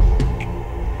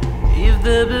 If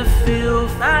there be few,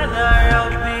 Father,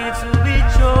 help me to be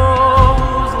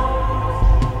chosen.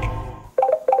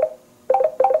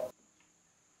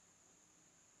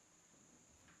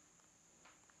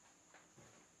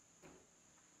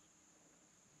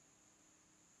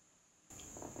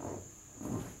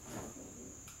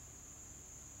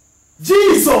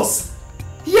 Jesus!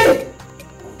 Yeah!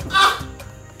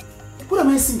 What am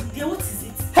I seeing? Yeah, what is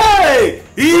it? Hey!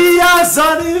 He has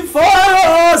done it for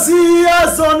us! He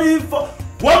has done it for...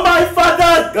 What my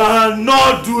father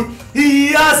cannot do, he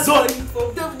has done it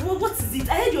for... What is it?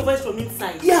 I heard your voice from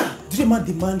inside. Yeah! Do you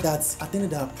remember the man that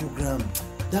attended our program?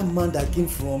 That man that came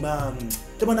from...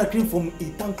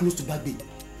 a town close to Bagby.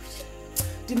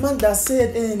 The man that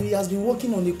said he has been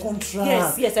working on a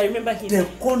contract. Yes, I remember him. The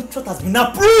contract has been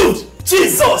approved!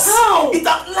 Jesus! How?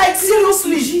 Like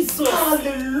seriously! Jesus!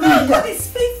 Hallelujah! God is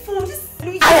faithful.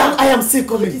 I am still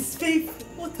coming. God is faithful.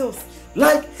 What else?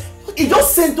 Like, he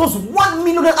just sent us 1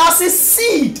 million as a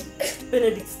seed.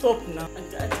 Benedict, stop now.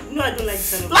 No, I don't like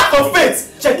this kind of... Lack of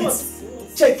faith! Check it!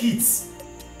 Check it!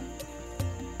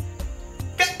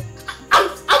 I'm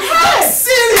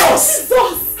serious!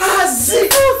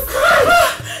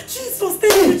 Jesus,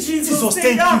 thank you, Jesus,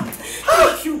 thank you.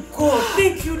 Thank you, God.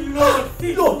 Thank you, Lord. Thank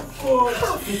you, God.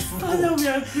 Faithful Father, we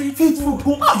are grateful. Faithful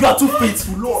God. You are too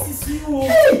faithful, Lord. This is you.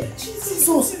 Hey, Jesus.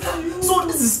 So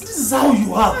this is how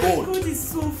you are, God. God is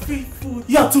so faithful.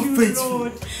 You are too faithful.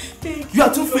 Lord. Thank you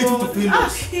are too faithful to fail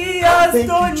us. He has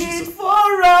done it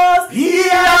for us. He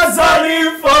has done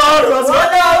it for us.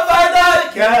 What our Father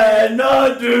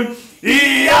cannot do.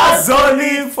 He has done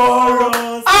it for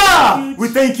us. We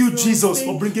thank you, Jesus,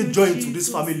 for bringing joy into this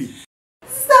family.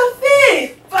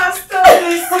 Safi! Pastor,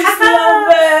 Mrs.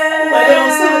 Lovett!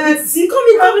 Well, see, come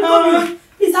in.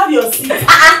 Please have your seat.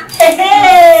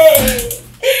 Hey!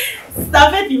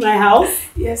 Safi in my house.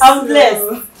 Yes, I'm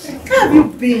blessed. How have you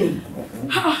been?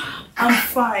 I'm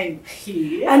fine.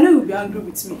 I know you'll be angry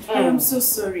with me. I am so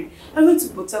sorry. I went to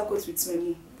Port Harcourt with my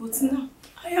mom, but now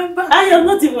I am back. I am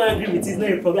not even angry with it. It's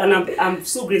not a problem. And I'm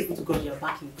so grateful to God you're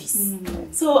back in peace.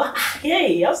 So,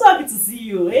 hey, I'm so happy to see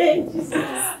you. Hey, Jesus.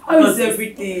 How is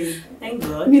everything? Thank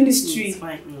God. Ministry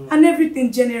and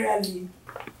everything generally.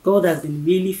 God has been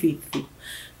really faithful.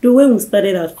 Though when we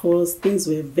started at first, things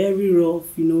were very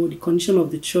rough. You know, the condition of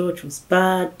the church was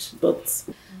bad, but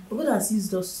God has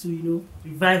used us to, you know,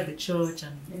 revive the church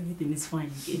and everything is fine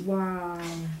again. Wow.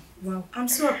 Wow. I'm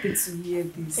so happy to hear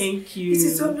this. Thank you. It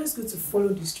is always good to follow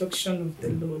the instruction of the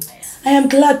Lord. I am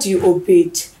glad you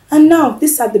obeyed. And now,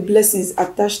 these are the blessings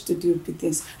attached to the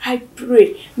obedience. I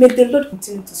pray, may the Lord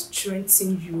continue to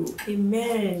strengthen you.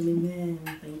 Amen. Amen.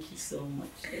 Thank you so much.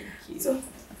 Thank you. So,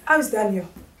 how is Daniel?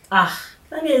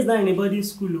 Daniel is now in a boarding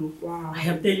school. Wow. I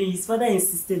am telling you, his father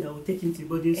insisted I would take him to a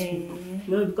boarding school. You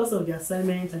know, because of the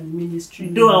assignment and the ministry.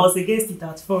 Though I was against it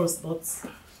at first, but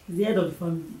he's the head of the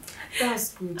family.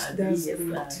 That's good. That's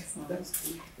good. That's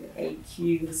good. Thank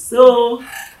you. So,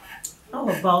 how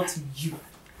about you?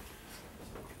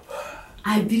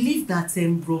 I believe that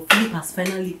Bro Philip has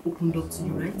finally opened up to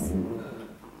you, right?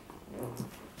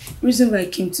 Reason why I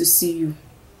came to see you.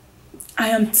 I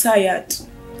am tired.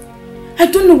 I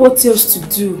don't know what else to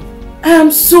do. I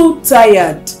am so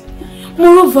tired.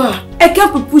 Moreover, I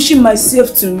can't be pushing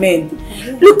myself to men.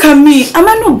 Look at me. Am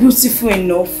I not beautiful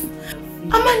enough?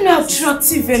 Am I not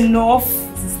attractive enough?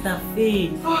 Sister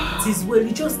Faye, it is well.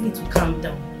 You just need to calm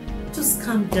down. Just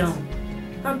calm down.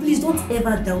 And please don't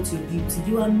ever doubt your beauty.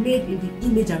 You are made in the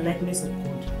image and likeness of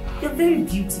God. You're very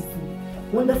beautiful.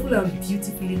 Wonderful and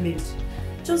beautifully made.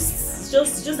 Just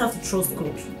have to trust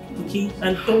God. Okay?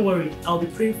 And don't worry, I'll be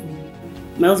praying for you.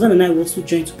 My husband and I will also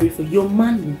join to pray for you. Your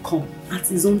man will come at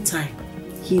his own time.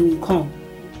 He will come.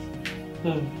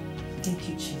 Thank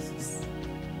you, Jesus.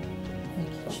 Thank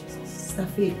you, Jesus. Sister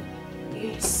Faye.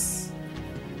 Yes.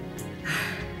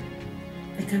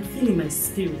 I can feel in my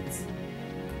spirit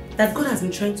that God has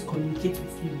been trying to communicate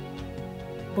with you,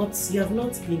 but you have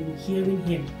not been hearing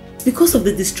Him. Because of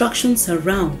the distractions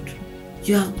around,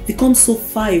 you have become so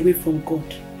far away from God.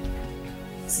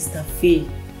 Sister Faye,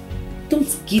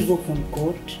 don't give up on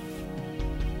God.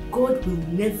 God will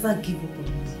never give up on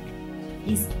you.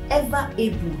 He's ever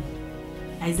able.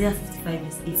 Isaiah 55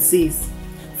 verse 8 says,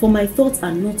 "For my thoughts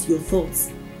are not your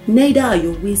thoughts, neither are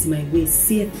your ways my ways,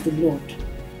 saith the Lord."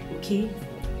 Okay?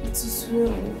 It is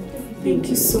well. Thank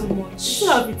you so much. So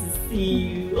happy to see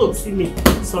you. Oh, see me.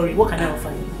 Sorry, what can I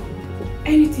offer you?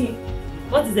 Anything.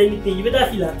 What is anything? You better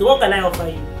feel that. What can I offer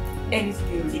you?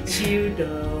 Anything. The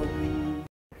children.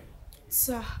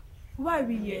 Sir, why are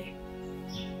we here?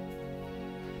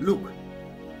 Look.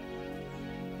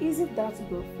 Is it that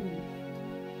girl Philip?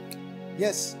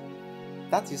 Yes,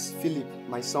 that is Philip,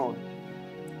 my son,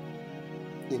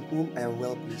 in whom I am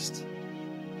well pleased.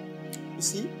 You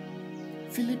see,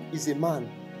 Philip is a man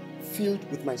filled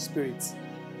with my spirit,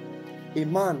 a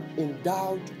man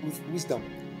endowed with wisdom.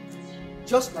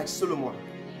 Just like Solomon,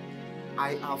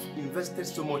 I have invested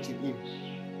so much in him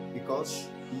because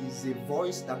he is a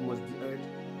voice that must be heard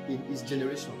in his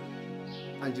generation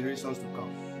and generations to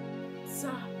come.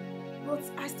 Sir, but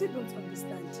I still don't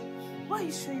understand. Why are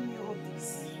you showing me all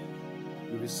this?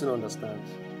 You will soon understand.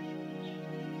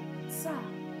 Sir,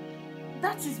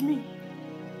 that is me.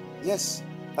 Yes,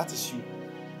 that is you.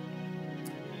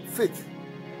 Faith,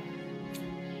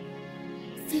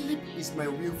 Philip is my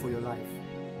will for your life.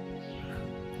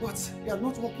 But you are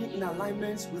not working in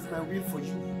alignment with my will for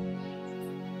you.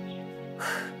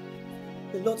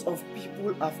 A lot of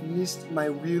people have missed my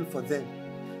will for them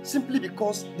simply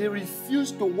because they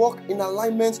refuse to walk in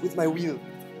alignment with my will.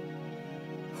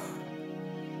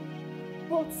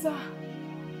 But sir,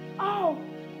 how?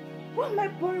 Why am I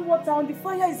pouring water on the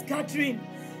fire is gathering?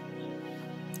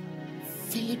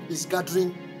 Philip is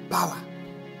gathering power,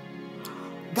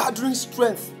 gathering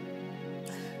strength,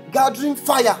 gathering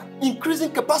fire,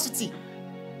 increasing capacity.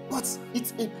 But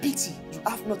it's a pity you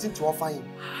have nothing to offer him.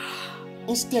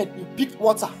 Instead, you picked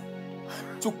water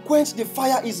to quench the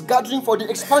fire is gathering for the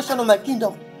expansion of my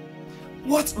kingdom.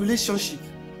 What relationship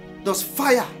does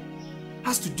fire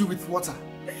has to do with water?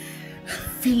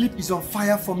 Philip is on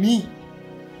fire for me,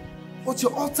 but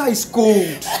your altar is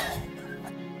cold.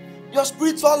 Your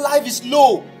spiritual life is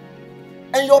low,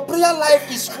 and your prayer life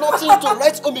is nothing to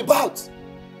write home about.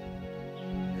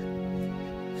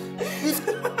 If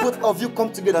both of you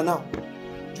come together now,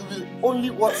 you will only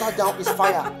water down his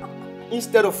fire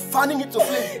instead of fanning it to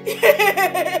flame.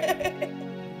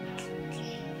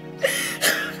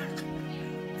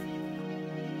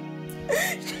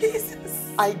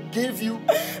 Jesus. I gave you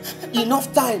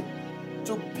enough time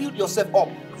to build yourself up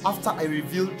after I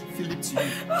revealed Philip to you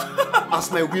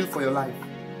as my will for your life.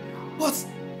 But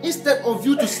instead of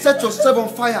you to set yourself on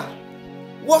fire,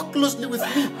 work closely with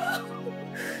me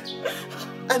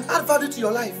and add value to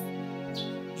your life.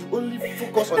 You only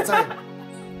focus on time.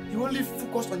 You only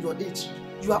focus on your age.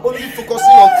 You are only focusing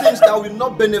on things that will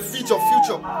not benefit your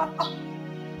future.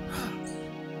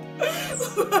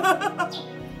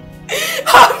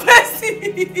 Have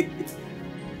mercy.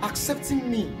 Accepting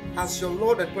me as your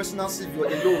Lord and personal Savior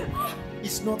alone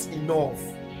is not enough.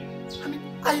 I mean,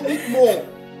 I need more.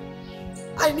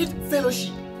 I need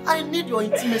fellowship. I need your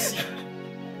intimacy.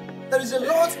 There is a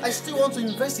lot I still want to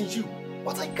invest in you,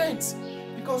 but I can't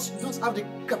because you don't have the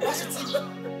capacity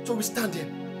to withstand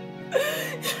them.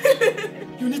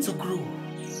 You need to grow.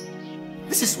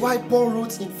 This is why Paul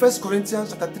wrote in 1 Corinthians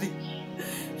chapter 3,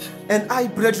 "And I,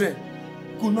 brethren,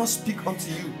 could not speak unto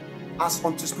you as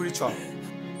unto spiritual,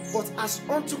 but as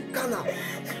unto carnal,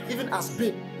 even as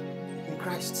babe in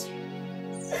Christ.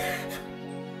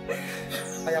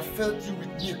 I have fed you with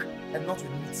milk and not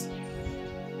with meat."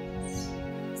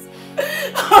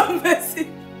 Have mercy.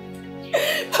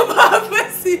 Have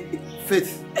mercy.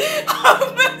 Faith.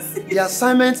 Have mercy. The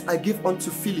assignment I give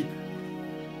unto Philip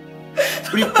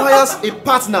requires a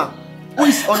partner who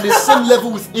is on the same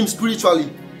level with him spiritually.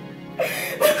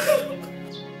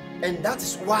 And that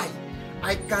is why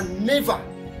I can never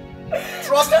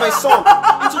trust my son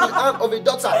into the hand of a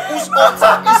daughter whose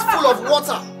altar is full of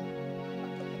water.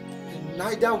 And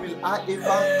neither will I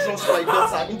ever trust my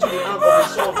daughter into the hand of a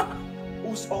son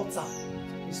whose altar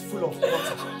is full of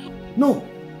water. No.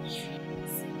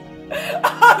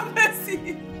 Have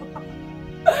mercy.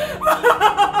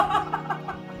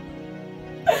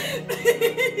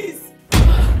 Please.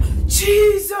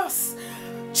 Jesus.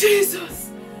 Jesus.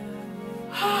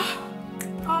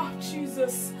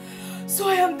 Jesus. So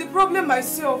I am the problem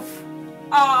myself.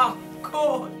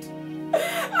 God.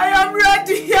 I am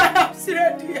ready. I am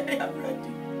ready. I am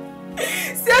ready.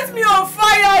 Set me on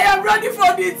fire. I am ready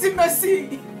for the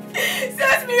intimacy.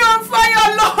 Set me on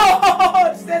fire,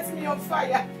 Lord. Set me on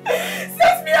fire.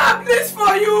 Set me ablaze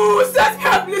for you. Set me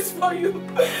ablaze for you.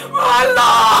 Oh,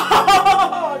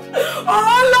 Lord.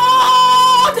 Oh,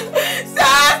 Lord.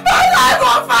 Set my life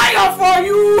on fire for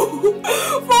you.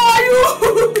 For you.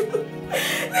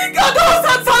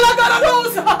 Ligadosa,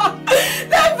 talagadadosa.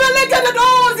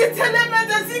 Levelegadadosa,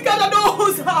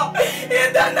 telemedezigadadosa. In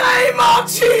the name of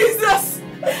Jesus.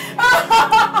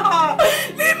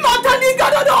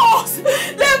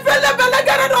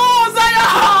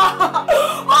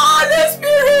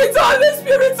 Holy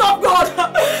Spirit of God,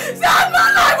 set my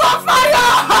life on fire.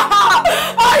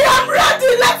 I am ready,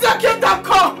 let your kingdom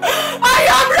come. I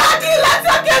am ready, let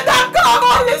your kingdom come.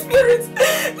 Holy Spirit,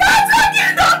 let your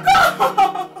kingdom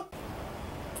come.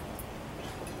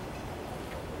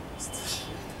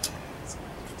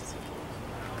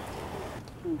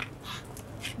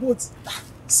 But,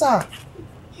 sir,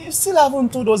 you still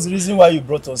haven't told us the reason why you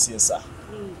brought us here, sir.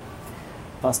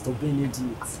 Pastor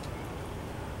Benedict,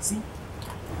 see,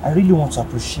 I really want to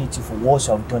appreciate you for what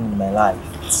you have done in my life.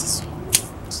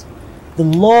 The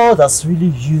Lord has really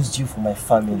used you for my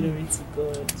family. Glory to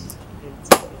God.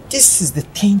 This is the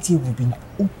 10th year we've been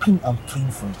hoping and praying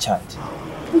for a child.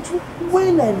 But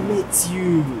when I met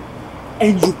you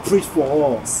and you prayed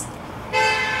for us,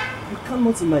 you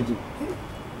cannot imagine.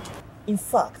 In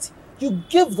fact, you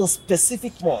gave the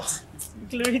specific month.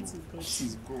 Glory to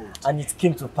God. And it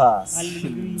came to pass.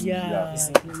 Hallelujah.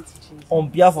 On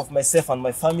behalf of myself and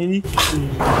my family,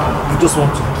 we just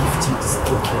want to gift you this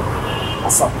token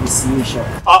as appreciation.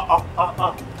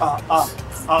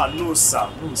 No, sir.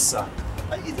 No, sir.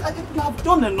 You have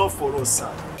done enough for us,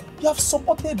 sir. You have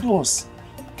supported us.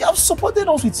 You have supported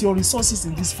us with your resources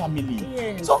in this family.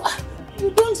 Yes. So, You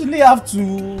don't really have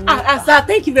to. Sir,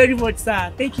 thank you very much,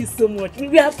 sir. Thank you so much.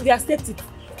 We accept it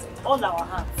all our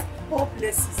hearts. God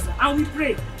bless you, sir. And we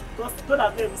pray. Because God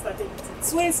has never started with it.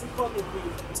 Swings will come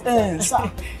again.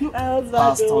 Sir.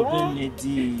 Pastor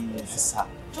Benedict. Sir,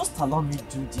 just allow me to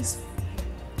do this.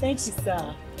 Thank you,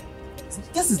 sir.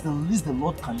 This is the least the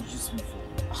Lord can use me for.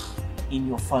 In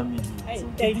your family. Hey,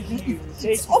 thank you.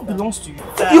 It all belongs to you.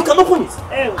 Sir. You can open it.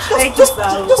 Hey, thank you, sir.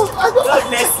 God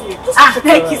bless you.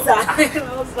 Thank you, sir. My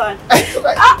husband.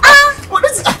 What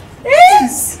is it?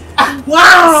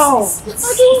 Wow!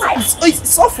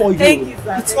 It's all for you. Thank you,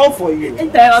 sir. It's all for you. I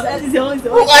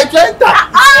tried that.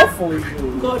 It's all for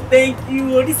you. God, thank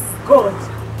you. This is God.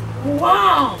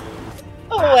 Wow!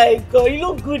 Oh my God, you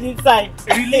look good inside.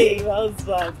 Really? My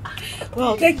husband.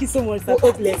 Wow, thank you so much, sir.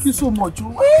 God bless. Thank you so much.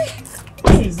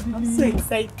 I'm so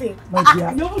excited. My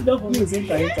dear. No, Please,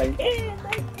 enter. Thank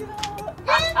you.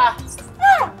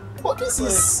 But this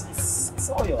is it's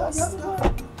all yours.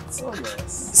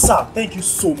 Sir, thank you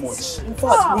so much. In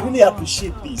fact, we really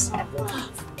appreciate this.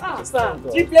 Sir,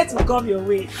 triplets will come your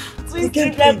way. We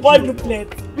can't Triplet,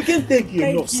 quadruplet. We can't thank you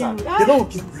enough, sir. The Lord will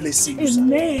keep blessing you, sir.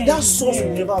 Amen. That source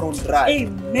will never run dry.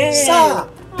 Amen. Sir,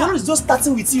 the Lord is just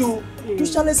starting with you. You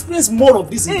shall experience more of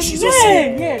this in Jesus'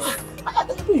 name. Yes. I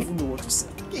don't even know what to say.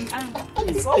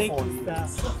 It's all for you.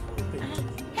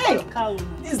 Hey,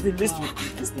 this is the least we do.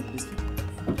 This is the least we do.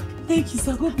 Thank you,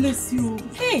 sir. God bless you.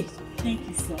 Hey, thank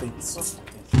you, sir. Thank you so much.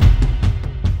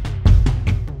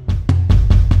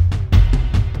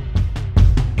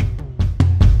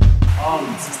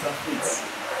 Sister Faith,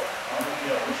 I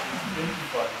really appreciate you. Thank you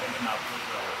for attending our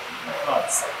program. In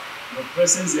fact, your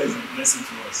presence here is a blessing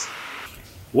to us.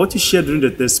 What you shared during the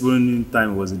testimony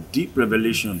time was a deep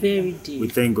revelation. Very deep. We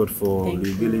thank God for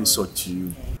revealing such to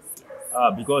you.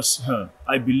 Because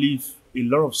I believe a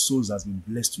lot of souls has been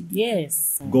blessed today.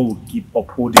 Yes. God will keep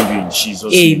upholding you in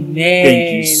Jesus' name. Amen.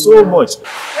 Thank you so much.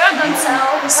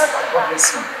 God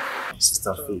bless you.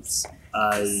 Sister Faith,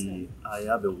 I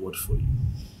have a word for you.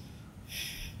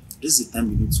 This is the time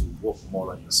you need to work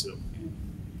more on yourself.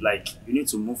 Like, you need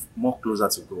to move more closer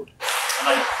to God. And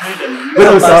I pray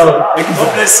that God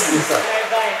bless you.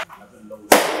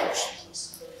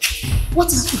 What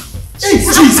is it? Hey,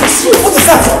 Jesus! What is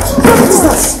that?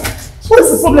 What is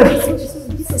the problem?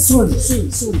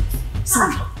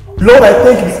 Sorry. Lord, I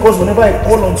thank you because whenever I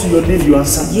call unto your name, you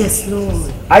answer. Yes,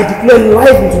 Lord. I declare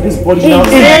life into this body now. In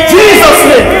Jesus'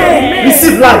 name,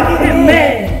 receive life.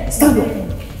 Amen. Stand up.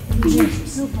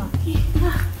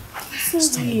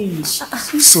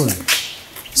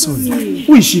 Sorry.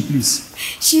 Who is she, please?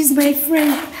 She's my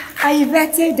friend. I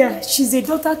invited her. She's a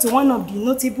daughter to one of the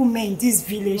notable men in this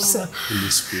village, sir. Holy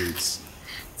Spirit.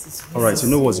 Alright, you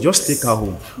know what? Just take her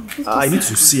home. I need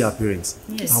to see her parents.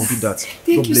 Yes. I'll do that.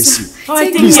 Thank God you, bless sir. you.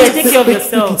 Alright, Please, take care of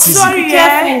yourself. it easy. Sorry,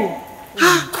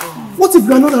 What if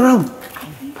we are not around?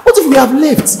 What if we have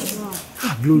left?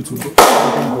 Glory to God.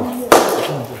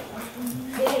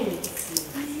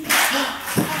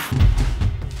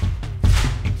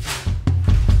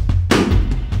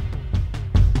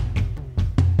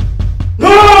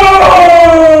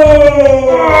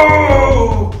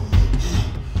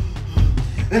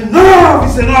 Enough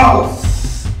is enough!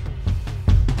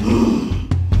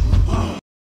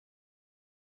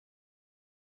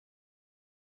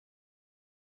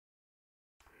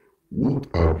 What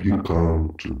have you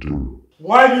come to do?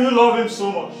 Why do you love him so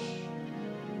much?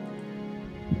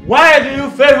 Why do you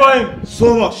favor him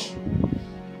so much?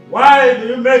 Why do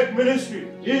you make ministry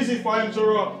easy for him to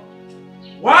run?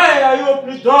 Why are you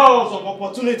opening doors of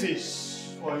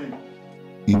opportunities for him?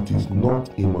 It is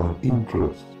not in my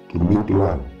interest to make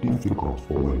life difficult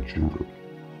for my children.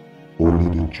 Only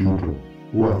the children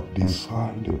who have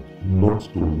decided not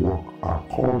to walk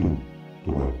according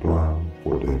to my plan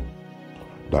for them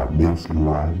that makes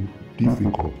life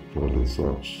difficult for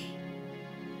themselves.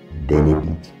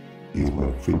 Benedict is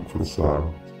my faithful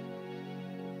servant.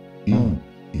 He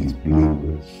is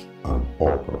blameless and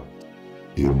upright,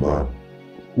 a man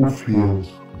who fears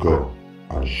God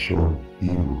and shuns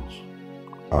evils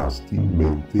and still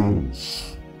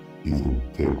maintains his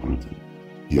integrity.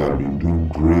 He has been doing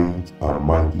great and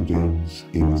mighty things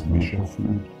in his mission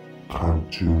field.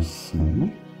 Can't you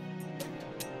see?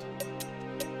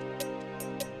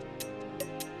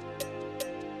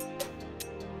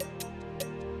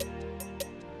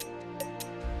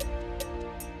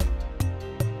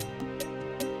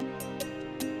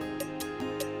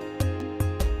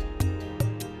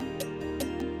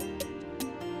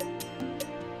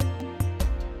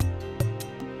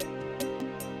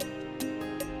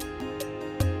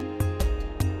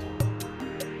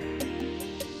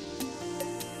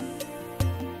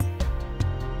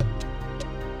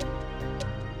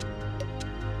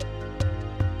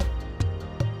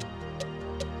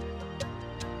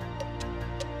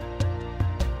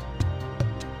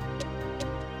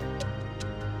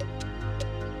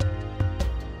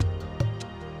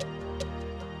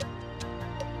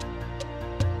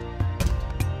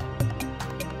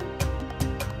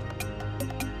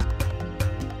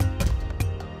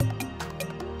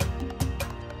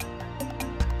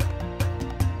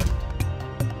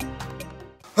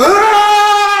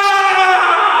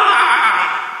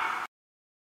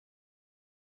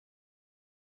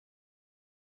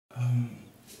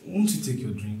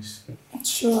 things?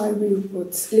 Sure, I will,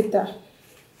 but later.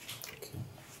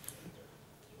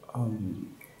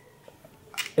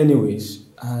 Anyways,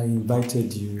 I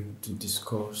invited you to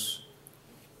discuss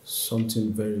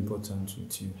something very important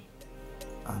with you.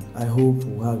 And I hope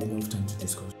we'll have enough time to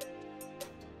discuss.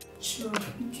 Sure,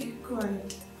 okay, go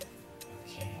ahead.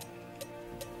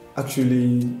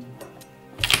 Actually,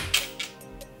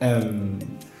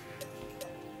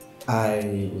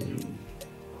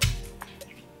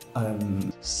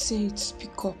 Say it,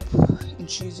 speak up in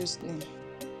Jesus' name.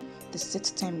 The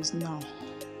set time is now.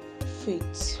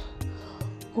 Faith.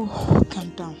 Oh, calm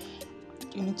down.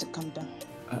 You need to calm down.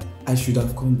 I should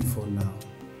have come before now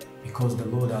because the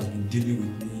Lord has been dealing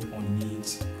with me on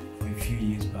it for a few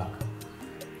years back.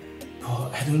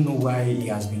 But I don't know why He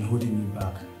has been holding me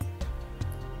back.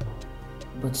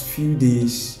 But a few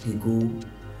days ago,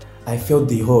 I felt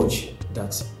the urge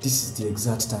that this is the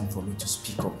exact time for me to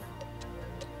speak up.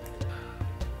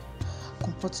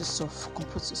 Comport yourself,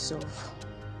 comport yourself.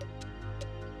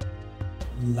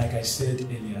 Like I said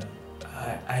earlier,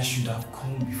 I should have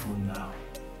come before now.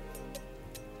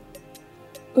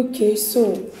 Okay,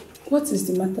 so what is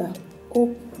the matter?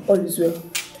 Hope all is well.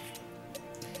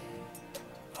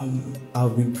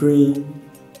 I've been praying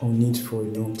on it for a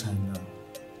long time now.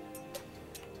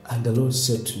 And the Lord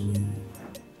said to me,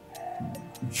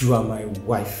 "You are my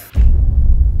wife."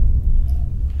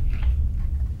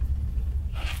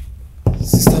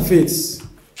 Sister Faith,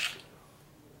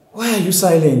 why are you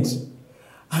silent?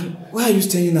 And why are you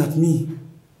staring at me?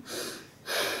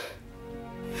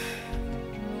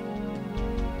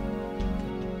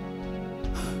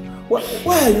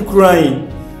 Why are you crying?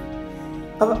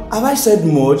 Have I said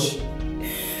much?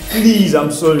 Please,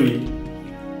 I'm sorry.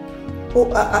 Oh,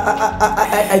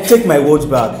 I take my words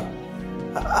back.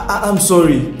 I'm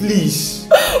sorry, please.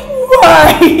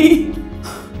 Why?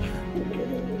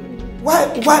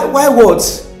 Why what?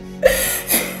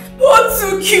 What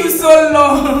took you so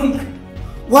long?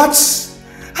 What?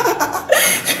 Why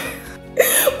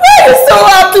are you so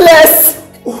heartless?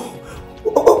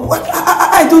 What?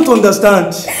 I don't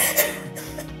understand.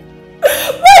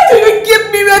 Why do you keep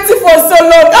me waiting for so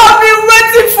long? I've been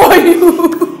waiting for you.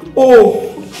 Oh,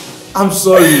 I'm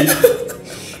sorry.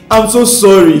 I'm so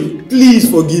sorry. Please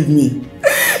forgive me.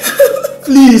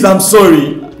 Please, I'm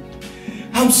sorry.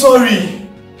 I'm sorry.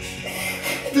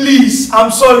 Please,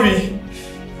 I'm sorry.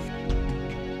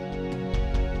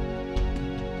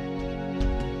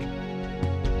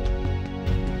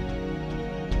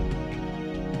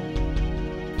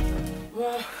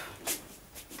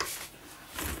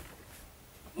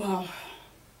 Wow.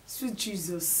 Sweet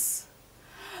Jesus.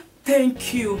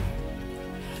 Thank you.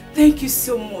 Thank you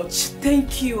so much.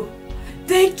 Thank you.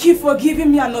 Thank you for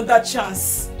giving me another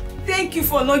chance. Thank you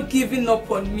for not giving up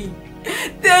on me.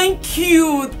 Thank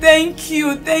you. Thank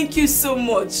you. Thank you so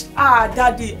much.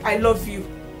 Daddy, I love you.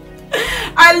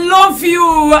 I love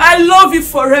you. I love you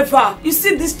forever. You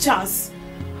see this chance?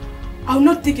 I will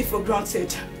not take it for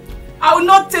granted. I will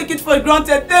not take it for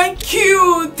granted. Thank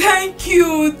you. Thank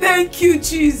you. Thank you,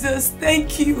 Jesus.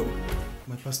 Thank you.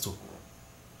 My pastor.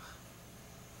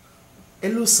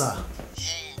 Hello, sir. Oh,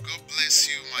 God bless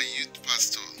you, my youth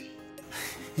pastor.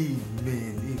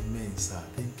 Amen, amen, sir.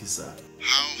 Thank you, sir.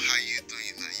 How are you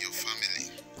doing and your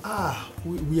family?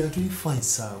 We are doing fine,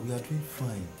 sir. We are doing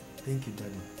fine. Thank you,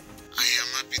 Daddy. I am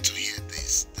happy to hear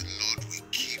this. The Lord will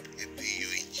keep helping you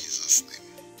in Jesus' name.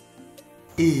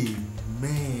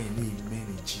 Amen, amen,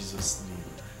 in Jesus'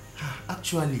 name.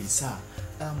 Actually, sir,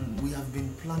 we have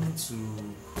been planning to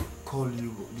call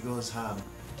you because I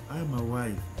and my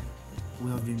wife, we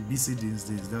have been busy these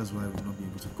days. That's why we will not be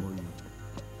able to call you.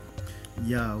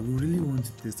 Yeah, we really want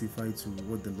to testify to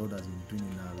what the Lord has been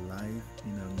doing in our life,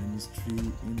 in our ministry,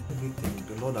 in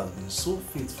everything. The Lord has been so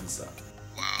faithful, sir.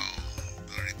 Wow,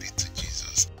 glory be to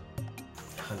Jesus.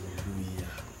 Hallelujah.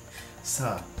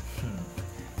 Sir,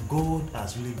 God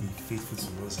has really been faithful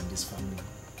to us in this family.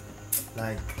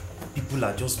 Like, people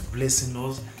are just blessing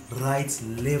us, right,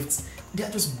 left. They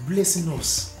are just blessing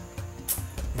us.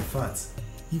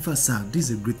 In fact, sir, this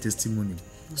is a great testimony.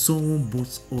 Someone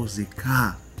bought us a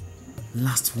car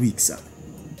last week, sir.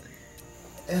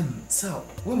 Sir,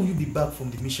 when will you be back from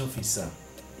the mission field, sir?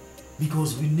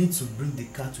 Because we need to bring the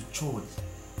car to church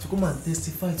to come and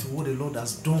testify to what the Lord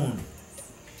has done.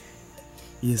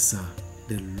 Yes, sir.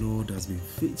 The Lord has been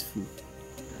faithful.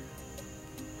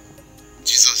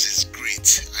 Jesus is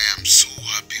great. I am so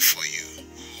happy for you.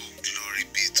 Oh, glory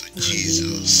be to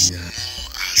Jesus. More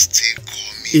are still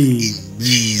coming in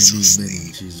Jesus' name.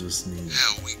 In Jesus' name.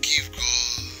 I will give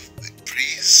God the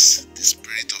praise. The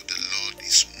Spirit of the Lord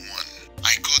is one.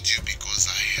 I called you because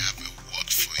I have a word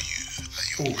for you and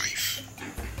your wife.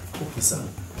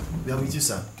 We are with you,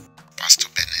 sir. Pastor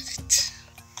Benedict,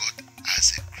 God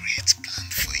has a great plan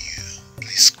for you.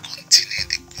 Please continue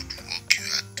the good work you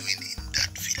are doing in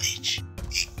that village.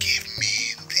 He gave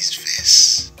me this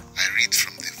verse. I read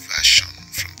from the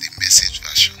Message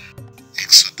version.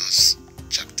 Exodus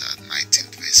chapter 19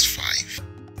 verse 5.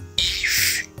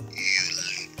 If you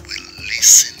will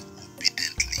listen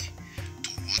obediently to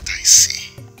what I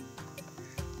say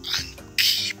and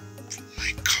keep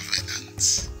my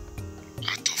covenant,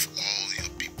 out of all your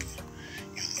people,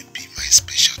 you will be my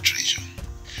special treasure.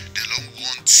 The Lord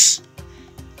wants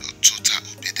your total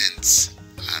obedience,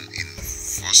 and in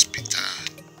 1 Peter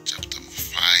chapter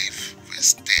 5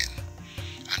 verse 10,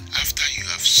 and after you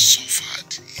have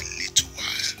suffered a little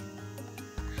while,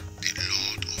 the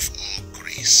Lord of all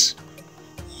grace,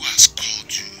 who has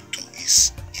called you to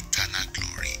his eternal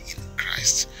glory in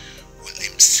Christ, will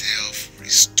himself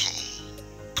restore,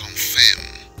 confirm,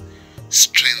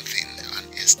 strengthen,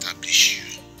 and establish you.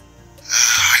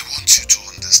 I want you to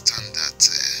understand that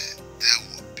there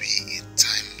will be a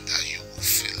time that you will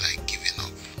feel like giving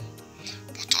up,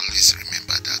 but always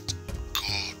remember that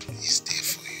God is there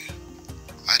for you.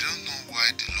 I don't know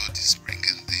why the Lord is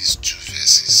bringing these two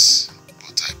verses,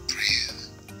 but I pray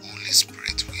Holy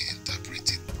Spirit will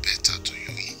interpret it better to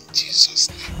you in Jesus'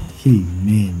 name.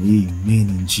 Amen,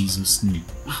 in Jesus' name.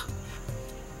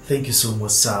 Thank you so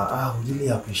much, sir. I really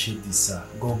appreciate this, sir.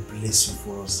 God bless you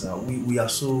for us, sir. We are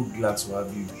so glad to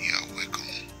have you. You are welcome.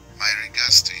 My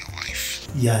regards to your wife.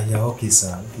 Yeah, okay,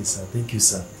 sir. Okay, sir. Thank you,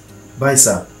 sir. Bye,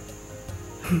 sir.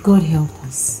 God help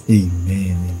us.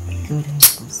 Amen. God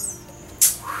help us.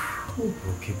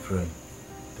 Okay, pray.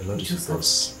 The Lord is with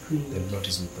us. The Lord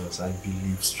is with us. I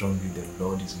believe strongly the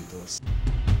Lord is with us.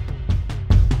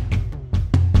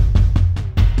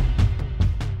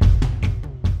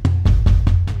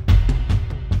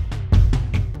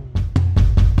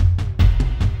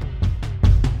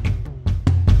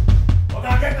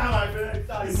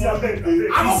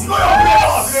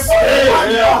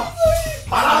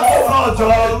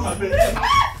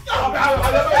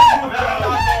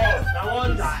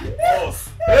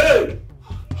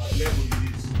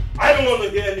 I don't want to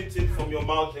hear anything from your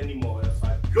mouth anymore, else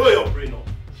I blow your brain off.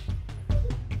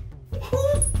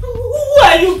 Who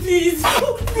are you, please?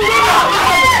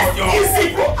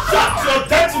 Easy, shut your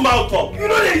dirty mouth up. You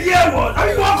know the year one. I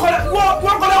mean, you want me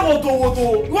to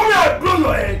blow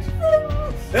your head?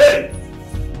 Hey,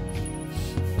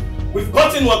 we've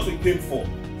gotten what we came for,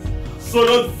 so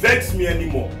don't vex me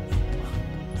anymore.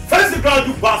 Face the ground,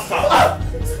 you bastard.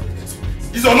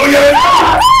 Is on no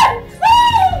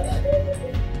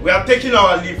We are taking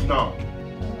our leave now.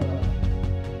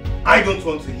 I don't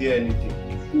want to hear anything.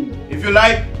 If you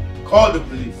like, call the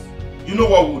police. You know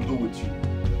what we'll do with you.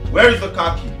 Where is the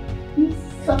car key?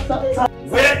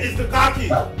 Where is the car key?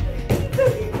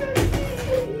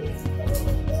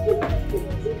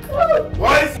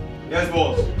 Boys? Yes,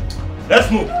 boss. Let's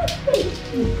move.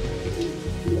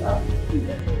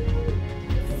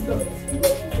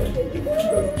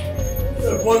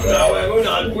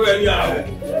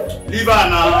 Leave her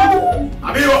now.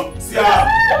 Amigo, see her.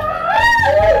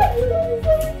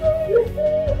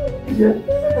 Yes!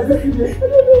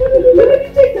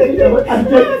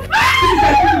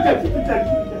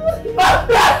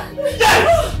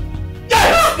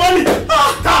 Money!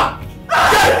 Car!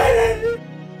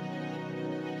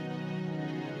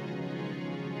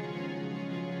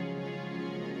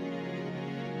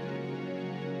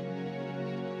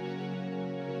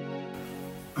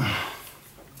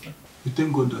 We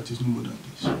thank God that it's no more than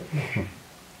this.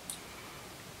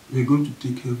 We're going to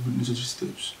take every necessary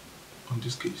steps on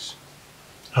this case.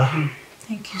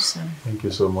 Thank you, sir. Thank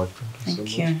you so much.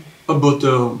 Thank you. But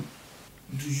do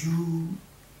you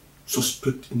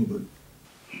suspect anybody?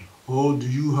 Or do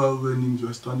you have any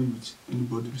misunderstanding with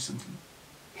anybody recently?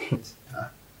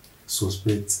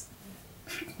 Suspect?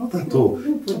 Not at all.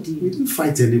 Nobody. We didn't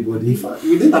fight anybody. In fact,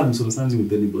 we didn't have misunderstanding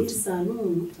with anybody. Yes, sir. No,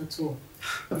 not at all.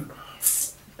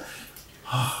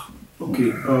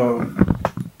 Okay,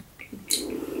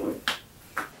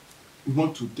 we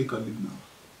want to take a leave now.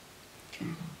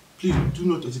 Please do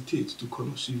not hesitate to call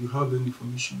us if you have any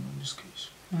information on this case.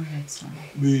 Alright, sir.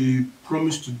 We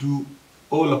promise to do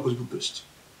all our possible best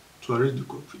to arrest the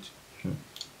culprit.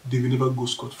 They will never go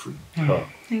scot-free.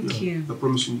 Thank you. I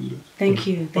promise you that. Thank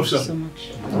you. Thank you so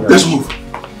much. Let's move.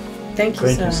 Thank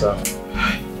you, sir.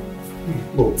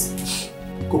 But,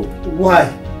 go.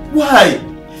 Why?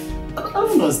 I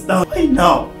don't understand. Why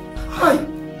now? Why?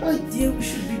 Dear, we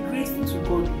should be grateful to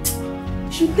God.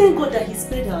 We should thank God that He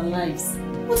spared our lives.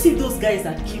 What if those guys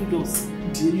had killed us?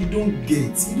 Dear, you don't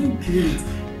get it.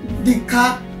 The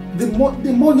car, the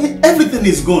money, everything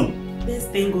is gone. Let's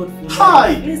thank God for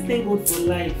Hi! life. Let's thank God for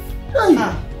life. Hey,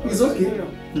 it's okay.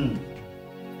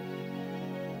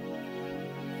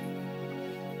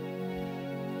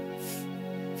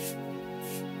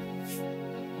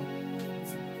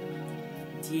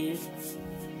 Dear,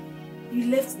 you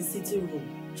left the sitting room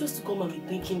just to come and be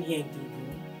thinking here in the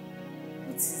room.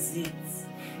 What is it?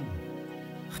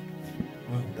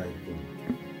 What did I do?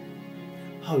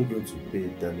 How are we going to pay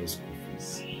Daniel's school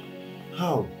fees?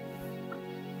 How?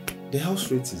 The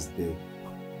house rent is there.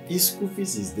 His school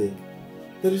fees is there.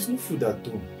 There is no food at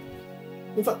home.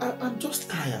 In fact, I'm just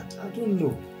tired. I don't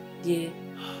know. Dear,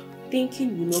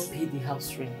 thinking will not pay the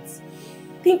house rent.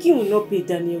 Thinking will not pay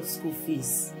Daniel's school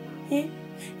fees. Eh?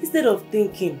 Instead of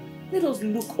thinking, let us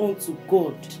look on to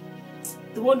God,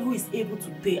 the one who is able to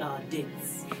pay our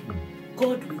debts.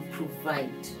 God will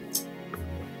provide.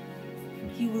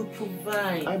 He will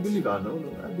provide. I believe, I know.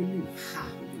 I believe.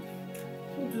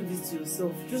 Don't do this to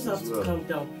yourself. You just have to calm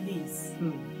down, please.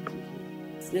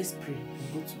 Let's pray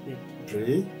and go to bed.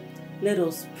 Pray? Let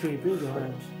us pray. Bring your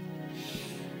hand.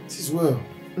 It is well.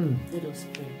 Let us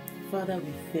pray. Father,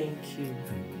 we thank you.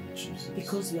 Thank you, Jesus.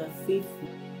 Because you are faithful.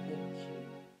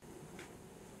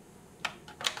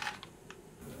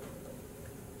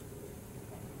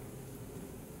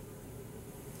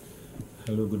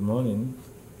 Hello, good morning.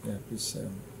 Yeah, please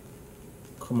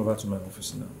come over to my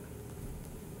office now.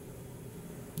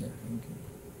 Yeah, thank you.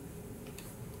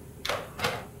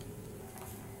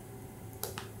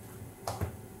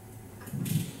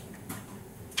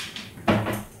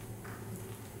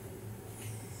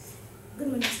 Good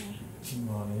morning, sir. Good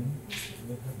morning.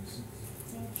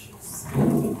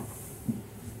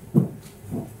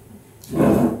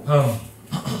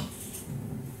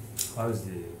 How's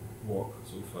the work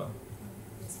so far?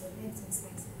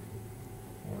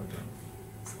 Well done.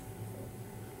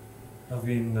 I've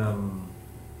been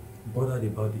bothered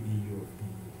about the EU of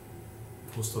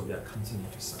the post of the accounting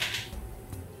officer.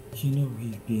 You know,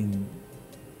 we've been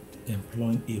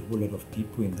employing a whole lot of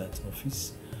people in that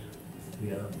office. We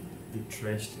have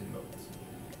retrenched a lot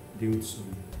due to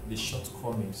the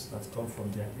shortcomings that come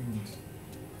from their end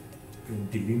in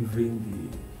delivering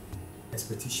the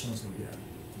expectations of their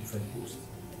different posts.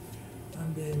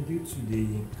 And then due to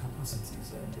the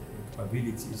capacities and the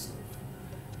capabilities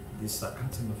of these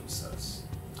accounting officers,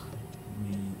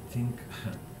 we think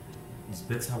it's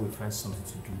better we find something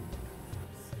to do.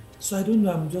 So I don't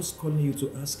know, I'm just calling you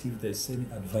to ask if there's any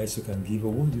advice you can give,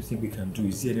 or what do you think we can do?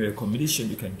 Is there any recommendation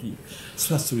you can give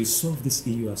so as to resolve this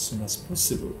issue as soon as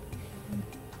possible?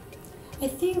 I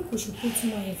think we should put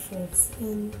more efforts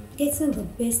in getting the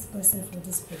best person for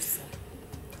this post, sir.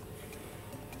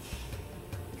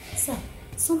 Sir,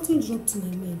 something dropped in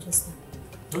my mind just now.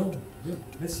 Oh, yeah,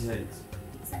 let's hear it.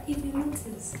 Sir, if you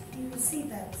notice, you will see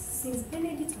that since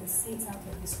Benedict was sent out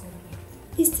of this company,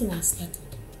 this thing has started.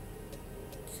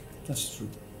 That's true.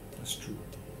 That's true.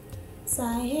 Sir,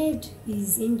 I heard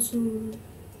he's into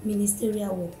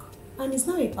ministerial work and he's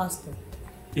now a pastor.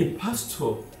 A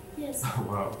pastor? Yes.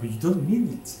 Wow, but you don't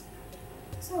mean it.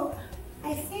 So,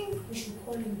 I think we should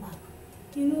call him back.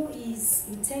 You know, he's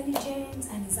intelligent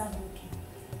and he's hardworking.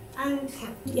 And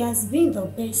he has been the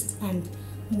best and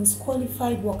most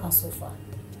qualified worker so far.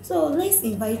 So, let's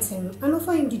invite him and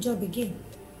offer him the job again.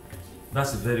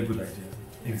 That's a very good idea.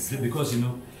 Because, you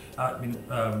know,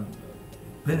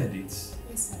 Benedict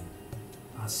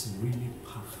has really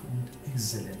performed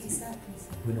excellently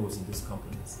when he was in this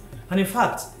company. And in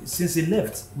fact, since he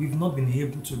left, we've not been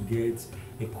able to get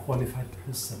a qualified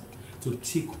person to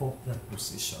take up that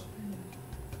position.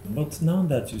 But now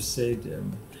that you said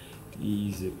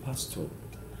he's a pastor,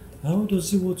 how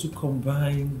does he want to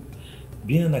combine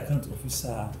being an account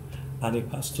officer and a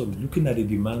pastor, looking at the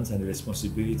demands and the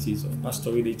responsibilities of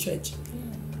pastoring a church?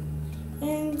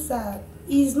 And sir,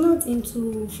 he's not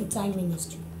into full-time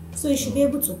ministry, so he should be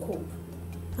able to cope.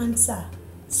 And sir,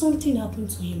 something happened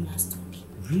to him last week.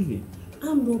 Really?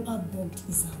 Armed robber bugged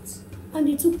his house, and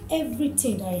they took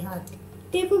everything that he had.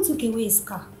 They even took away his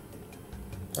car.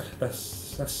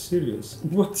 That's serious.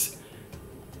 What?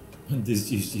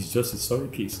 This is just a sorry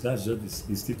case. That's just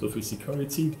the state of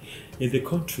insecurity in the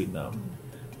country now.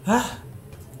 Ah!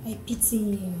 I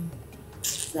pity him.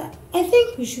 Sir, I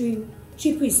think we should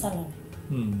triple his salary.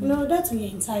 You know, that will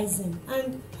entice him.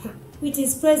 And with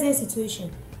his present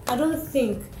situation, I don't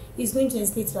think he's going to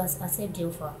hesitate to accept the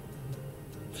offer.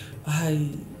 I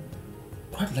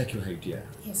quite like your idea.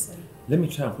 Yes, sir. Let me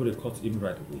try and put a cut in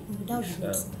right away. That would be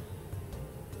good, sir.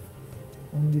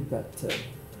 Only that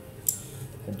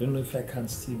I don't know if I can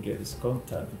still get his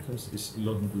contact because it's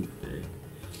long with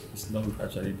it's not we've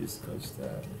actually discussed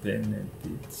then and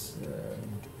it's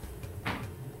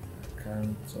I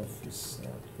Account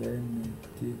officer,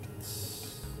 Benedict.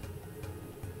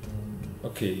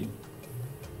 Okay.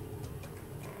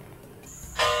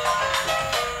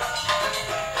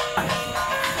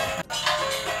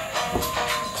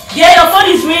 Yeah, your phone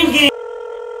is ringing.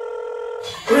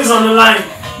 Who is on the line?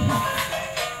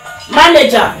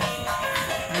 Manager.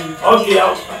 Okay,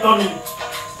 I'll come in.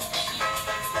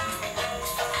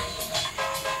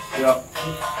 Yeah.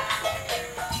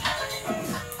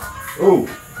 Oh.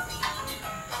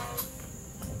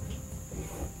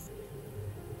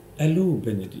 Hello,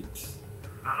 Benedict.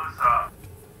 Hello, sir.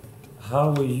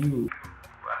 How are you?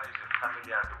 Well, is the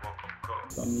family and the work of God?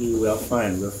 Family, we are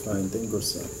fine, thank God,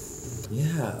 sir.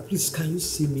 Yeah, please, can you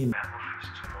see me? My office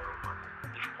tomorrow morning,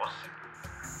 if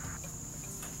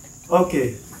possible.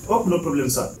 Okay. Oh, no problem,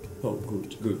 sir. Oh,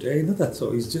 good. Not at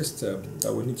all. It's just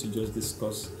that we need to just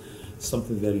discuss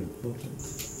something very important.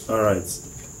 All right.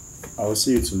 I will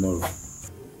see you tomorrow.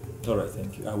 All right,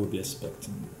 thank you. I will be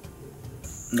expecting you.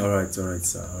 All right, sir.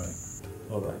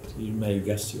 All right. You may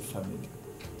regards to your family.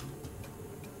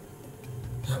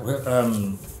 Well,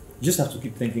 you just have to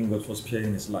keep thanking God for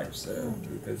sparing his life,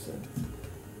 because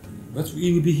but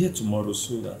he will be here tomorrow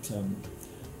so that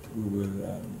we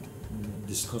will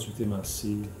discuss with him and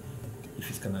see if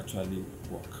it can actually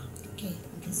work. Okay,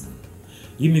 sir.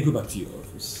 You may go back to your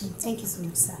office. Thank you so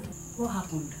much, sir. What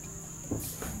happened?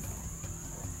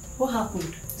 What happened?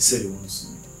 He said he wants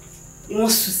to. He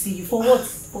wants to see you. For what?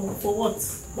 For what?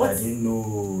 What? I didn't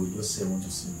know. He just said he wants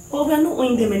to see me. Well, we are not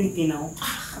owing them anything now.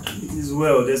 It is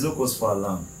well. There's no cause for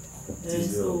alarm.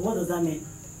 So what does that mean?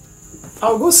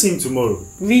 I'll go see him tomorrow.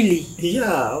 Really?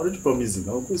 Yeah, I already promised him.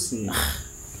 I'll go see him.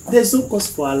 There's no cause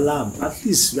for alarm. At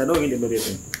least we are not owing them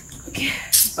anything. Okay.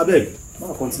 I beg.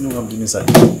 I'll continue what I'm doing inside.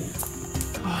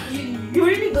 You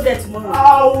really go there tomorrow?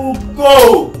 I'll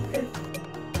go!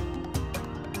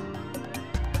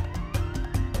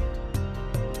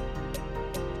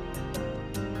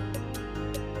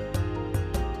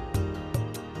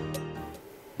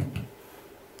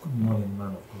 Good morning, man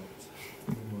of God.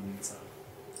 Good morning, sir.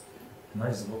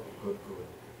 Nice work of God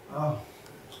going. Oh,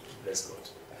 bless God.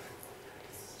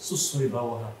 So sorry about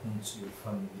what happened to your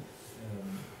family.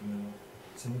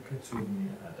 Timothy told me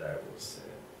that I was.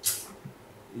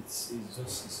 It's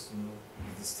just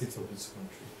the state of this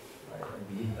country. I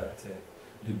believe that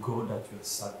the God that you are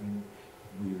serving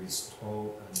will restore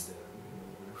and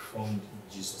reform in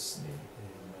Jesus' name.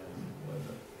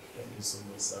 Amen. Thank you so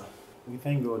much, sir. We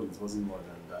thank God it wasn't more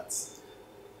than that.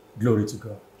 Glory to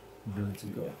God. Glory to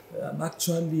God.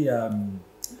 Actually,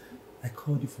 I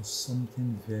called you for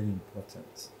something very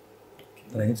important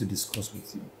that I need to discuss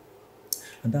with you.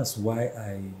 And that's why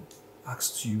I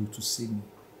asked you to see me.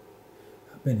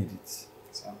 Benedict,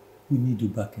 sir, we need you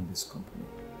back in this company.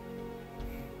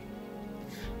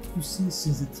 You see,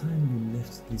 since the time you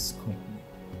left this company,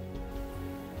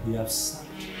 we have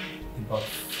sacked about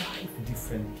 5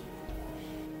 different people.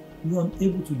 We were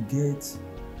unable to get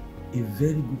a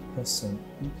very good person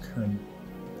who can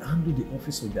handle the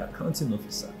office of the accounting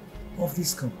officer of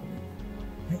this company.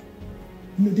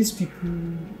 These people,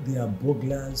 they are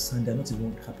burglars and they're not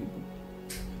even capable.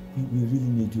 We really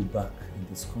need you back in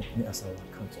this company as our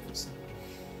account officer.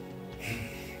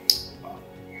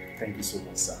 Thank you so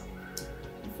much, sir.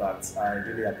 In fact, I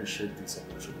really appreciate this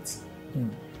opportunity.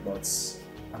 But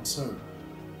I'm sorry,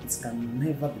 it can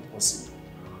never be possible.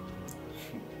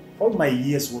 All my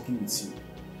years working with you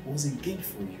was a gain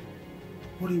for you,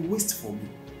 but a waste for me.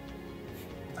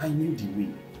 I knew the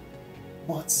way,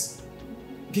 but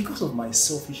because of my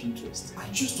selfish interest, I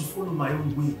chose to follow my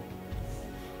own way.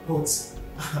 But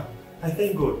I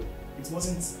thank God it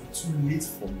wasn't too late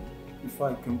for me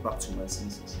before I came back to my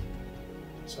senses.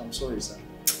 So I'm sorry, sir.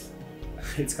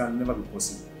 It can never be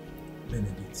possible.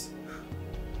 Benedict,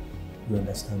 we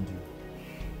understand you.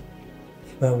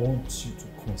 But I want you to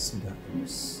consider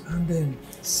this. And then,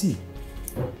 see,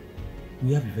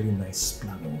 we have a very nice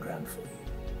plan on ground for you.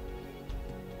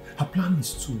 Our plan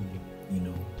is to,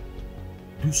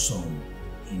 do some,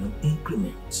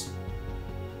 increment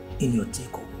in your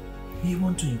take-home. We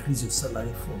want to increase your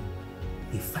salary from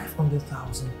a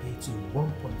 500,000 pay to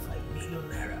 1.5 million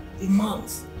naira a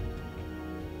month.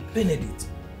 Benedict,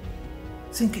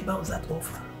 think about that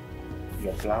offer.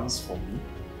 Your plans for me?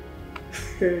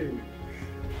 Hey,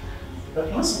 the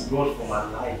plans of God for my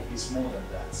life is more than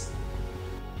that.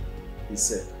 He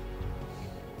said,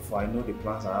 for I know the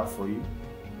plans I have for you,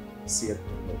 saith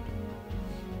the Lord.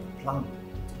 Plan to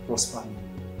prosper me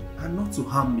and not to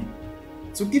harm me,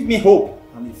 to give me hope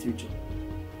and a future.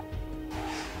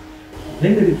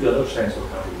 Benedict, you are not trying so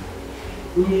hard.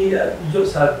 You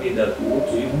just had me that we want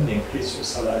to even increase your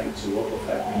salary to over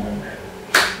 5 million naira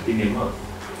in a month.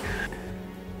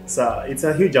 Sir, it's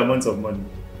a huge amount of money,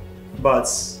 but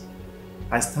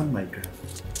I stand my ground.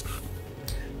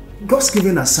 God's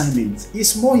given assignment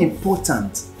is more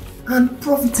important and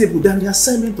profitable than the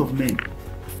assignment of men.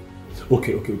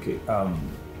 Okay.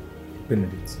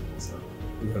 Benedict,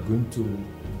 we are going to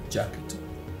jack it up.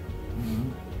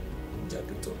 Jack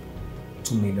it up.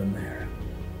 2 million naira.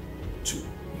 2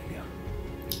 million.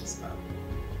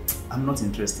 I'm not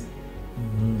interested.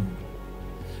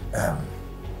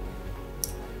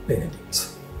 Benedict,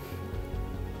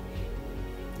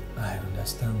 I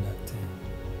understand that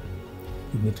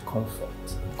you need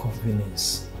comfort and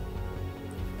convenience.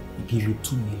 We give you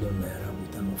 2 million naira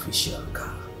with an official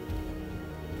car.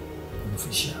 An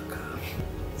official car.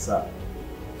 Sir,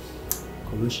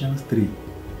 Colossians 3,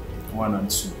 1 and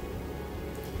 2.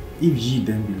 If ye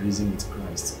then be risen with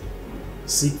Christ,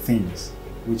 seek things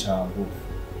which are above,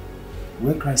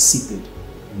 where Christ seated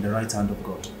in the right hand of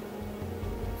God.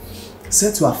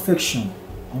 Set your affection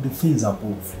on the things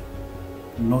above,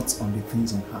 not on the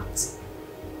things on earth.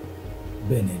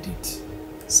 Benedict,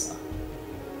 sir,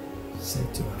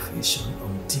 set your affection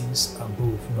on things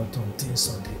above, not on things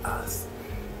on the earth.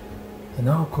 And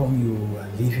how come you are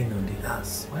living on the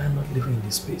earth? Why are you not living in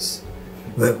this space?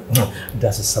 Well,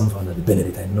 that's a something that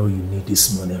Benedict, I know you need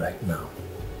this money right now.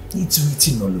 It's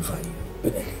written all over you,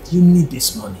 Benedict. You need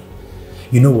this money.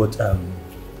 You know what?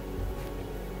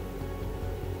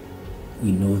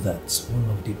 We know that one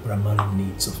of the primary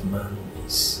needs of man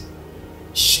is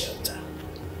shelter.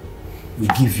 We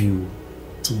give you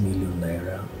 2 million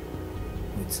naira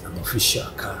with an official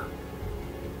car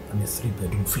and a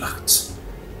 3-bedroom flat.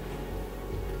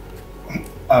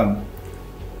 I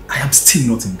am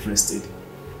still not interested.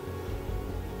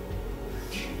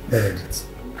 Benedict,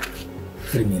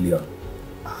 3 million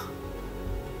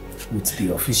with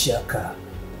the official car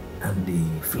and the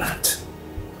flat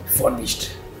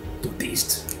furnished to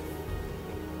taste.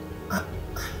 I'm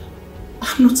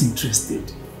not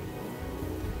interested.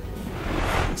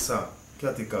 Sir,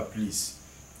 caretaker, please.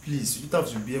 Please, you don't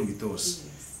have to bear with us.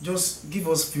 Yes. Just give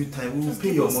us a few time. We will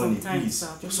pay your money, please.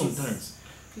 Sir, just sometimes.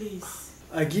 Please.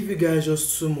 I give you guys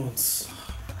just 2 months.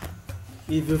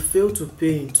 If you fail to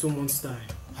pay in 2 months' time,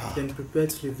 then prepare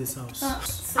to leave this house.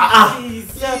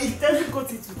 Please. Yeah, don't go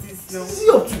to this now. See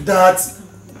up to that.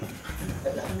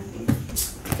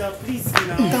 Yeah, please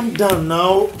now. Calm down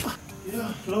now.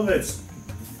 Yeah, love it.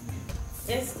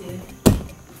 Yes, dear.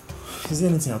 Is there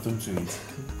anything at home to eat?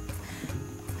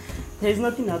 There's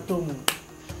nothing at home.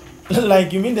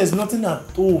 Like, you mean there's nothing at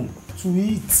home to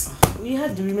eat? We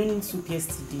had the remaining soup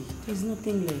yesterday. There's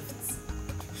nothing left.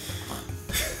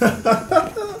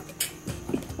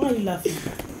 Why are you laughing?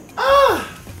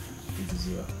 It is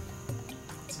well.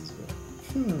 It is well.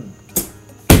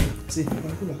 See,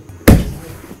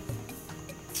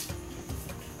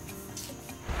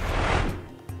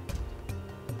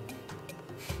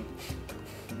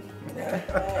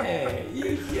 Hey,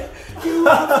 you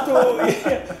have to,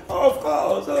 of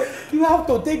course, you have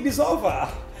to take this offer.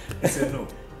 I said no.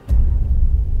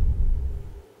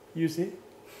 You see?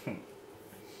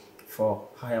 For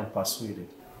I am persuaded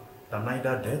that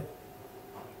neither death,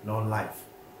 nor life,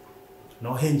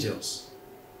 nor angels,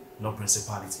 nor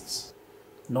principalities,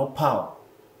 nor power,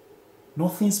 nor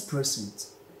things present,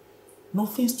 nor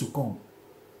things to come,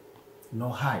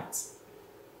 nor height,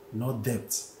 nor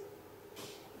depth,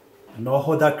 nor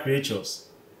other creatures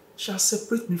shall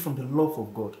separate me from the love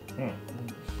of God,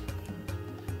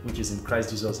 which is in Christ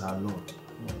Jesus our Lord.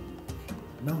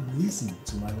 Now listen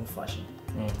to my own fashion.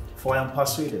 For I am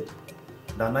persuaded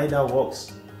that neither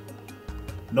works,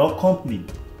 nor company,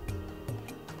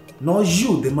 nor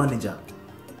you, the manager,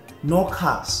 nor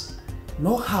cars,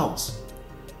 nor house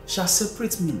shall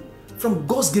separate me from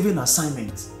God's given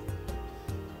assignment.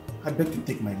 I beg to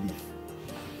take my leave.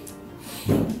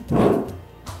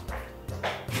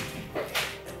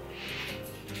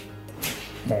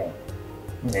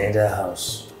 Neither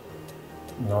house,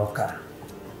 nor car,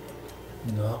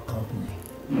 nor company,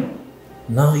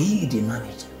 nor he, the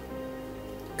manager,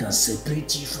 can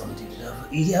separate you from the love.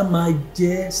 Iya ma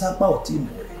je sapa oti mo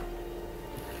re.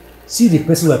 See the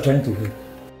person we are trying to help.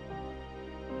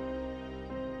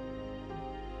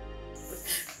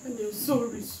 I'm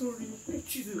sorry.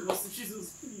 Jesus,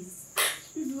 please.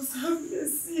 Jesus, have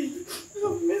mercy.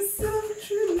 Have mercy. I'm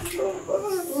truly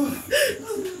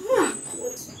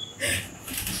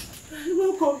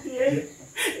Welcome here.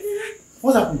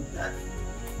 What happened?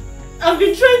 I've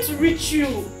been trying to reach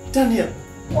you. Daniel,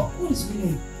 what is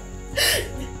going on?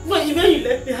 When you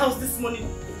left the house this morning,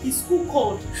 his school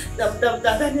called that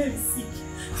Daniel is sick.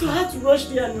 So I had to rush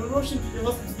there and rush him to the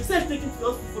hospital. They said take him to the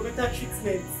hospital for better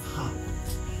treatment.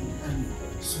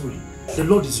 Sorry. The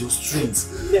Lord is your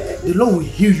strength. The Lord will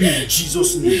heal you in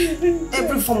Jesus' name.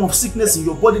 Every form of sickness in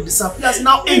your body disappears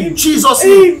now in Jesus'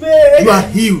 name. Amen. You are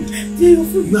healed.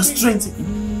 You are strengthened.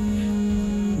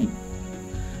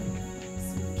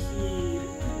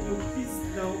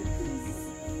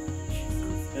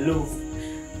 Hello.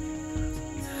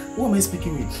 Who am I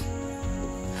speaking with?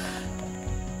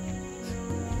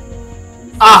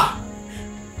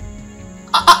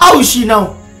 How is she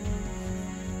now?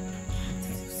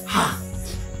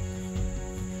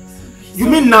 You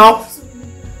mean now?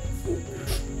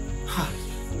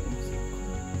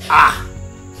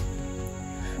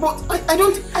 But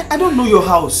I don't know your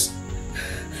house.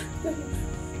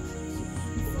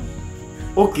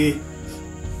 Okay.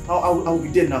 I'll be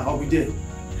there now. I'll be there.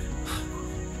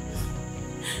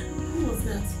 Who was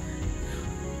that?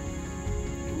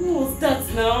 Who was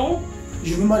that now?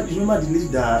 You remember the lady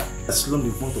that slummed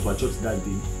in front of our church that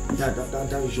day? That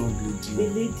young lady. The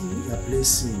lady? Yeah,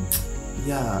 blessing.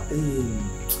 Yeah,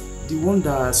 the one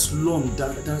that slummed,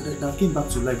 that came back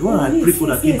to life. The one I prayed for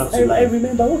that came back to life. I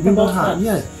remember. What about her?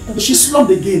 Yeah. She slummed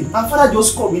again. Her father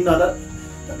just called me now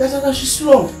that she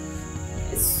slummed.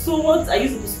 So what are you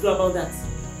supposed to do about that?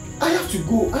 I have to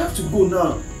go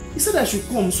now. He said I should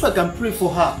come so I can pray for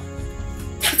her.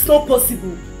 That's not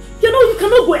possible. You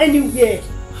cannot go anywhere.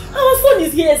 Our son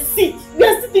is here sick. We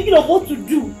are still thinking of what to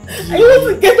do. And you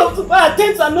want to get up to go and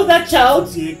attend to another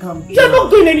child? You are not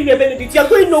going anywhere, Benedict. You are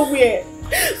going nowhere.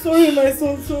 Sorry, my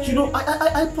son, sorry. You know,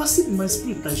 I perceive in my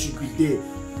spirit that I should be there.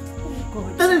 Oh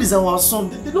God. Daniel is our son.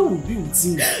 The Lord will be with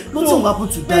him. Nothing will happen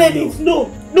to Benedict, Daniel.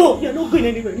 no, you are not going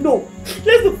anywhere. No.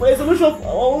 Let's look for a solution for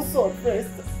our own son first.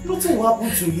 Nothing will happen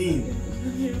to him.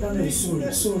 Daniel,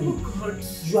 sorry.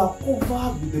 You are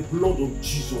covered with the blood of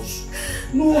Jesus.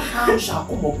 No harm shall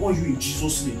come upon you in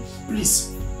Jesus' name.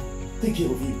 Please, take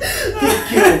care of him. Take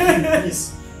care of him,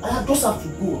 please. I just have to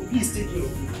go. Please take care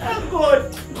of him. Oh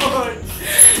God.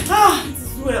 It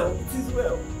is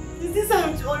well. Is this how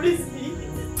it always be?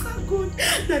 Oh God.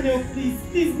 Daniel, please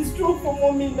be strong for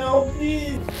mommy now,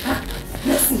 please.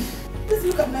 Listen. Please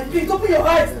look at my face. Open your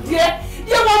eyes, dear.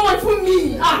 Dear, one more for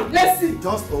me. Let's see.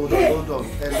 Just hold on.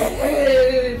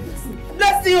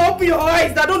 Let's see, open your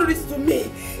eyes. Don't do this to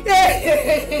me.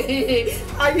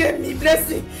 I hear me.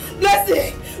 Blessing.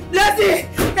 Don't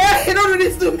do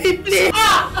this to me, please.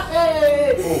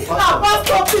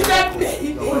 Pastor, please help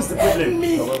me. What is the problem?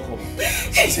 You're welcome.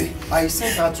 See, I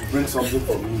sent her to bring something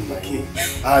for me, okay?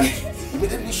 And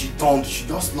immediately she turned, she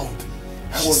just slumped.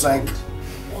 I was like,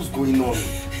 what's going on?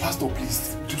 Pastor,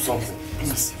 please, do something.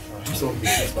 Please, do something.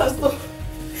 Pastor.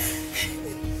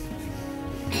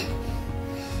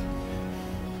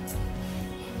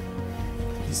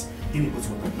 Please, give me a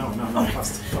bottle of water. Now,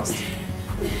 fast.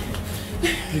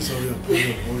 Please, hurry up.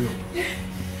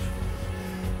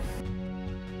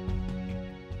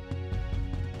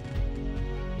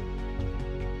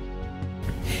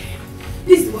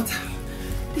 This is water.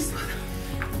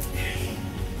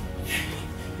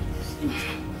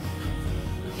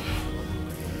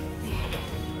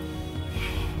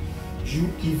 You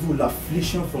evil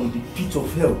affliction from the pit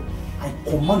of hell, I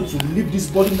command you to leave this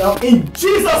body now in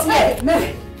Jesus' name!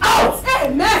 Amen! Out!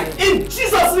 Amen! In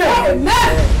Jesus' name!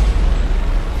 Amen!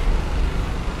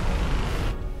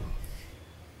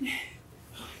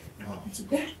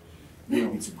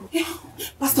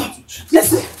 Pastor,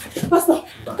 listen! Pastor!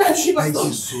 Thank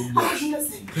you so much.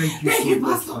 Thank you,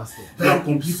 Pastor. You are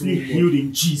completely healed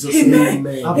in Jesus' name.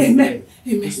 Amen.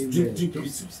 Drink.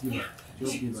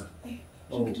 Just give her.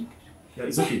 Oh. Yeah,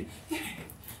 it's okay.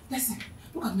 Listen,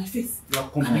 look at my face. You are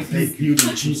completely healed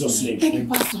in Jesus' name. Thank you,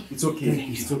 Pastor. It's okay.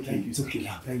 It's okay.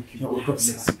 Thank you. God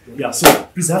bless. Yeah, so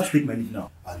please I have to take my leave now.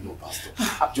 No, Pastor.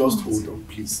 Just hold on,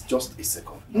 please. Just a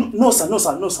second. No, sir.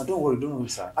 Don't worry,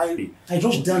 sir. I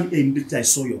just down here immediately I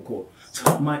saw your call.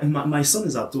 My son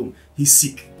is at home. He's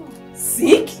sick.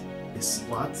 Sick? Yes.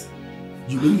 What?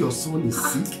 You mean your son is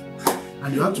sick?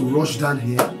 And you have to rush down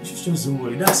here? Just don't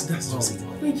worry. That's just it.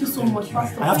 Thank you so much,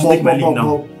 Pastor. I have to take my leave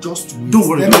now. Just wait. Don't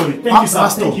worry. Thank you, sir.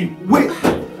 Thank you. Wait.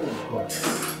 Oh, God.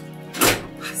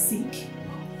 Sick?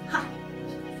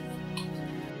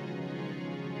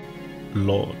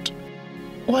 Lord,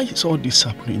 why is all this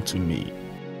happening to me?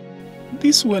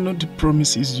 These were not the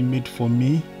promises you made for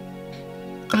me.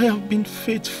 I have been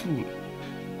faithful.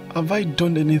 Have I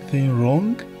done anything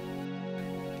wrong?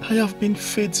 I have been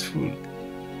faithful.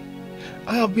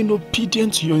 I have been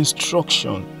obedient to your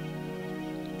instruction.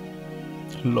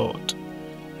 Lord,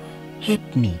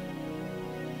 help me.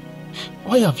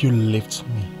 Why have you left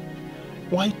me?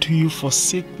 Why do you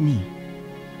forsake me?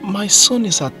 My son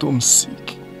is at home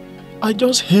sick. I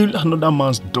just healed another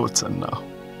man's daughter now.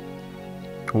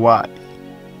 Why?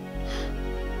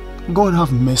 God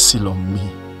have mercy on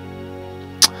me.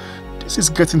 This is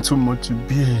getting too much to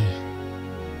bear.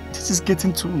 This is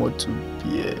getting too much to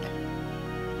bear.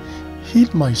 Heal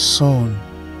my son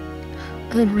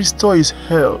and restore his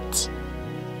health.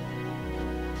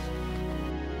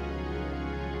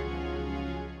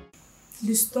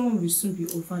 The storm will soon be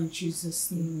over in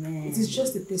Jesus' name. Amen. It is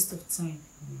just a test of time.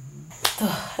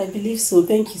 I believe so.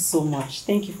 Thank you so much.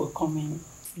 Thank you for coming.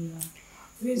 Yeah.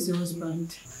 Where's your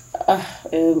husband?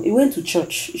 He went to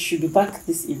church. He should be back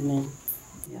this evening.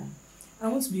 Yeah. I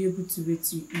want to be able to wait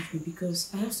till evening because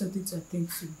I have something to attend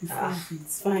to before evening.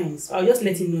 It's fine. So I'll just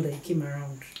let him know that he came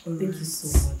around. Thank you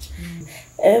so much.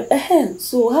 Yeah.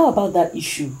 So how about that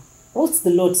issue? What's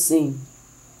the Lord saying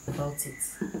about it?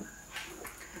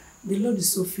 The Lord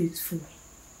is so faithful.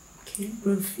 Okay.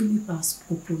 Brother Philip has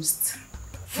proposed.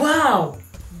 Wow!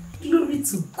 Glory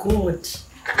to God.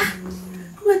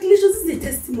 Congratulations, this is a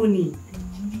testimony.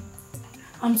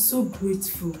 I'm so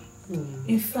grateful.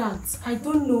 In fact, I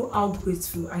don't know how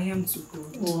grateful I am to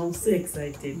God. Oh, I'm so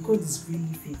excited. God is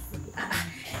really faithful.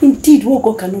 Indeed, what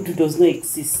God cannot do does not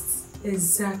exist.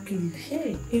 Exactly.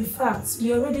 Hey. In fact,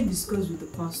 we already discussed with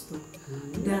the pastor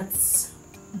that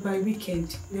by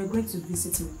weekend we are going to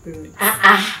visit my parents.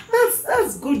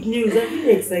 That's good news. I'm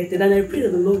really excited, and I pray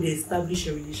that the Lord will establish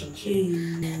a relationship.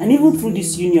 Amen. And even through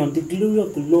this union, the glory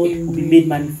of the Lord will be made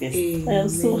manifest. Amen. I am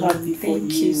so happy for you.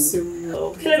 Thank you so much.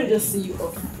 Okay, let me just see you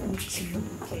off.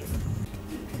 Okay.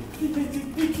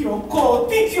 Pick your call.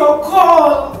 Pick your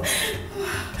call.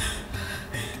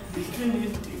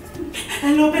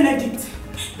 Hello, Benedict.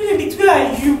 Benedict, where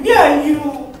are you? Where are you?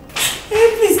 Hey,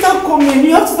 please start coming.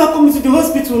 You have to start coming to the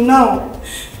hospital now.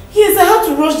 Yes, I have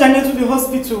to rush Daniel to the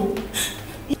hospital.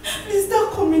 Please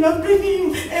start coming. I'm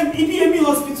bringing you EBME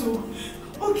hospital.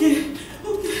 Okay.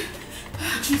 Okay.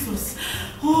 Jesus.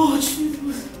 Oh,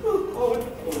 Jesus. Oh, God.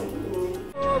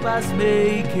 Jehovah's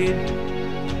making.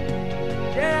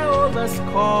 Jehovah's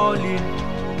calling.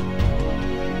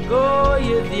 Go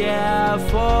ye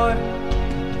therefore.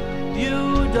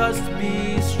 You just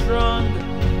be strong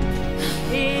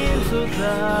into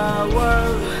the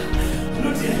world.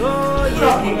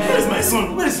 Where is my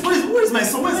son? Where is my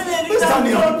son? Where's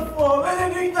Daniel?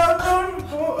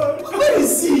 Where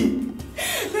is he?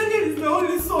 Daniel is my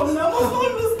only son. I must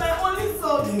not lose my only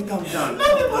son. Calm down.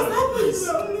 Nothing must happen to my only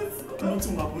son.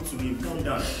 Nothing will happen to him. Calm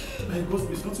down. My God,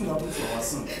 please, nothing will happen to our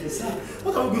son. Yes, sir.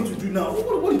 What are we going to do now?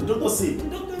 What did the doctor say?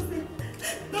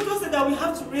 Doctor said that we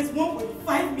have to raise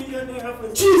 1.5 million naira for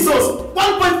Jesus!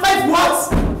 1.5 what?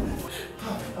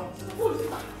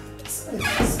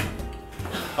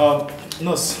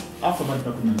 Nurse, how for my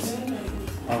documents?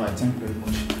 Alright, thank you very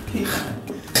much.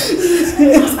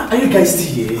 Are you guys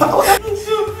still here?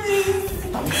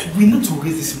 We need to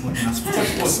raise this money as fast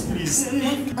as possible, please.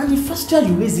 And the faster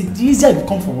you raise it, the easier it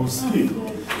becomes for us.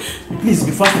 Please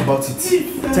be fast about it.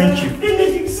 Thank you.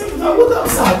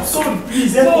 I'm sorry,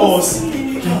 please help us.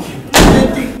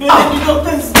 Thank you. The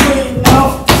doctor is going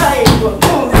now.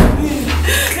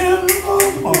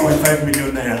 1.5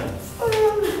 million naira.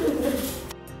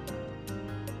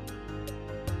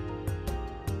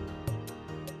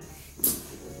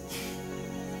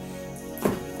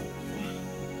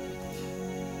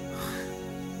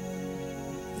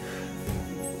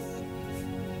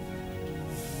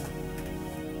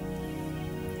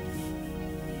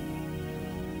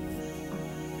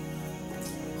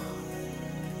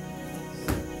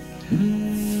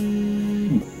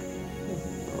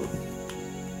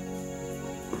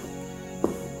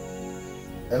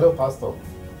 Hello, Pastor.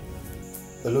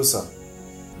 Hello, sir.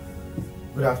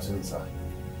 Good afternoon, sir.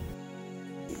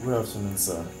 Good afternoon,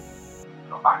 sir.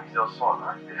 How is your son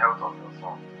and the health of your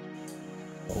son?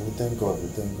 Oh, we thank God,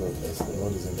 yes, the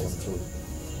Lord is in control.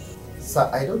 Sir,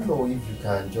 I don't know if you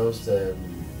can just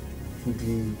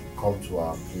quickly come to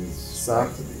our place. Sir,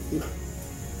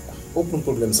 open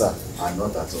problem, sir.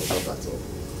 Not at all, not at all.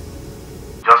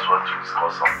 Just want to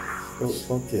discuss something.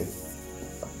 Oh, okay.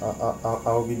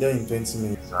 I'll be there in 20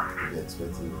 minutes. Sir, we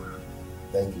expect you.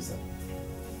 Thank you, sir.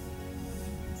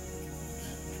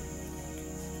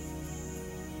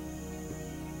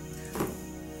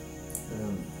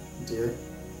 Dear,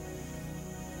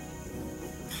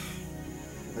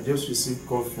 I just received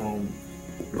call from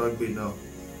Back Bay now.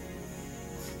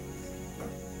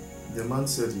 The man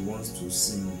said he wants to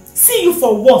see me. See you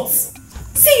for what?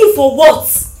 See you for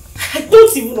what? I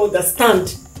don't even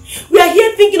understand. We are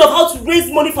here thinking of how to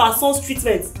raise money for our son's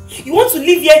treatment. You want to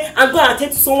live here and go and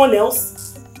attend to someone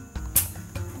else?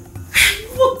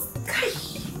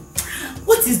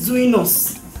 What is doing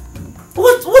us?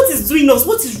 What is doing us?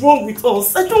 What is wrong with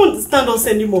us? I don't understand us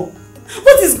anymore.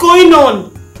 What is going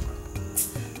on?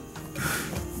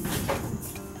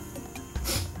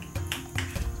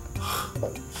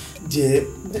 Dear,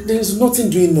 there is nothing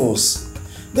doing us.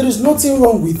 There is nothing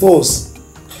wrong with us.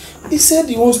 He said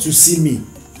he wants to see me.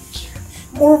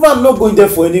 Moreover, I'm not going there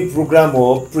for any program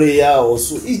or prayer or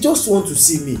so. He just wants to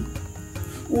see me.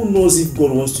 Who knows if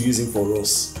God wants to use him for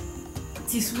us?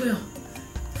 It is well.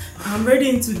 I'm ready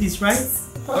into this, right?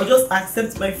 I'll just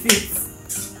accept my fate.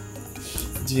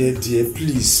 Dear,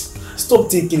 please, stop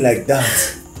thinking like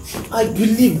that. I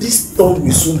believe this storm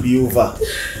will soon be over.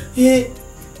 He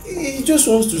just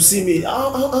wants to see me. I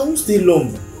won't stay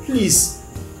long. Please,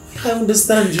 I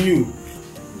understand you.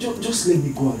 Just let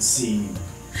me go and see him.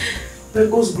 By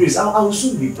God's grace, I will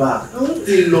soon be back. I won't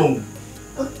stay long.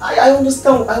 I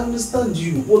understand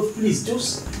you. But please,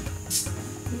 just,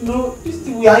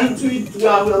 we are into it. We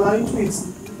are into it.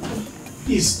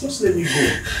 Please, just let me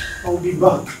go. I will be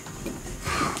back.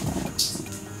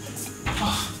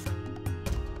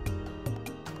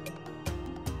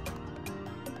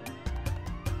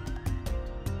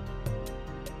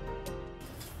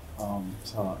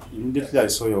 So immediately I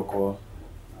saw your call,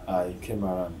 I came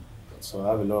around. So I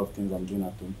have a lot of things I'm doing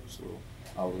at home. So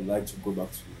I would like to go back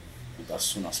to it as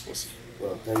soon as possible.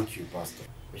 Well, thank you, Pastor.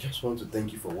 I just want to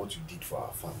thank you for what you did for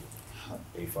our family.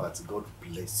 In fact, God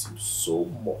bless you so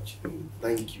much.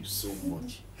 Thank you so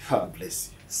much. God bless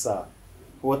you. Sir,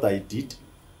 what I did,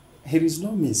 it is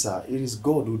not me, sir. It is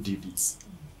God who did it.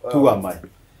 Who am I?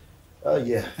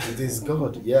 Yeah, it is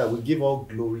God. Yeah, we give all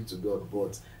glory to God,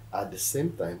 but at the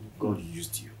same time, God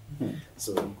used you.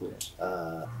 So,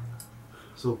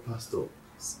 Pastor,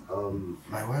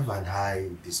 my wife and I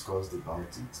discussed about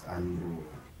it, and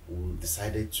we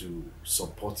decided to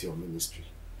support your ministry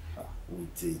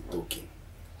with a token.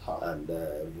 And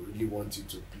we really want you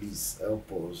to please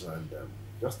help us and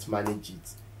just manage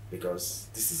it, because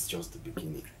this is just the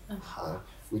beginning.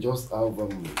 We just have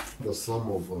the sum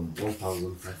of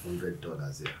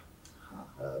 $1,500 here.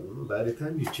 By the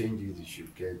time you change it, you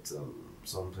should get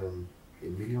something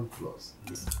 $1 million plus.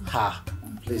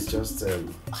 Please just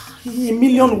 $1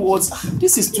 million words.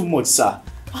 This is too much, sir.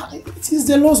 It is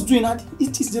the Lord's doing.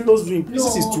 It is the Lord's doing. Please,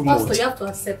 this is too much. Pastor, you have to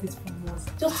accept it from us.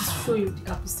 Just to show you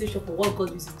the appreciation for what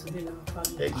God uses to do in our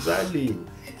family. Exactly.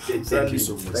 Thank you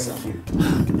so much. Thank you.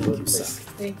 Thank you, sir.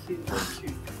 Thank you. Thank you.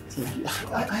 Thank you.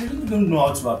 I really don't know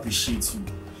how to appreciate you,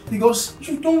 because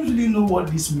you don't really know what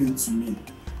this means to me.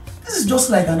 This is just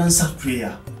like an answered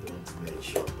prayer. Don't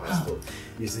mention, Pastor.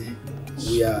 You see,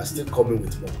 we are still coming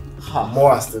with more.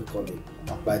 More are still coming.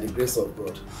 By the grace of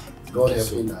God. God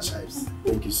helping our lives.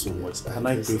 Thank you so much. Can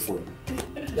I pray for you?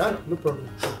 Yeah, no problem.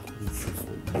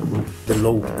 The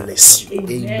Lord will bless you.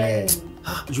 Amen.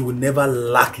 You will never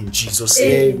lack in Jesus'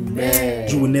 name. Amen.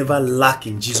 You will never lack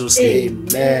in Jesus' name.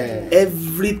 Amen.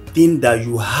 Everything that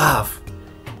you have,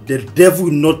 the devil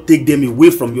will not take them away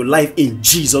from your life in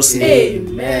Jesus' name.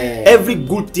 Amen. Every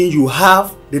good thing you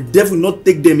have, the devil will not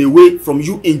take them away from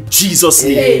you in Jesus'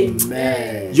 name.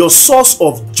 Amen. Your source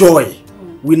of joy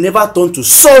will never turn to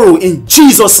sorrow in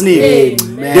Jesus' name.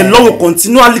 Amen. The Lord will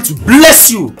continually to bless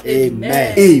you.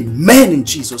 Amen. Amen in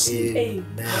Jesus' name.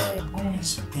 Amen.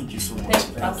 Thank you so much. Thank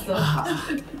you, Pastor.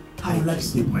 I would like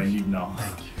to take my leave now.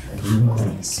 Thank you.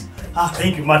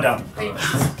 Thank you, madam.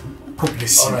 God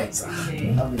bless you. All right, sir.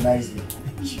 Have a nice day.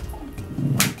 Thank you.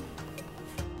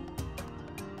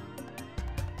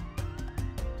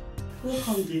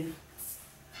 Welcome, dear.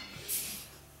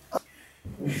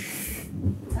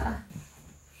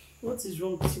 What is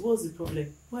wrong with you? What's the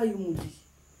problem? Why are you moody?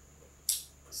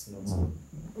 It's not.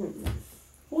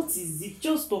 What is it?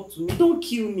 Just talk to me. Don't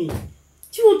kill me.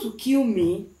 Do you want to kill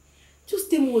me? Just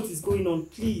tell me what is going on,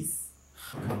 please.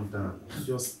 Calm down.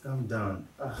 Just calm down.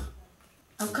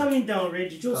 I'm calming down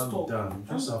already. Just Calm talk. down.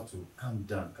 You just have to calm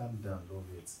down. Calm down. Love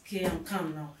it. Okay, I'm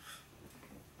calm now.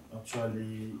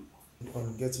 Actually,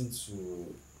 on getting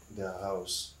to their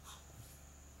house,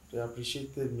 they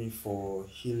appreciated me for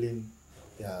healing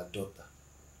their daughter,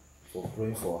 for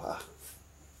praying for her,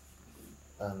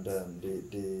 and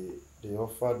they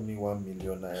offered me 1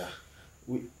 million naira.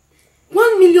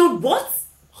 1 million what?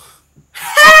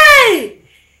 Hey!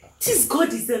 This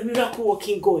God is a miracle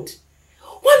working God.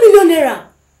 1 million naira.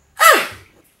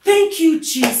 Thank you,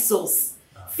 Jesus.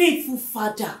 Faithful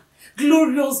Father,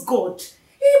 glorious God.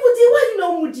 Hey, but why you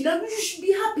not moody? Now you should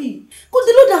be happy. Because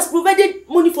the Lord has provided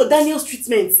money for Daniel's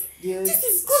treatment. Yes. This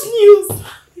is good news.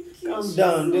 Calm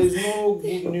down. There's no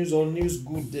good news or news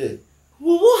good there.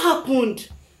 Well, what happened?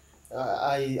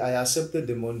 I accepted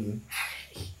the money,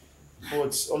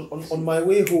 but on my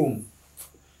way home,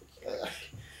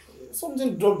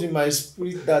 something dropped in my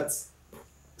spirit that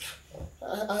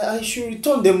I should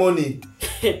return the money.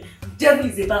 Devil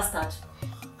is a bastard.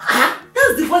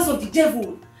 That's the voice of the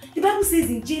devil. The Bible says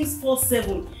in James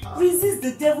 4:7, resist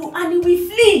the devil and he will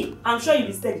flee. I'm sure you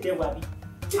resisted the devil, Abi.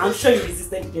 I'm sure you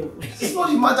resisted the devil. It's not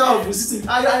a matter of resisting.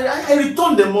 I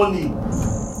returned the money.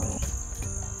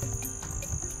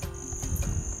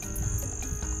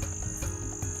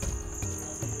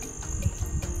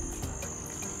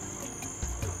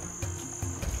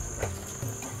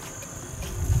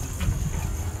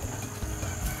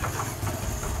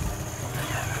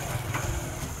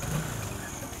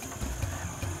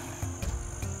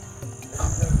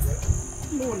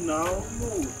 No, now, no.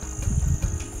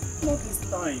 Not this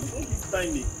time. Not this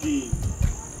time again.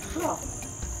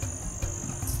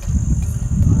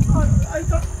 I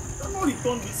cannot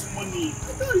return this money.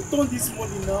 I can't return this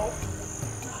money now.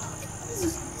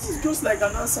 This is just like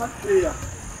an answered prayer.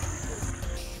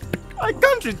 I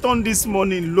can't return this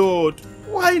money, Lord.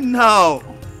 Why now?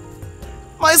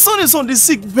 My son is on the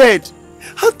sick bed.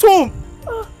 At home.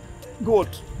 God.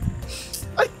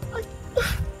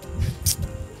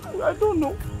 I don't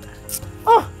know.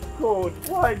 God,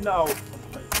 why now?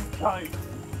 Time.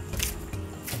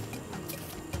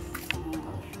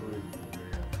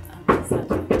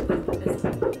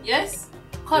 Yes?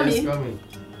 Come in. Come in.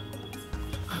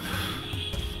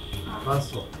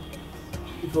 Pastor,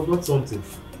 you forgot something.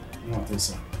 No,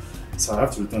 sir. Sir, I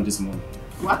have to return this money.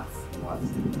 What?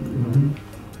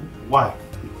 Why?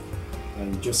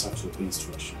 I just have to obey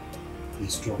instruction.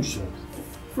 Instruction?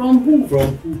 From who?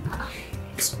 From who?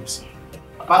 Sorry, sir.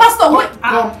 Pastor, wait!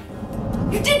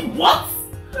 You did what?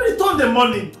 Return the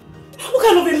money. What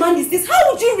kind of a man is this? How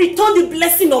would you return the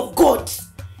blessing of God?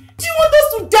 Do you want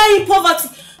us to die in poverty?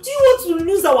 Do you want to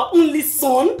lose our only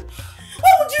son?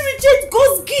 Why would you reject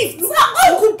God's gift?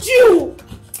 How could you?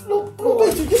 No,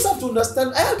 wait, you just have to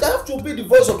understand. I have to obey the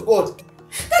voice of God.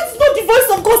 That is not the voice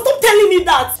of God. Stop telling me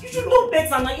that. You should know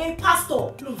better now. You're a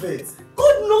pastor. No, wait.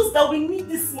 God knows that we need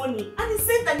this money and he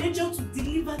sent an angel to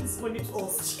deliver this money to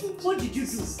us. What did you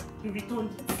do? You returned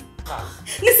it.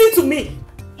 Listen to me.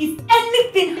 If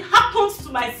anything happens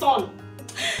to my son,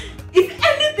 if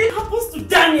anything happens to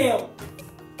Daniel,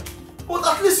 but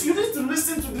at least you need to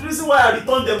listen to the reason why I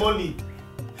returned the money.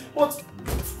 But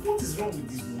what is wrong with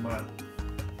this woman?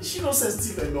 Is she not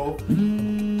sensitive enough?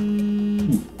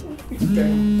 Which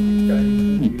kind of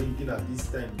drinking at this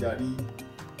time, Daddy?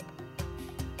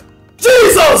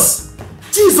 Jesus!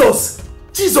 Jesus!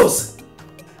 Jesus!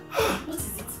 What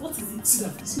is it? What is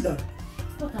it? Sit down.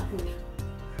 What happened?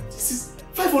 This is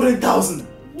 500,000.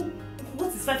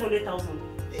 What is 500,000?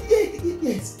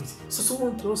 Yes. So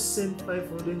someone just sent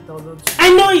 500,000. I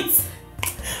know it!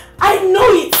 I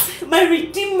know it! My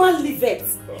Redeemer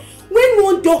liveth. When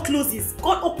one door closes,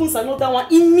 God opens another one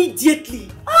immediately.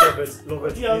 Lovett,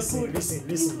 listen,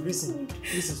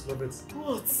 Lovett.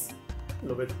 What?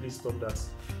 Lovett, please stop that.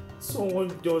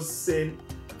 Someone just sent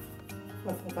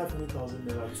 500,000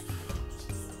 naira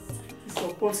to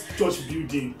support church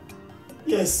building.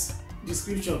 Yes,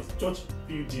 description, church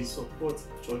building, support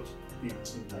church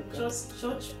building.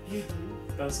 Church building?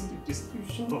 You can see the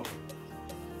description.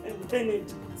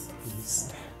 Benedict.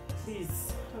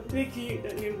 Please, I'm begging you in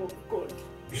the name of God.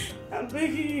 I'm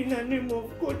begging you in the name of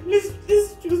God. Please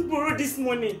just borrow this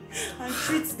money and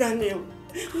treat Daniel.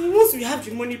 Once we have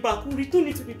the money back, we'll return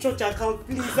it to the church account,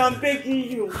 please. I'm begging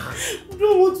you. We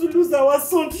don't want to lose our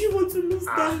son. Do you want to lose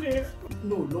Daniel?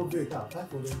 No, Lovett,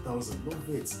 500,000.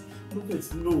 Lovett,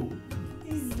 no.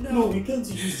 No. No, we can't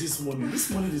use this money. This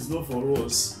money is not for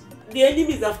us. The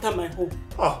enemy is after my home.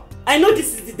 I know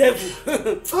this is the devil.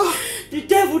 The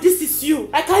devil, this is you.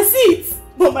 I can see it.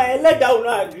 But my Eleda will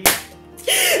not agree.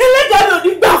 Eleda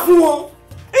will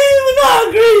not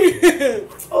agree.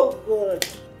 Oh God.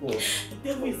 What? The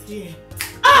devil is here.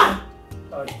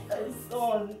 My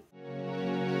son.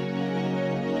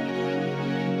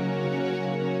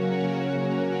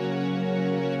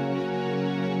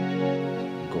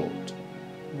 God,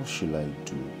 what should I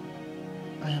do?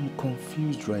 I am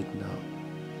confused right now.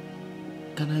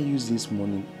 Can I use this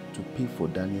money to pay for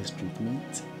Daniel's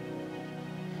treatment?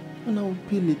 And I will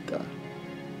pay later.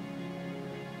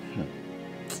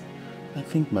 I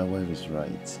think my wife is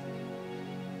right.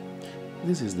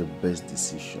 This is the best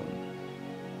decision.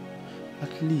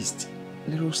 At least,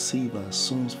 let us save our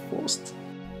sons first.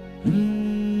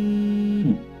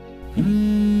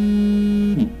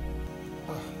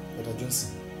 Brother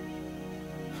Johnson.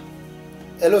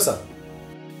 Hello, sir.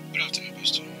 Good afternoon,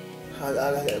 Pastor.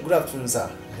 Good afternoon, sir.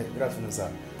 Good afternoon,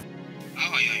 sir.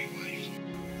 How are you and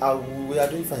your wife? We are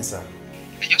doing fine, sir.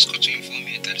 I just got to inform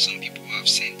you that some people have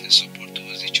sent their support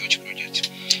towards the church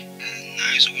project. And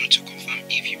I also want to confirm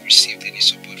if you received any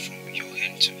support from your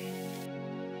end too.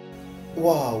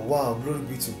 Wow, glory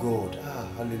be to God.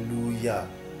 Hallelujah.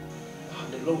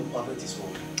 The Lord will perfect His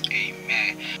word.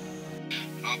 Amen.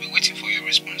 I'll be waiting for your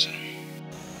response, sir.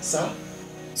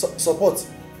 Sir? Support?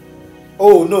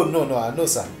 Oh, no,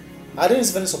 sir. I didn't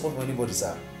receive any support from anybody,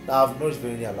 sir. I have not received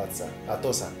any alert, sir. At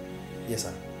all, sir. Yes,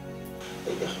 sir.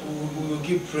 We will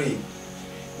keep praying.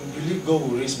 We believe God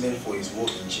will raise men for His work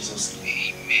in Jesus'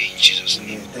 name. Amen. In Jesus'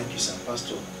 name. Thank you, sir.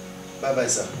 Pastor. Bye-bye,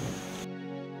 sir.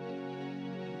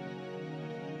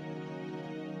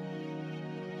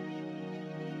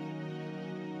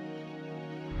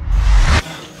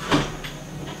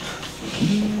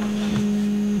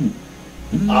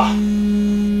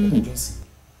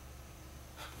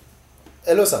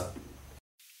 Hello, sir.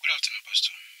 Good afternoon,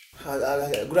 Pastor.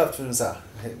 Good afternoon, sir.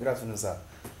 Good afternoon, sir.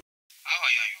 How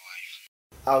are you and your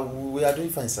wife? We are doing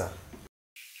fine, sir.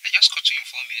 I just got to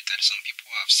inform you that some people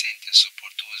have sent their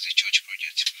support towards the church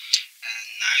project.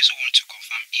 And I also want to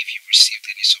confirm if you received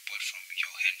any support from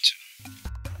your hand too.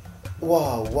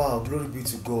 Wow, glory be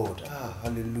to God.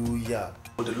 Hallelujah.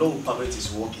 The Lord will perfect His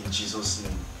work in Jesus'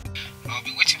 name. I'll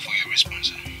be waiting for your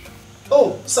response, sir.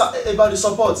 Oh, sir, about the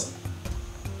support.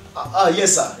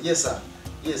 Yes, sir.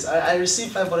 Yes, I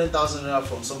received 500,000 naira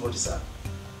from somebody, sir.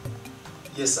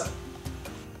 Yes, sir.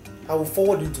 I will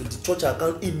forward it to the church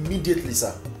account immediately,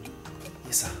 sir.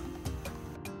 Yes, sir.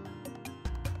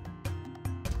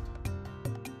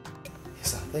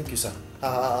 Yes, sir. Thank you, sir.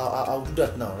 I'll do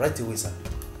that now, right away, sir.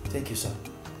 Thank you, sir.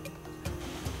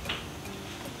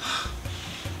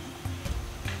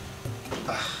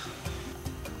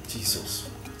 Jesus,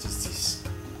 what is this?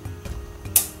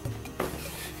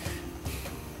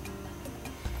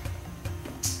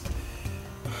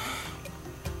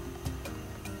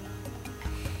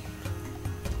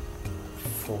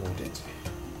 Forward it.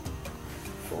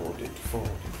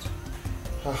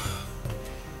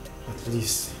 At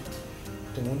least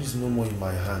the money is no more in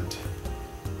my hand.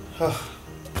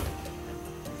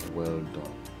 Well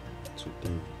done.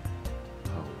 Today,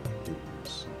 how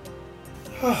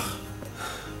will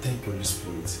Thank you, Holy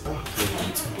Spirit.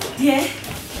 Dear?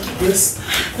 Yes?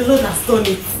 The Lord has done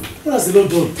it. What has the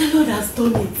Lord done? The Lord has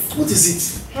done it. What is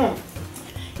it?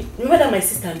 Remember that my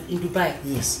sister in Dubai?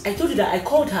 Yes. I told you that I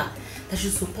called her that she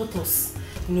should support us,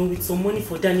 with some money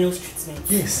for Daniel's treatment.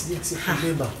 Yes, I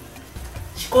remember.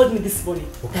 She called me this morning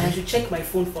that I should check my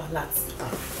phone for alerts.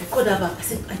 I called her back. I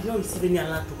said, I did not receive any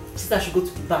alert. She said I should go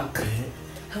to the bank.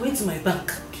 I went to my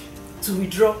bank to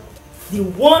withdraw the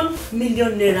 1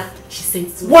 million naira she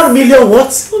sent to me. 1 million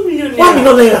what? 1 million naira. 1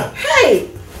 million naira? Hey!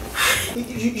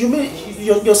 You mean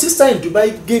your sister in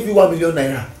Dubai gave you 1 million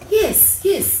naira? Yes.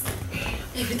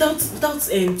 Without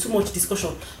too much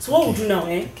discussion. So what we'll do now,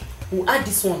 we'll add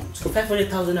this one to the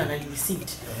 500,000 and you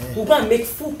received. We'll go and make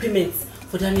full payments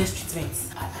for Daniel's treatment.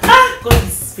 God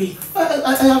is faithful.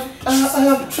 I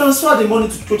have transferred the money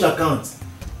to church account.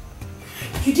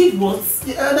 You did what?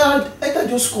 Yeah, I can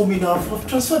just call me now. I've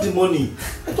transferred the money.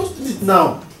 I just did it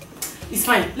now. It's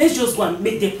fine. Let's just go and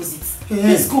make deposits.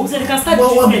 Let's go so they can start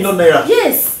 1 million naira.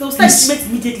 Yes, they'll start treatment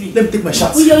immediately. Let me take my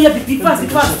shots. Oh yeah, be fast.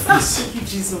 Thank you,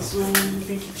 Jesus. Oh,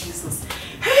 thank you, Jesus.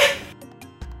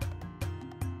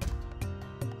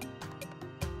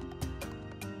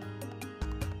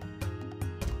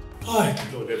 Hi,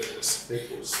 Lord, help us.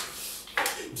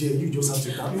 Dear, you just have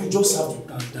to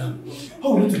calm down.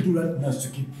 All we need to do right now is to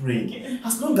keep praying.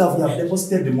 As long as we have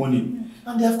deposited the money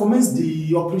and they have commenced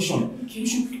the operation, we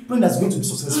should pray that's going to be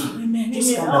successful. Amen.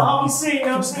 Just calm down, I'll please.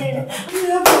 pray.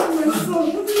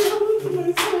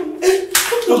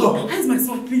 Where's my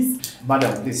son, please?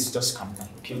 Madam, please just calm down,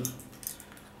 okay?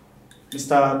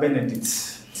 Mr. Benedict,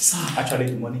 actually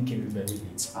the morning came in very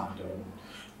late and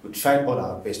we tried all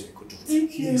our best we could do.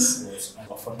 Thank you. Yes,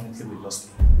 but unfortunately we lost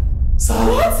him. Sir?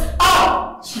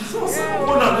 What? Jesus!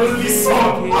 One and only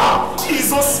son!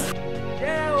 Jesus!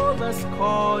 Jehovah's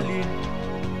calling.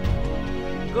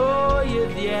 Go ye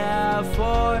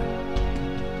therefore.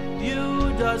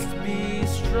 You just be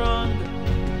strong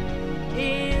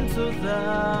into the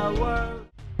world.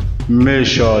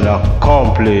 Mission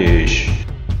accomplished.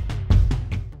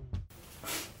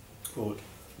 God,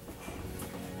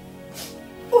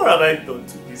 what have I done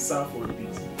to deserve all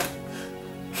this?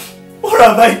 What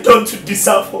have I done to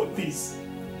deserve all this?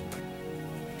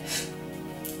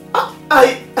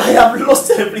 I have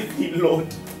lost everything, Lord.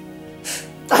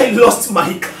 I lost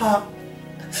my car.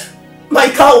 My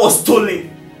car was stolen.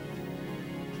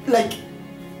 Like,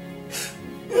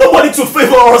 nobody to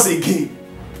favor us again.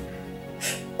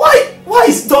 Why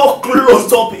is door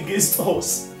closed up against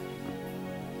us?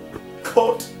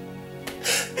 God,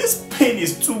 this pain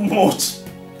is too much.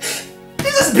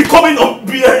 This is becoming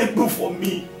unbearable for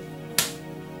me.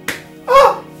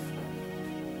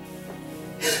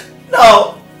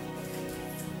 Now,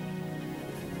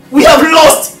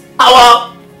 lost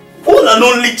our one and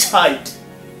only child.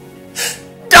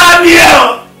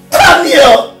 Daniel!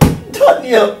 Daniel!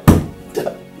 Daniel!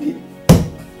 Daniel!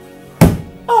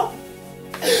 Ah.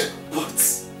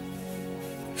 But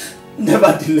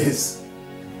nevertheless,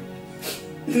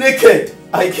 naked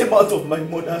I came out of my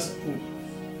mother's womb.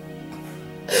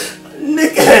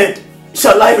 Naked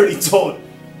shall I return.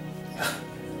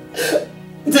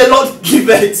 The Lord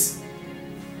giveth,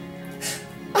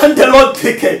 and the Lord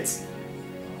taketh.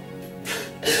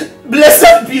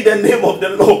 Blessed be the name of the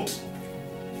Lord.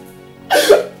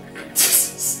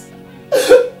 Jesus.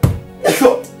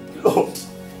 Lord, Lord.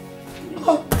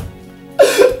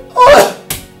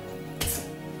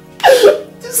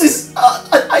 This is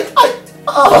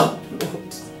Lord.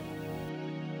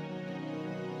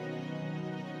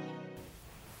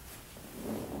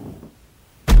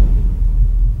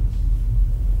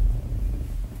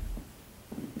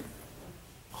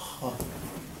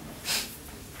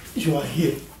 You are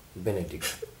here.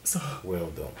 Benedict. Sir. Well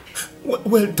done.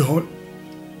 Well done.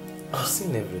 I've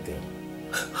seen everything.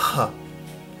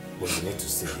 But you need to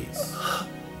see this.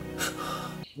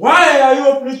 Why are you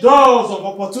opening doors of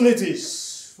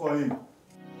opportunities for him?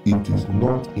 It is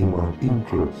not in my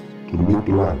interest to make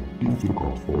life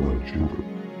difficult for my children.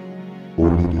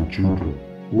 Only the children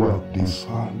who have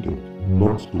decided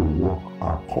not to walk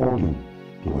according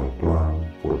to my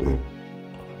plan for them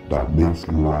that makes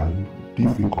life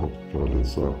difficult for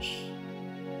themselves.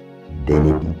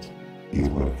 Benedict is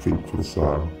my faithful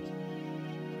servant.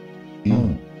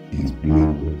 He is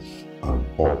blameless and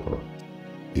upright,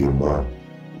 a man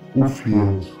who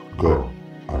fears God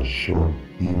and shuns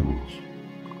evils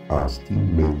and still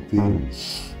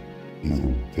maintains his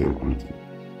integrity.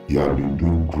 He has been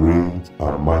doing great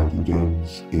and mighty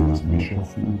things in his mission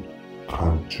field.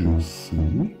 Can't you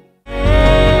see?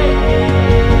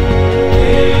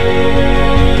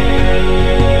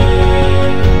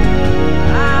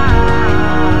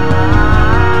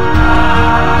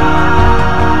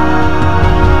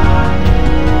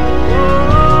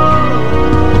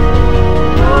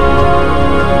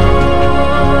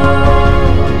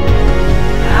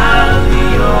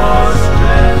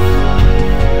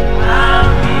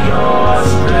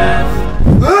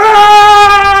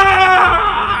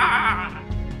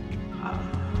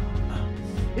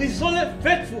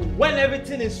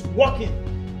 Is working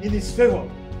in his favor.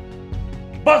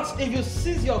 But if you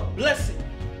seize your blessing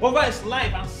over his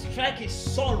life and strike his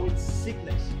soul with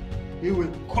sickness, he will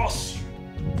curse you.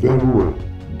 Very well,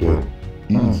 then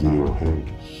ease in your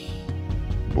hands,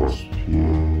 but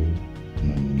spare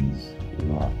his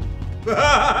life.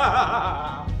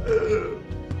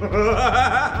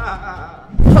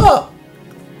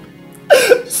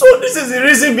 So this is the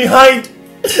reason behind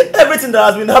everything that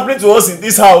has been happening to us in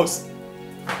this house.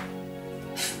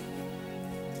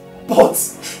 But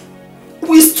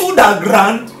we stood our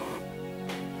ground.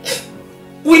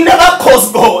 We never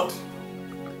cursed God.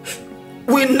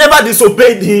 We never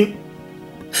disobeyed him.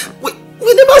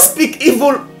 We never speak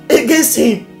evil against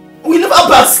him. We never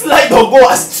backslide or go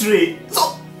astray.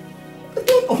 So I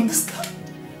don't understand.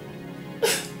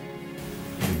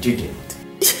 You didn't.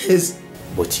 Yes.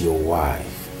 But your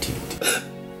wife did.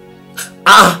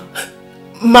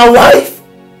 My wife?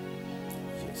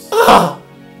 Yes. How?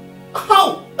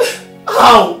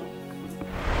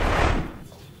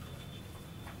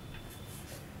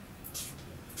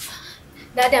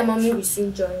 Daddy and Mommy will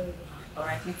soon join you.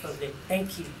 Alright, no problem.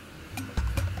 Thank you.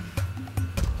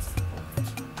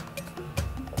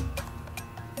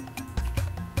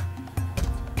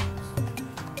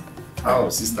 Oh,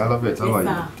 Sister Lovett, how are you?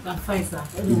 I'm fine, sir.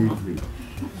 Good evening.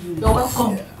 You're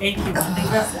welcome. Thank you.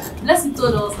 Blessing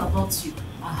told us about you.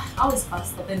 How is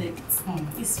Pastor Benedict?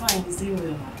 It's fine. He's doing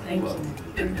well.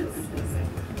 Thank you.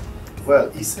 Well,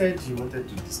 he said he wanted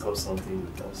to discuss something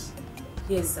with us.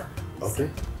 Yes, sir. Okay.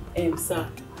 Sir,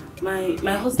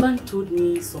 my husband told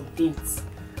me some things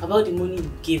about the money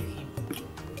you gave him.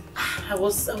 I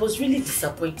was really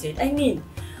disappointed. I mean,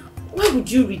 why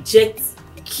would you reject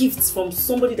gifts from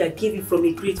somebody that gave you from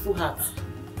a grateful heart?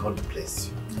 God bless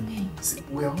you. Amen. See,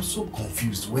 we are also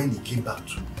confused when he came back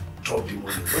to drop the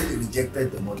money, when he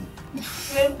rejected the money.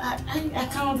 Well, I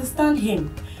can understand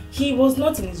him. He was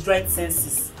not in his right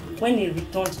senses when he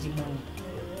returned the money.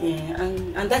 Yeah,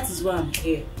 and that is why I'm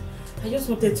here. I just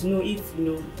wanted to know if,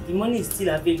 the money is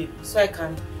still available so I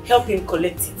can help him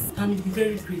collect it. And be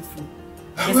very grateful.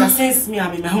 Yes, I sense me,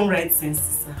 I'm in my own right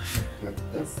senses, sir.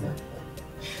 Yes, sir.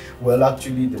 Well,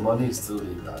 actually, the money is still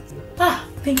in that.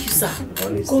 Thank you, sir.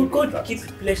 God keep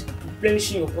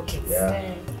replenishing your pockets.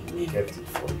 Yeah, we kept it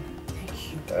for you.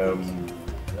 Thank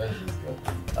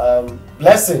you.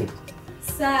 Blessing.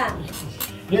 Sir.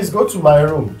 Please go to my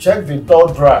room, check the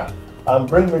third drawer, and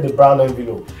bring me the brown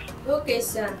envelope. Okay,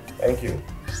 sir. Thank you.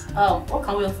 What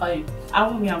can we offer you?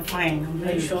 I'm fine. I'm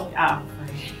very sure. I'm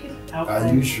fine.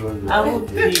 Are you sure? I will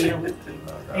be. Thank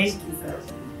you, sir.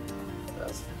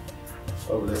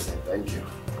 Oh, blessing. Thank you.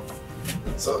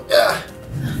 So, yeah.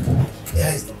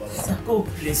 Yeah, it's the money. Sir, God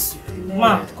bless you.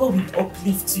 Ma, God will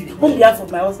uplift you. On behalf of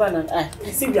my husband and I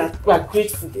say we are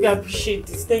grateful. We appreciate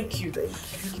this. Thank you.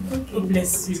 God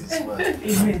bless you.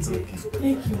 Amen.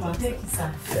 Thank you, ma. Thank you,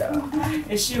 sir.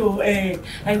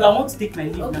 I want to take my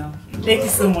leave now. Thank you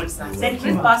so much, sir. Thank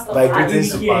you, Pastor. My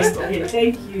greetings to Pastor. Yeah,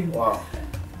 thank you. Wow.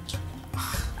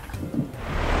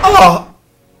 Ah!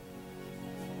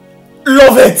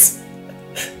 Love it!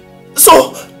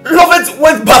 So, Lovett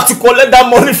went back to collect that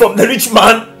money from the rich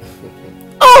man?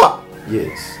 Ah!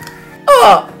 Yes.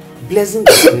 Ah! Blessing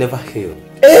was never healed.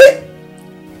 Eh?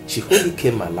 She only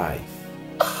came alive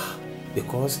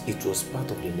because it was part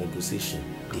of the negotiation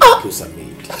the accuser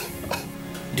made.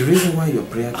 The reason why your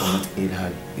prayer cannot aid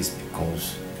her is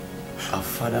because our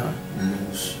father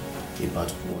knows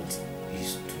about what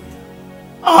he's doing.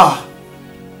 Ah!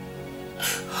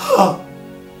 Ah!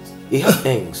 He has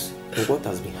angst in what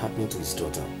has been happening to his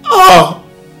daughter. Ah!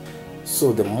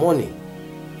 So the money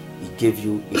he gave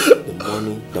you is the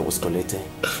money that was collected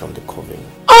from the coven.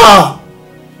 Ah!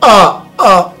 Ah!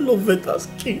 Ah! Lovett has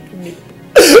killed me.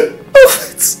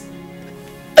 Lovett!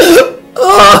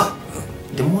 Ah!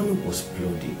 The money was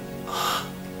bloody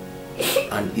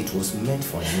and it was meant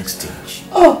for an exchange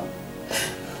of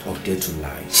death to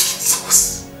life.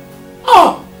 Jesus!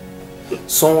 Ah!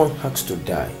 Someone has to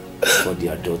die for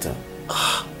their daughter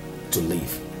to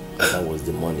live, and that was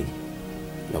the money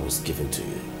that was given to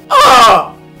you.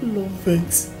 Ah!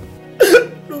 Lovett.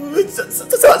 Lovett,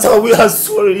 that's how we are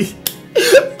sorry.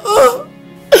 Ah!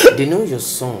 They know your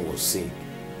son was sick,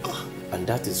 and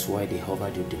that is why they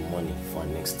offered you the money for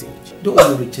an exchange. Though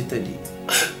you rejected it,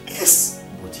 yes,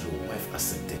 but your wife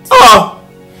accepted it. Ah!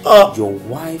 Ah! Your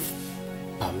wife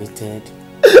permitted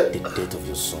the death of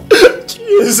your son.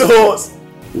 Jesus!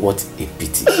 What a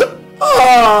pity.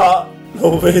 Ah!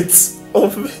 Lovett.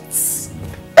 Lovett.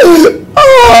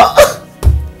 Ah!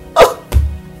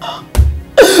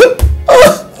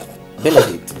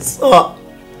 Benedict, ah.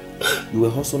 You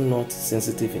were also not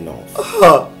sensitive enough.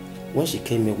 Ah. When she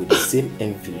came in with the same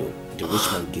envelope the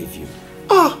rich man gave you,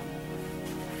 ah.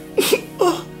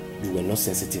 You were not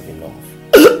sensitive enough.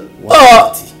 What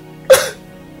a pity.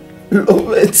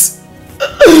 Lovett.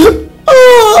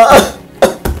 Ah.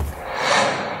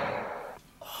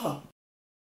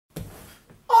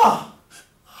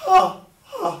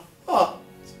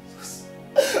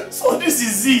 So this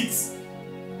is it.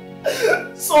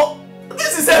 So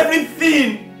this is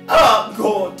everything. Ah,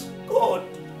 God. God.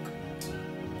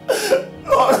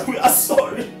 Lord, we are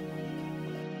sorry.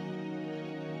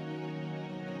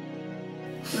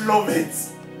 Love it.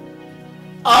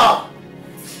 Ah.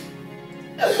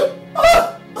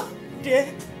 Dear,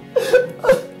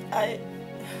 I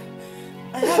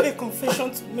have a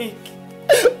confession to make.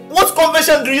 What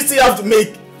confession do you still have to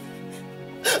make?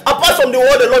 Apart from the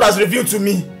word the Lord has revealed to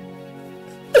me.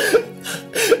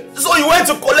 So you went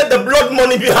to collect the blood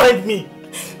money behind me.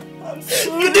 I'm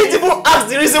sorry. You didn't even ask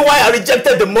the reason why I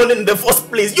rejected the money in the first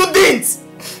place. You didn't.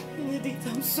 Benedict,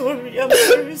 I'm sorry. I'm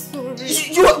very sorry.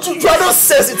 You are not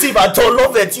sensitive at all,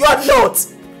 Lovett. You are not.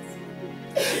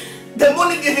 The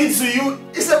money given to you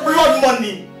is a blood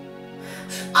money.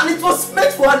 And it was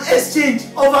meant for an exchange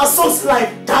of our son's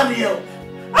life, Daniel.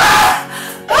 I'm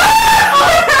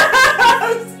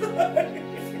sorry.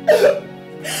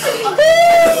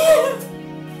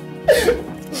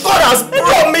 God has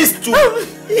promised to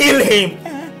heal him.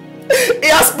 He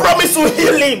has promised to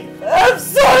heal him. I'm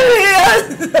sorry.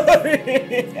 I'm sorry.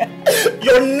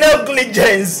 Your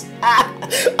negligence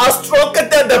has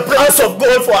truncated the plans of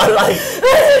God for our life.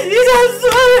 I'm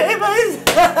sorry.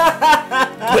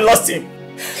 We lost him.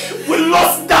 We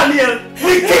lost Daniel.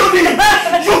 We killed him.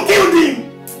 You killed him.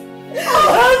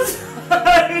 I'm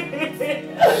sorry.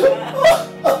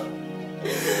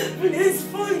 Please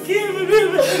forgive me.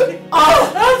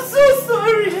 I'm so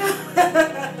sorry.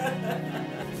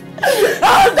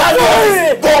 Daniel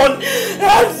is gone.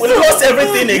 We lost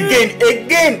everything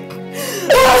again.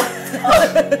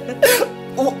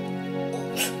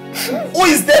 Who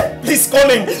is there? Please call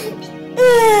him.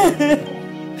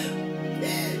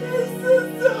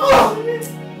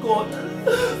 God.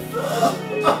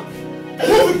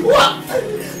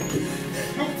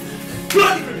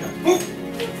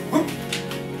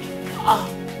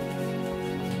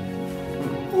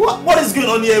 What is going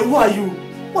on here? Who are you?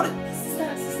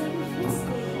 Sister, what's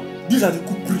going on? These are the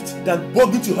culprits that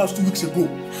bugged into your house 2 weeks ago.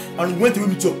 and went away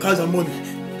with your cars and money.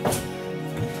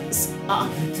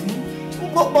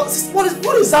 But what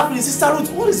is happening, Sister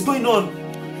Ruth? What is going on?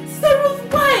 Sister Ruth,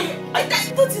 why? I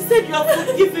thought you said you have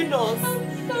forgiven us.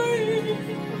 I'm sorry.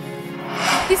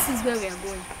 This is where we are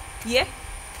going. Yeah?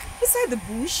 Beside the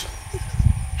bush?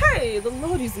 Hey, the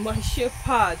Lord is my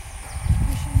shepherd.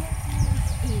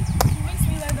 He makes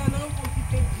me like an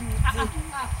uncompleted beauty.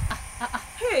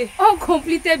 Hey.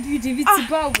 Uncompleted beauty,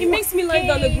 He makes me like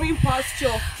down the green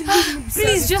pasture.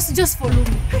 Please, just follow me.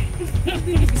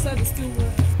 Beside the still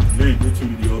world. Hey, go to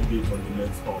me the update on the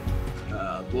next hub.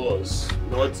 Boss,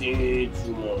 nothing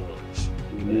too much.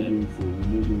 We need info.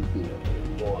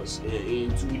 Boss, in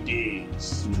 2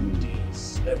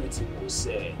 days, everything was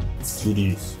set. 2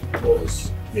 days.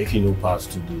 Boss, making no pass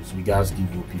 2 days. We guys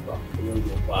give you people.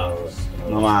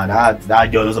 No man,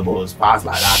 that girl is supposed to pass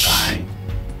like that kind.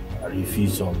 I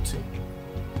refuse something.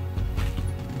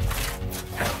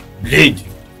 Blade,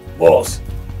 boss,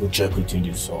 go check within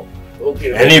this up.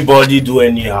 Okay. Anybody do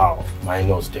anyhow,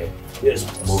 minus them. Yes,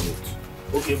 boss. Move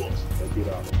it. Okay, boss. Take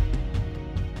it out.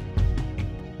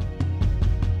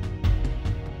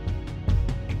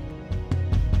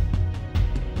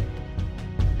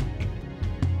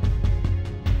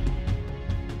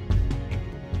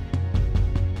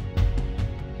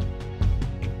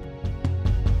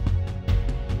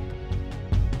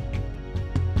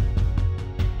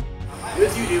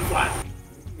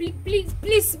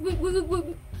 Please,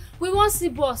 we want to see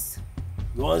boss.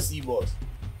 You want to see boss?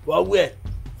 But where?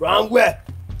 From where?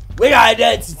 Where your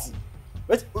identity?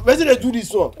 Where did they do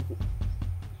this one?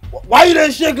 Why you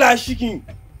don't shake like chicken?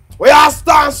 Where you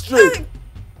stand straight?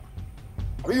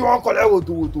 Where you want to collect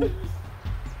what?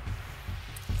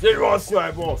 Say you want to see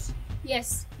my boss?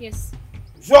 Yes.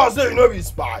 Sure, say you know be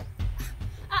spy.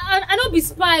 I don't be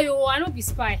spy, I don't be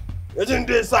spy. You didn't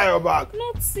dey sign your bag?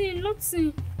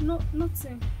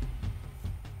 Nothing.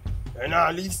 And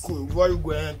now listen before you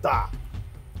go enter.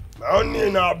 My own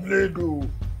name na Blade o.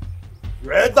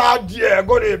 You enter there,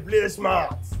 go dey play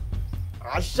smart.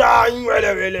 I shine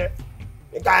well.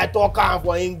 Make I talk am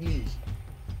for English.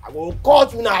 I go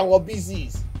cut you now our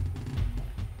business.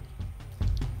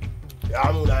 Yeah,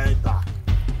 I'm gonna enter.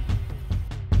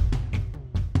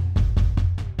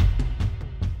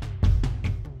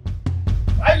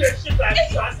 Why you shit like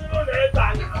this? I still don't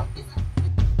enter now.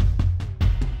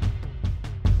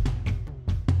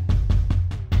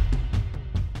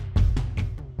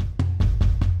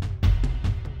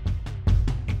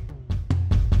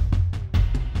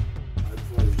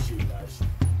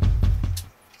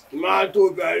 Man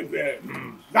too very.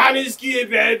 That is key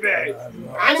very.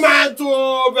 Animal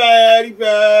too very.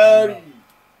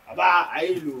 Aba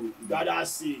ayelo, dada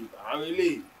see,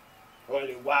 really.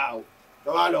 Only wow.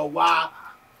 Come on, wow.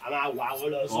 I'm wow.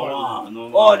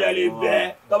 Oh, they live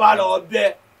there. Come on,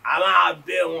 there. I'm a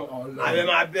bear. I'm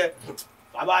a bear.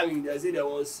 Baba, they say they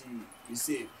won't see. You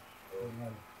see.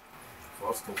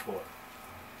 First of all,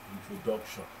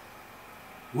 introduction.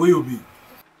 Who you be?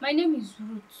 My name is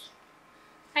Ruth.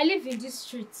 I live in this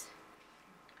street.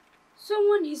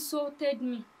 Someone insulted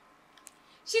me.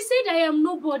 She said I am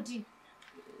nobody.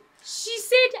 She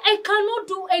said I cannot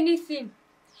do anything.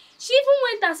 She even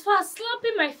went as far as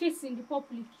slapping my face in the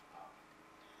public.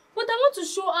 But I want to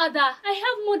show her that I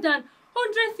have more than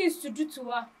 100 things to do to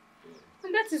her.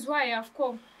 And that is why I have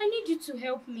come. I need you to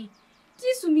help me.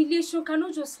 This humiliation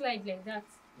cannot just slide like that.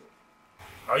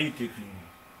 How are you taking me?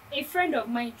 A friend of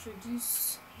mine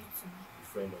introduced you to me. A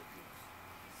friend of yours.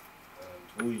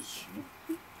 And who is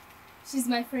she? She's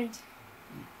my friend.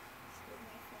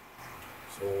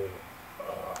 So,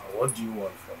 what do you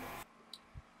want from her?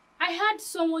 I heard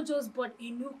someone just bought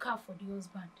a new car for the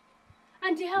husband.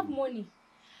 And they have money.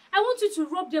 I want you to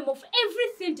rob them of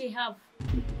everything they have.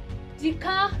 The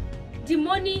car, the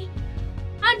money,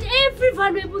 and every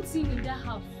valuable thing in that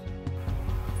house.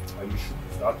 Are you sure?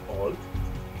 Is that all?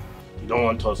 You don't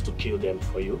want us to kill them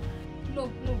for you?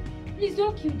 No. Please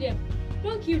don't kill them.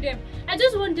 Don't kill them. I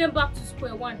just want them back to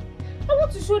square one. I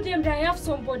want to show them that I have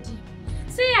somebody.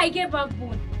 Say I get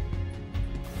backbone.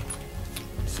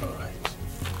 It's alright.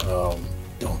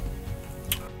 Done.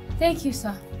 Thank you,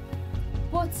 sir.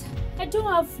 But I don't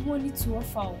have money to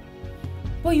offer.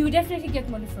 But you will definitely get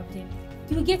money from them.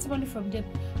 You will get money from them.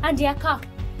 And their car.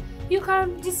 You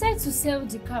can decide to sell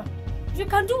the car. You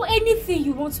can do anything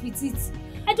you want with it.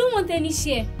 I don't want any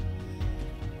share.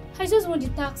 I just want the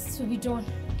tax to be done.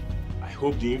 I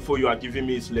hope the info you are giving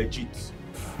me is legit.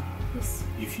 Yes.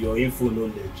 If your info is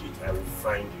not legit, I will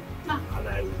find you. And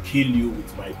I will kill you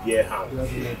with my bare hands.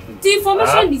 The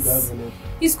information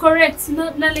is correct.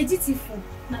 Not legit info.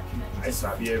 I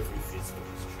sabi every face on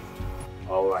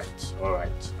the street.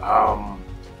 Alright.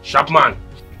 Sharpman.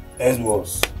 Yes,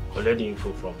 boss. Collect the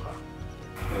info from her.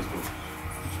 Yes, boss.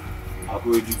 I'll go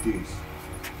with details.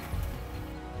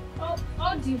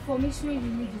 All the information you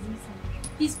need is inside.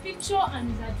 His picture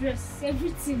and his address,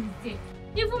 everything is there.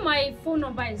 Even my phone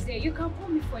number is there. You can call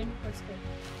me for any question.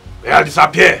 May I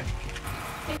disappear?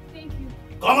 Thank you.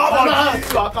 Come on,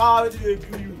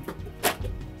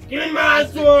 Skin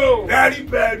Master! Very,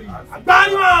 very!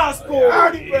 Danny Master!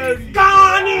 Very, very!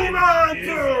 Danny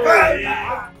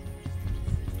Master!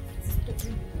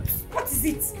 What is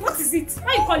it? What is it? Why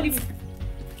are you calling me?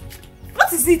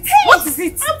 What is it? Hey, what is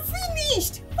it? I'm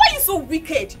finished! Why are you so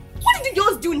wicked? What did you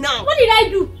just do now? What did I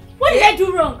do? What did I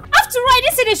do wrong? After all, I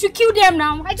didn't say they should kill them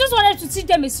now. I just wanted to teach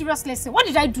them a serious lesson. What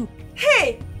did I do?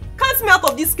 Hey! Count me out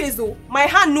of this case, oh. My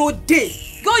hand no day.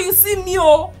 Girl, you see me,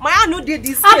 oh. My hand no day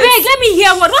this case. I beg, let me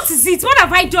hear what is it? What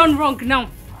have I done wrong now?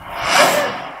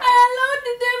 I allowed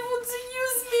the devil to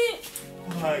use me.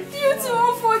 Why? Due to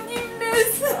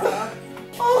unforgiveness.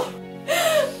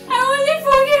 I only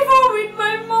forgive her with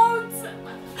my mouth.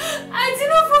 I did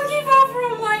not forgive her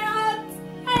from my heart.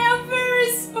 I am very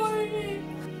sorry.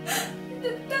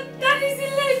 That is the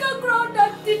legal ground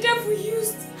that the devil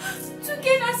used to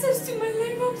gain access to my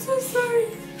life. I'm so sorry.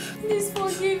 Please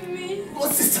forgive me.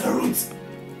 But Sister Ruth,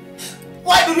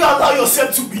 why do you allow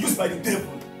yourself to be used by the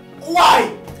devil?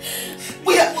 Why?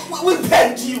 We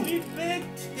begged you. We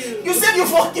begged you. You said you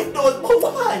forgive us, but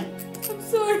why? I'm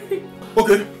sorry.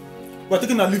 Okay, we're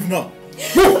taking a leave now.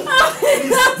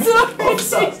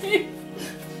 Officer,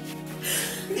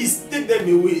 please take them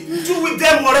away. Do with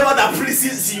them whatever that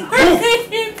pleases you. Move!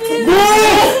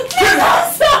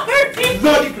 I'm sorry.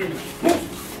 Bloody criminal.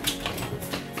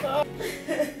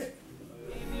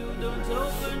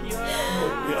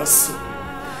 We are sorry.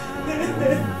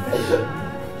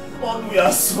 Lord, we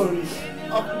are sorry.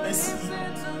 Have mercy.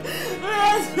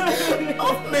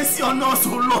 Have mercy on us,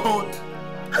 oh Lord.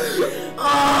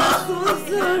 I'm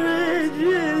sorry.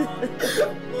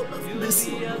 Have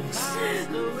mercy on us.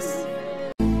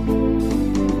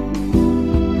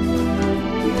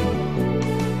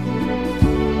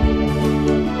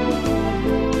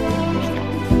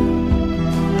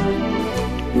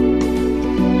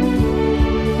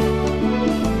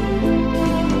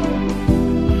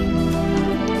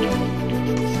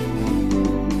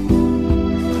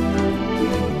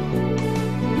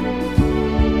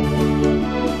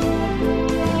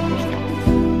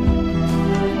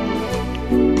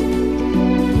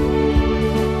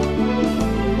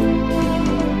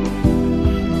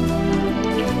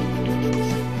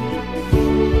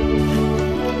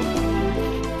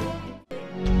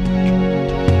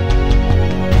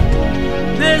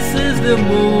 The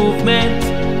movement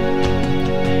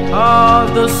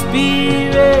of the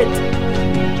spirit,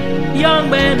 young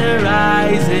men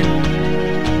arising,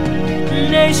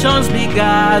 nations be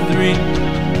gathering.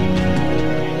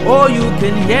 Oh, you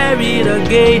can hear it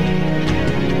again.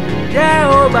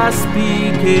 Jehovah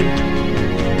speaking,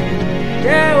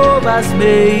 Jehovah's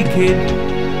making,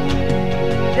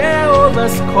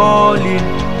 Jehovah's calling.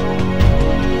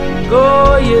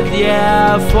 Go ye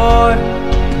therefore,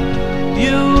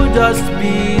 you just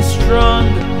be strong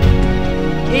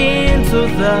into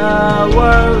the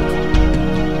world.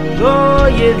 Go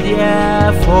ye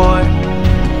therefore,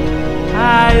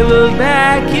 I will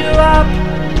back you up,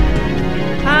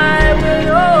 I will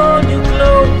hold you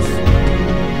close.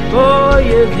 Go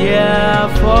ye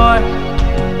therefore,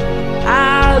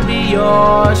 I'll be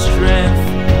your strength.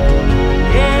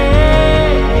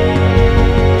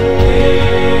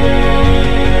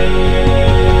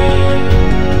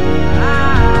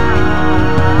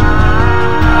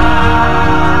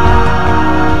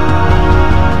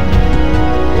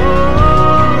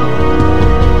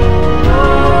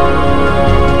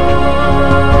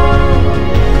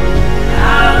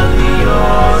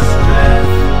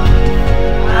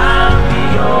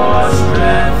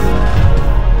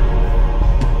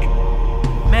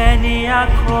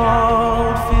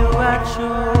 Called, few are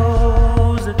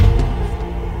chosen.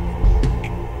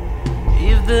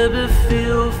 If there be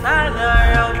few, Father,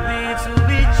 help me to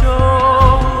be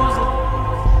chosen.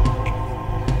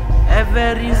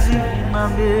 Every zima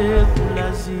me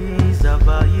kulaziza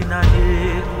bayina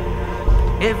ne.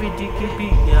 Every dikipi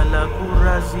yala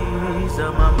kuraziza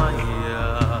mama ya.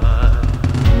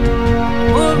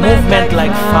 Movement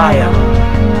like fire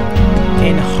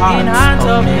in hearts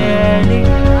of many.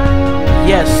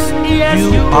 Yes,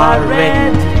 you are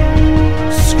ready.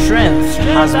 Strength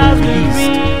has been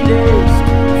released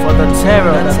for the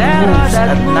terror that moves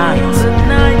at night.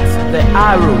 The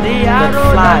arrow that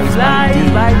flies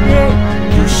by day.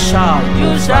 You shall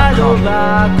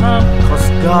overcome, because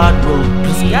God will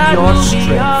be your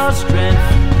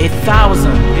strength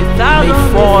 1,000 may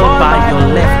fall by your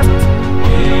left,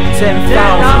 10,000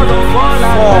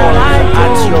 fall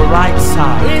at your right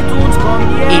side. It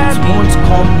won't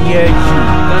come near you,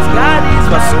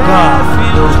 because God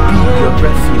will be your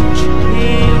refuge.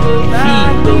 He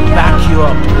will back you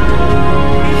up